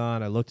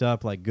Amazon. I looked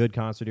up like good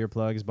concert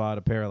earplugs. Bought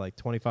a pair of like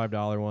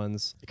 $25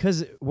 ones.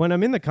 Because when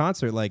I'm in the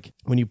concert, like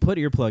when you put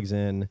earplugs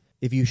in,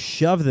 if you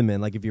shove them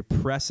in, like if you're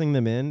pressing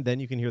them in, then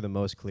you can hear them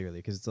most clearly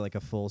because it's like a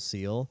full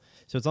seal.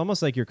 So it's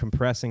almost like you're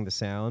compressing the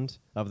sound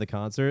of the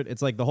concert.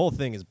 It's like the whole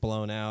thing is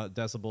blown out.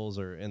 Decibels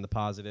are in the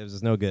positives.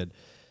 It's no good.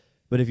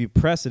 But if you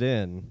press it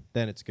in,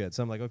 then it's good.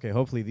 So I'm like, okay,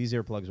 hopefully these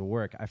earplugs will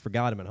work. I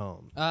forgot them at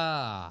home.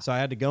 So I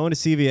had to go into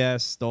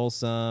CVS, stole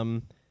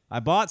some.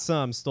 I bought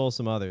some, stole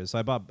some others. So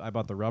I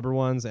bought the rubber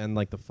ones and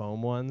like the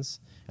foam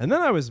ones. And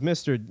then I was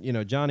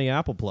Mr. Johnny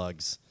Apple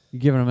plugs. You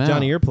giving them out?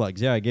 Johnny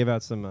earplugs. Yeah, I gave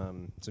out some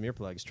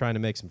earplugs, trying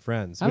to make some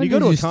friends. How when you many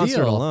go to a did you concert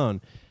steal?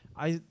 alone,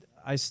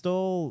 I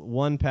stole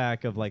 1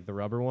 pack of like the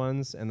rubber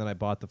ones, and then I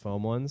bought the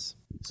foam ones.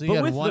 So you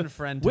had one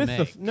friend to with make.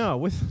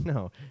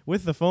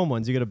 with the foam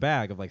ones, you get a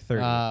bag of like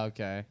 30.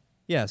 Okay.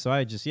 Yeah, so I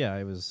had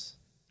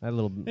a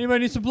little. Anybody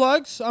need some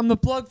plugs? I'm the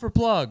plug for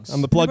plugs.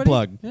 I'm the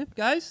plug. Yeah,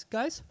 guys.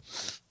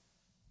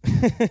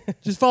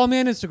 Just follow me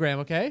on Instagram,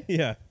 okay?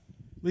 Yeah,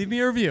 Leave me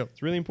a review.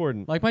 it's really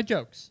important. Like my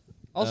jokes.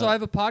 Also, I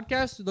have a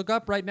podcast to look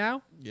up right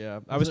now. Yeah,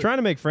 I was trying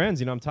to make friends.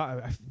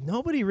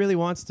 Nobody really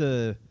wants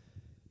to,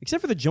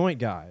 except for the joint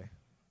guy.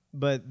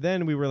 But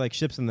then we were like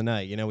ships in the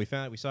night. We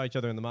saw each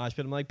other in the mosh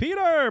pit. I'm like,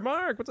 Peter,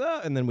 Mark, what's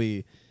up? And then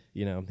he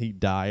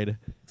died.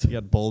 He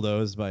got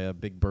bulldozed by a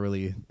big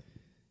burly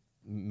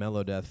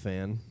Melodeath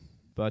fan.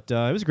 But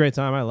it was a great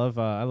time. I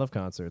love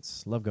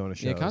concerts. Love going to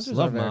shows. Yeah, concerts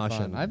love are very moshing.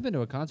 fun. I've been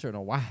to a concert in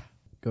a while.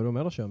 Go to a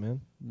metal show,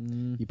 man.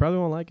 You probably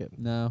won't like it.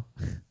 No.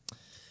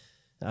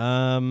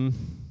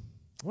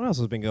 What else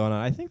has been going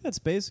on? I think that's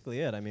basically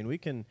it. I mean, we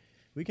can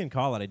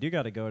call it. I do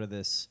got to go to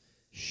this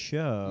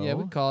show. Yeah,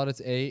 we call it.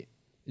 It's 8.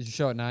 Is your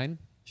show at 9?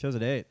 Show's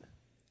at 8.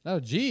 Oh,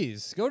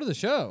 geez. Go to the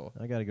show.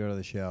 I got to go to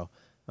the show.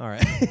 All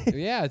right.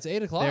 Yeah, it's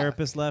 8 o'clock.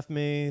 Therapist left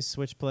me.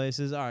 Switch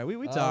places. All right,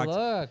 we talked.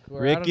 Look.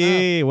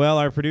 Ricky, well,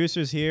 our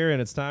producer's here,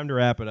 and it's time to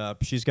wrap it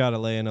up. She's got to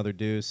lay another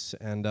deuce,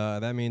 and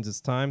that means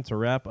it's time to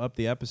wrap up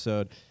the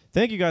episode.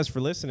 Thank you guys for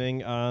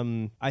listening.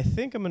 I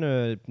think I'm going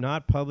to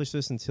not publish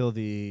this until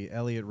the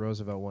Elliot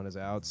Roosevelt one is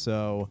out,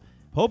 so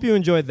hope you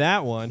enjoyed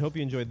that one. Hope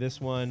you enjoyed this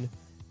one.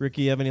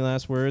 Ricky, you have any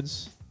last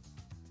words?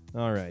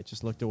 All right,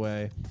 just looked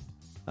away.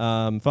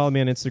 Follow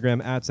me on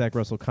Instagram at Zach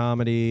Russell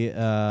Comedy.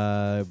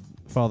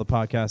 Follow the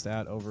podcast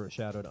at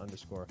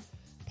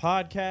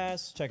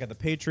overshadowed_podcast. Check out the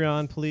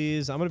Patreon,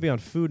 please. I'm going to be on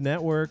Food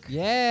Network.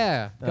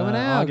 Yeah, coming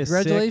out. August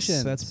Congratulations.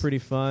 6th. That's pretty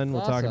fun.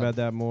 We'll talk Awesome. about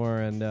that more.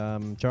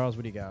 And Charles,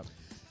 what do you got?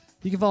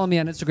 You can follow me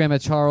on Instagram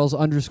at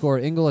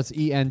Charles_Engle. It's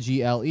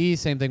ENGLE.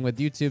 Same thing with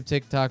YouTube,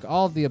 TikTok,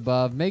 all of the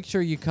above. Make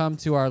sure you come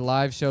to our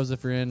live shows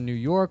if you're in New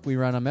York. We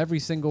run them every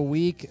single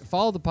week.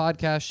 Follow the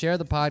podcast, share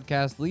the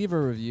podcast, leave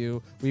a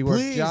review. We work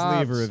Please jobs.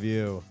 leave a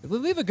review.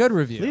 Leave a good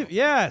review.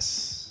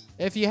 Yes.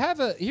 If you have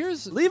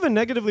Leave a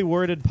negatively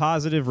worded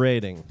positive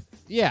rating.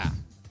 Yeah.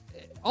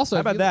 Also,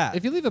 How about that?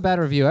 If you leave a bad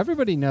review,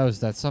 everybody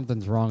knows that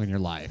something's wrong in your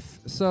life.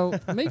 So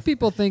make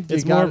people think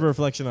It's you got more of a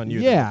reflection on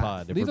you than the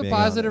pod. If leave we're a being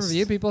positive honest.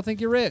 review. People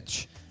think you're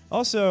rich.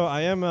 Also,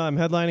 I'm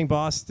headlining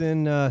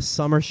Boston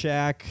Summer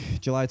Shack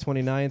July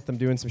 29th. I'm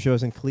doing some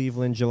shows in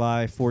Cleveland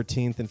July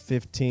 14th and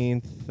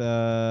 15th.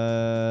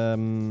 I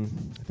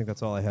think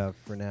that's all I have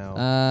for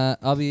now.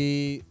 I'll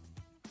be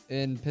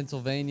in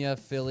Pennsylvania,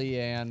 Philly,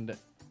 and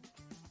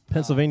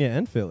Pennsylvania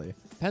and Philly.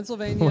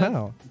 Pennsylvania.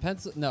 Wow.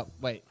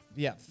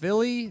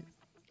 Philly,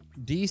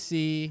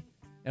 DC,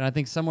 and I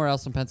think somewhere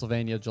else in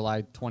Pennsylvania,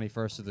 July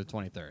 21st to the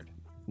 23rd.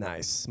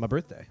 Nice. My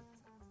birthday,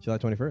 July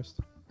 21st.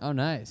 Oh,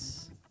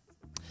 nice.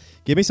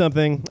 Give me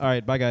something. All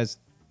right. Bye, guys.